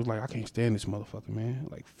 I probably was like, I can't stand this motherfucker, man.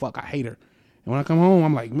 Like fuck, I hate her. And when I come home,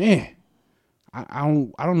 I'm like, man, I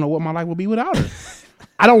don't know what my life would be without her.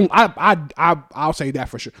 I'll say that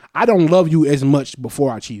for sure. I don't love you as much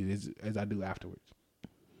before I cheated as I do afterwards.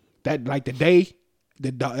 That like the day,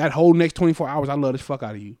 that whole next 24 hours, I love the fuck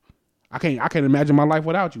out of you. I can't imagine my life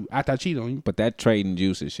without you after I cheat on you. But that trading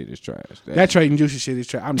juices shit is trash. That trading juicy shit is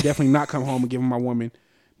trash. I'm definitely not coming home and giving my woman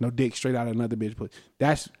no dick straight out of another bitch. But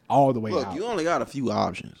that's all the way Look, out. you only got a few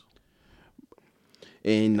options.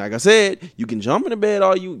 And like I said, you can jump in the bed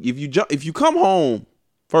all you if you come home,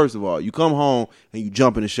 first of all, you come home and you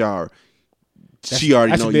jump in the shower. She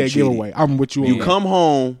already that's know a you dead cheated. giveaway. I'm with you. You on that. come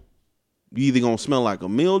home, you either gonna smell like a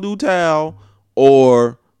mildew towel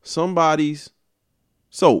or somebody's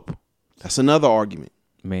soap. That's another argument.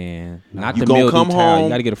 Man, not You the gonna mildew come towel. home. You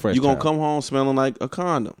got to get a fresh You gonna towel. come home smelling like a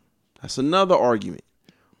condom. That's another argument.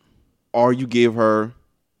 Or you give her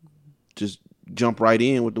just jump right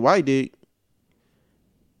in with the white dick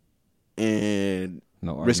and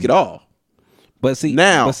No risk it argument. all. But see,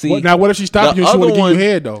 Now- What if she stops The you and she want other to give one- you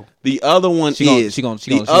head though? The other one She gon- is she gon- she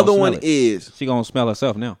the gon- she other gon' one smell it. is she gonna smell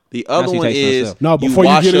herself now. the Now other she one tasting is herself. No, before you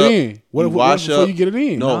wash get it up, in. What you if- wash before up, you get it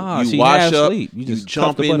in? No, Nah, you she wash half up. asleep. You You just jump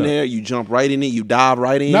cuff the in butt up. there. You jump right in it. You dive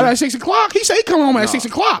right in. Not at 6 o'clock. He say he come home at 6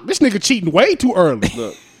 o'clock. This nigga cheating way too early.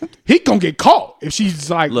 Look, He gonna get caught if she's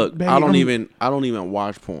like, look. "Babe, I don't I'm-" even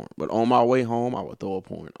watch porn. But on my way home, I would throw a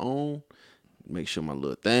porn on. Make sure my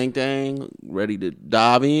little thing ready to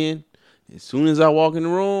dive in. As soon as I walk in the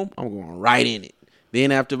room, I'm going right in it.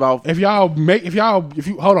 Then after about If you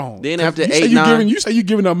hold on. Then after you say 8, you 9 you say you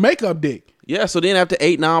giving a makeup dick. yeah, so then after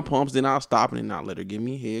 8, 9 pumps, then I'll stop and not let her give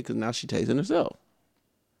me head because now she tasting herself.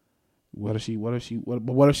 What if she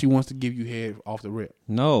wants to give you head off the rip?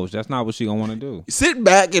 No, that's not what she gonna want to do. Sit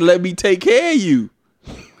back and let me take care of you.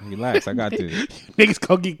 Relax, I got this. Niggas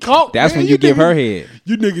gonna get caught. That's man. when you give her niggas- head.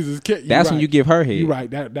 You niggas is careless. That's when you give her head. You right.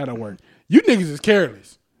 That'll work. You niggas is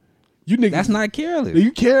careless. You niggas. That's not careless.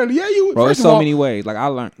 You careless. Yeah, you. Bro, first there's of so all, many ways. Like I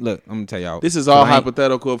learned. Look, I'm gonna tell y'all. This is all I ain't-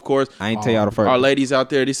 hypothetical, of course. I ain't tell y'all the first. Our ladies out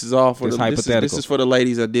there, this is all for It's the this hypothetical. is for the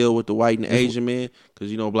ladies that deal with the white and Asian men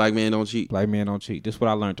because you know black men don't cheat. Black men don't cheat. This is what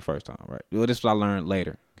I learned the first time, right? Well, this is what I learned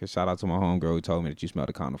later. Cause shout out to my homegirl who told me that you smell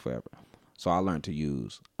the condom forever. So I learned to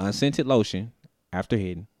use unscented lotion after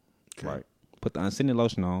hitting. Right. Put the unscented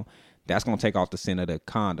lotion on. That's gonna take off the scent of the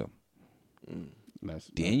condom.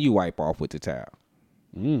 Then you wipe off with the towel.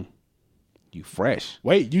 You fresh.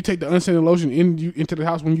 Wait, you take the unscented lotion into the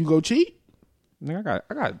house when you go cheat? Nigga,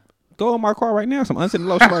 I got go in my car right now. Some unscented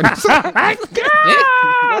lotion right now.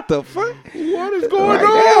 What the fuck? What is going Right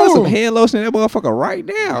now, some on? hand lotion in that motherfucker right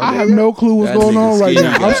now. I nigga. have no clue what's That going nigga on right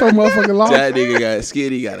skinny. now. I'm so motherfucking lost. That nigga got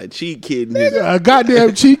skinny, got a cheat kid in his A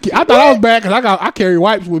goddamn cheat kit. I thought I was bad because I carry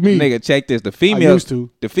wipes with me. Nigga, check this. The used females, to.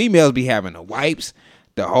 the females be having the wipes,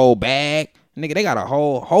 the whole bag. Nigga, they got a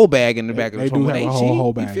whole bag in the back of the They trunk do when have they a cheat. whole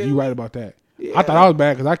You bag. feel You me? right about that. I thought I was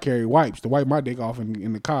bad because I carry wipes to wipe my dick off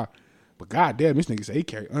in the car. But goddamn, this nigga say he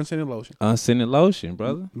carry unscented lotion. Unscented lotion,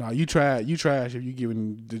 brother. Nah, you trash if you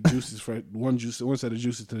giving the juices for one set of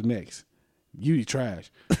juices to the next. You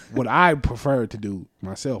trash. What I prefer to do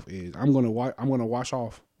myself is I'm gonna wash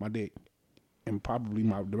off my dick and probably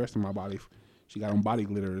the rest of my body. She got on body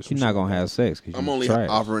glitter. Or some You're not shit gonna like have sex. Cause I'm you only trash.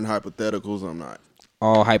 offering hypotheticals. I'm not.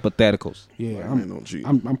 All hypotheticals. that. Yeah, Black men don't cheat.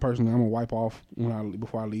 I'm personally I'm gonna wipe off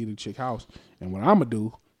before I leave the chick house. And what I'm gonna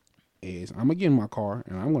do is I'm gonna get in my car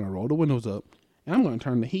and I'm gonna roll the windows up and I'm gonna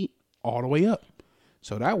turn the heat all the way up.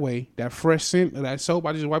 So that way, that fresh scent of that soap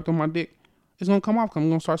I just wiped on my dick is gonna come off. 'Cause I'm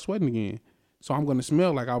gonna start sweating again. so I'm gonna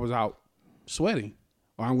smell like I was out sweating,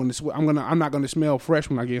 or I'm not gonna smell fresh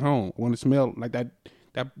when I get home. I'm gonna smell like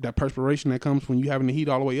that perspiration that comes when you having the heat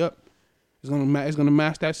all the way up. It's gonna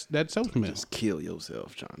mask that soap smell. Just kill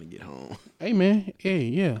yourself trying to get home. Hey man,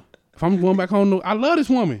 yeah. If I'm going back home, I love this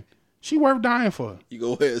woman. She worth dying for. You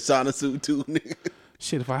go ahead and sauna suit too, nigga.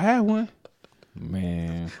 Shit, if I had one,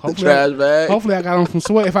 Man, The trash bag. Hopefully I got on some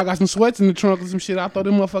sweat. If I got some sweats in the trunk or some shit, I throw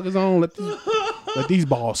them motherfuckers on. Let these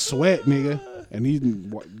balls sweat, nigga. And these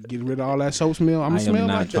get rid of all that soap smell. I'm I smell am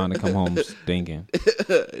not like trying to come home stinking.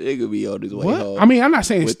 They could be on his way what? home. I mean, I'm not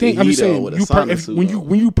saying with stink. the I'm just heat on, saying with a sauna suit when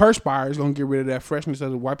on. you perspire, it's gonna get rid of that freshness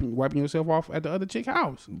of wiping yourself off at the other chick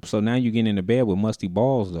house. So now you getting into bed with musty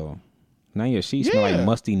balls though. Now your sheets smell like Yeah.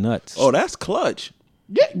 musty nuts. Oh, that's clutch.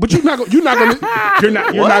 Yeah, but you're not gonna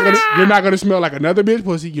smell like another bitch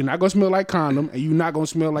pussy. You're not gonna smell like condom, and you're not gonna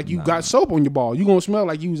smell like you got soap on your ball. You gonna smell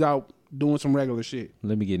like you was out doing some regular shit.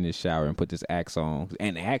 Let me get in this shower and put this Axe on.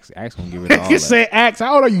 And Axe gonna get rid of all You that. said Axe.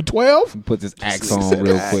 How old are you? 12? Put this Axe Nigga on said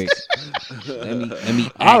real Axe. quick. let me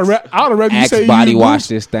I'd rather you Axe say you body use wash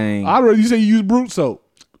Brute- this thing. I'd rather you say you use Brute soap.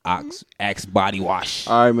 Axe body wash.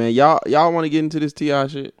 All right, man. Y'all want to get into this T.I.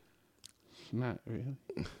 shit? Not really.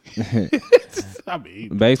 I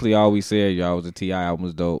mean, Basically, all we said, y'all, was the T.I. album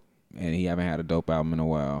was dope, and he haven't had a dope album in a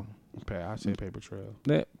while. I say Paper Trail.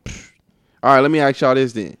 That All right, let me ask y'all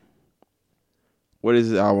this then. What is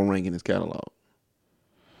his album rank in his catalog?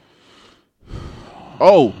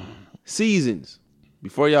 Oh, Seasons.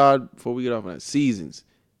 Before we get off on that, Seasons.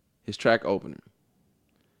 His track opener.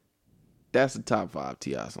 That's the top 5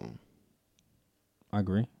 T.I. song. I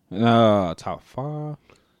agree. Top 5.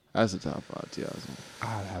 That's the top 5 T.I. song.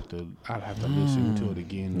 I'd have to listen to it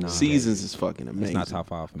again. Seasons is fucking It's amazing. not top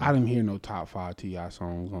 5 for me. I didn't hear no top 5 T.I.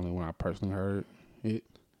 songs. Only when I personally heard it.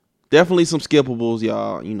 Definitely some skippables,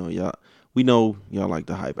 y'all. You know, y'all. We know y'all like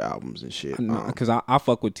the hype albums and shit. Because I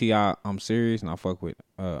fuck with T.I. I'm Serious, and I fuck with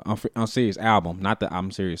I'm Serious album, not the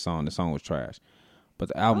I'm Serious song. The song was trash, but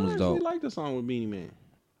the album was I dope. actually like the song with Beanie Man.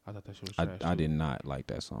 I thought that shit was trash. I did not like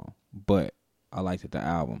that song, but I liked the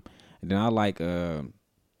album. And then I like I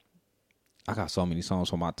got so many songs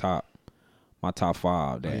for my top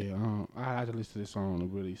 5 that I had to listen to this song to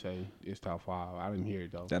really say it's top 5. I didn't hear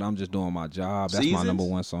it though. I'm just doing my job. That's my Seasons? number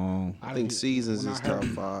one song. I think Seasons when is I heard top it,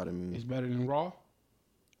 5 to me. It's better than Raw.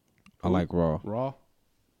 I like Raw. Raw.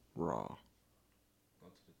 Raw.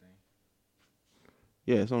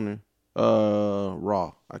 Yeah, it's on there.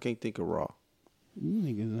 Raw. I can't think of Raw. You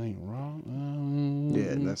niggas ain't Raw.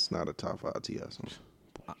 Yeah, that's not a top 5 T.I. song.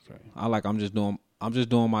 Okay. I like I'm just doing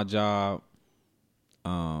my job.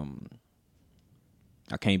 I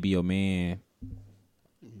Can't Be Your Man.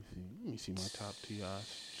 Let me see my top T.I.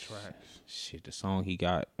 tracks. Shit, the song he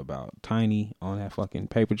got about Tiny on that fucking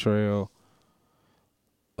Paper Trail.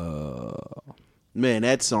 Man,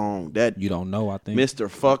 that song, that You Don't Know, I think. Mr.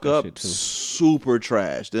 Fuck That Up, shit too. super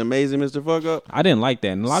trash. The Amazing Mr. Fuck Up, I didn't like that.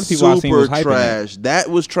 And a lot of people I seen was hyping that. trash. That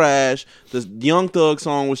was trash. The Young Thug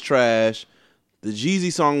song was trash. The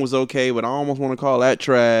Jeezy song was okay, but I almost want to call that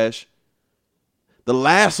trash. The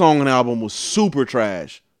last song on the album was super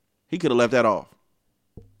trash. He could have left that off.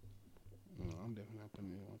 No, I'm definitely not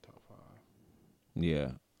putting it on top 5. Yeah.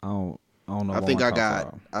 I don't know. I about think my I top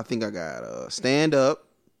got five. Stand Up.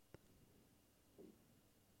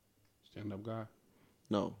 Stand Up Guy.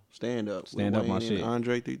 No, Stand Up. Stand with Up my Wayne and shit.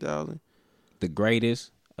 Andre 3000. The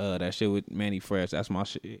Greatest. That shit with Manny Fresh. That's my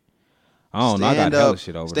shit. I don't know. I got Stand hella Up.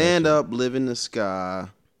 shit over Stand that shit. Up. Live in the Sky.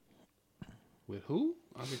 With who?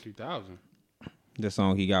 I think 3000. The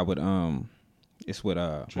song he got with it's with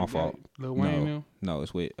my fault. Lil Wayne No, now? no,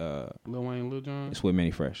 it's with Lil Wayne, Lil Jon? it's with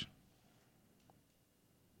Manny Fresh.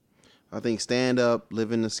 I think Stand Up.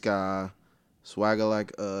 Live in the Sky. Swagger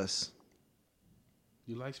Like Us.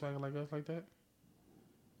 You like Swagger Like Us like that?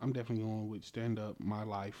 I'm definitely going with Stand Up, My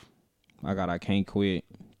Life. I Can't Quit,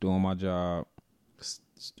 Doing My Job.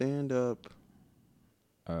 Stand Up.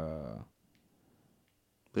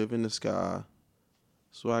 Live in the Sky.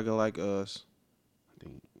 Swagger Like Us. I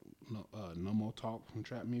think No More Talk from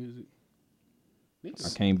Trap Music. I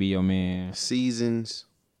Can't Be Your Man. Seasons.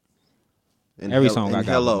 And Every song I and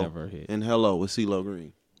got Hello. was never a hit. And Hello with CeeLo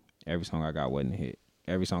Green. Every song I got wasn't a hit.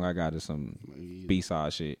 Every song I got is some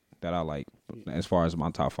B-side shit that I like as far as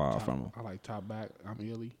my top 5 from him. I like Top Back, I'm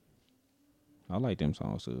Illy. I like them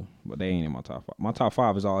songs too, but they ain't in my top 5. My top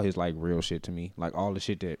 5 is all his like real shit to me. Like all the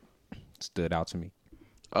shit that stood out to me.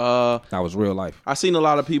 That was real life. I seen a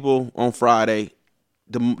lot of people on Friday.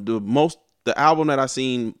 The album that I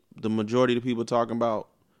seen the majority of the people talking about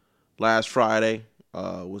last Friday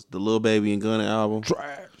was the Lil Baby and Gunna album.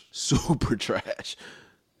 Trash. Super trash.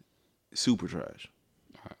 Super trash.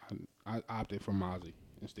 I I opted for Mozzie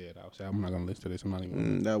instead. I said I'm not gonna listen to this. I'm not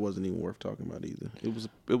even. That wasn't even worth talking about either.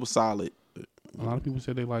 It was solid. A lot of people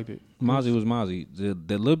said they liked it. Mozzie was Mozzie.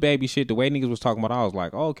 The Lil Baby shit, the way niggas was talking about, I was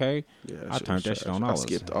like, oh, okay. Yeah, I turned that shit on. I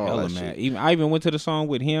skipped was all hella that mad. shit. I even went to the song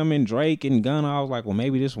with him and Drake and Gunna. I was like, well,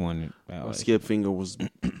 maybe this one. Skip Finger was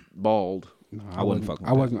bald. No, I wasn't fucking.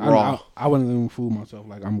 I wasn't. Raw. I wasn't even fool myself.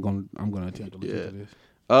 Like I'm gonna attempt to listen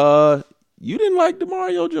to this. You didn't like the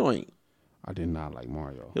Mario joint. I did not like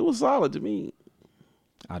Mario. It was solid to me.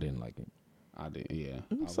 I didn't like it. I did. Yeah.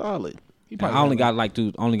 It was solid. I only got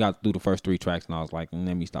through the first 3 tracks, and I was like,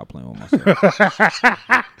 let me stop playing with myself.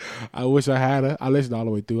 I wish I had it. I listened all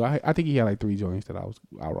the way through. I think he had like 3 joints that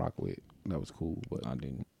I rock with. That was cool, but I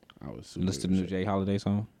didn't. I was super Listen to the new Jay Holiday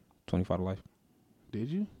song, 25 to Life. Did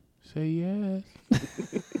you say yes?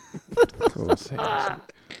 So say yes.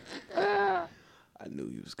 I knew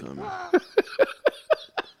he was coming.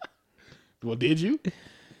 Well, did you?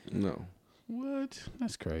 No. What?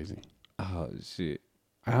 That's crazy. Oh shit,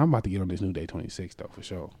 I'm about to get on this new day 26 though for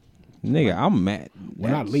sure. nigga, I'm mad.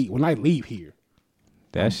 When I leave here.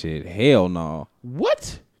 That shit, hell no.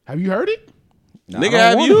 What? Have you heard it? Nigga, I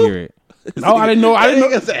have don't wanna you? hear it. No, I didn't know. I didn't know.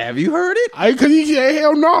 Nigga said, have you heard it? Because he said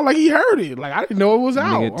hell no, like he heard it. Like I didn't know it was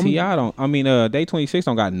out. Nigga, T.I. don't. I mean, Day 26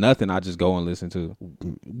 don't got nothing. I just go and listen to.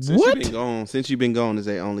 Since you've been gone, is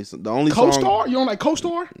the only song. Co-Star? You don't like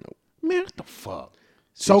Co-Star? Nope. Man, what the fuck?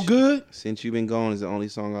 So good? Since you've been gone is the only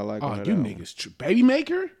song I like. Oh, on that you album. niggas, Baby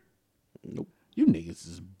Maker? Nope. You niggas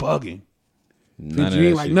is bugging. None of You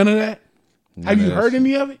ain't that like shit. none of that? Have you of that heard shit.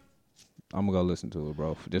 any of it? I'm gonna go listen to it,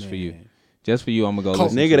 bro. Just for you. Just for you, I'm gonna go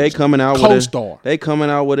listen. Nigga, to they it. coming out Co-Star. they coming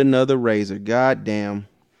out with another Razor. God damn.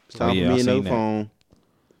 It's time yeah, for I me seen another that. phone.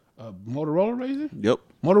 Motorola Razor? Yep.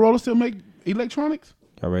 Motorola still make electronics?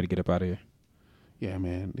 Y'all ready to get up out of here? Yeah,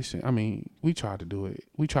 man. Listen, I mean, we tried to do it.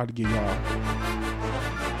 We tried to get y'all.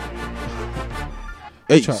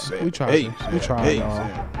 We tried,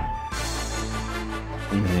 y'all.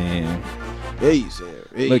 Man, Hey, Sarah.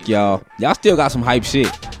 Hey. look, y'all still got some hype shit.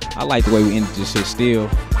 I like the way we ended this shit. Still,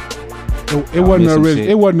 It wasn't the missed some original. shit.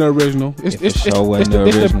 It wasn't the original. It for sure wasn't the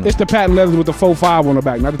original. It's the patent leathers with the 4.5 on the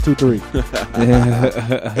back, not the 2.3.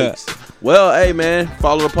 Well, hey man,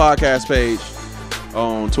 follow the podcast page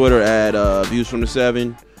on Twitter at Views from the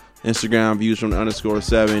 7, Instagram Views from the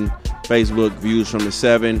 _7, Facebook Views from the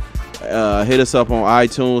 7. Hit us up on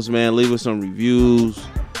iTunes, man. Leave us some reviews,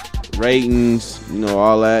 ratings,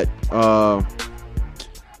 all that.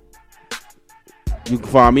 You can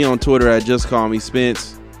find me on Twitter at Just Call Me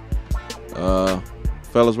Spence.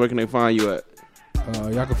 Fellas, where can they find you at?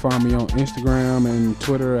 Y'all can find me on Instagram and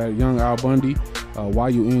Twitter at Young Al Bundy,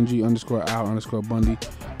 YUNG_Al_Bundy.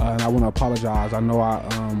 And I want to apologize. I know I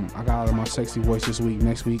got out of my sexy voice this week.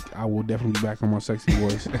 Next week, I will definitely be back on my sexy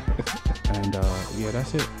voice. And yeah,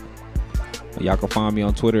 that's it. y'all can find me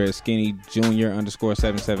on Twitter at Skinny Junior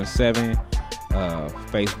 _777.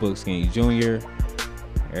 Facebook Skinny Junior.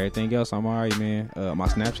 Everything else, I'm alright, man. My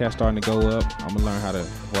Snapchat's starting to go up. I'm gonna learn how to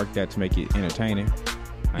work that to make it entertaining.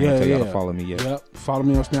 I ain't tell y'all to follow me yet. Yep. Follow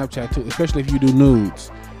me on Snapchat too, especially if you do nudes.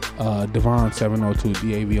 Devon702,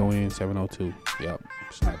 DAVON702. Yep.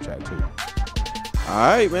 Snapchat too. All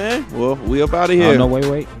right, man. Well, we up out of here. Oh no,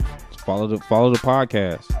 wait. Follow the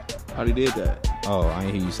podcast. How he did that? Oh, I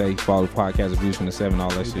ain't hear you say follow the podcast, Views from the 7, all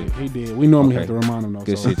that shit. He did. We normally Okay. have to remind him though.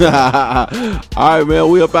 Good so. shit. All right, man.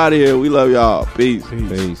 We up out of here. We love y'all. Peace.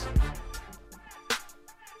 Peace.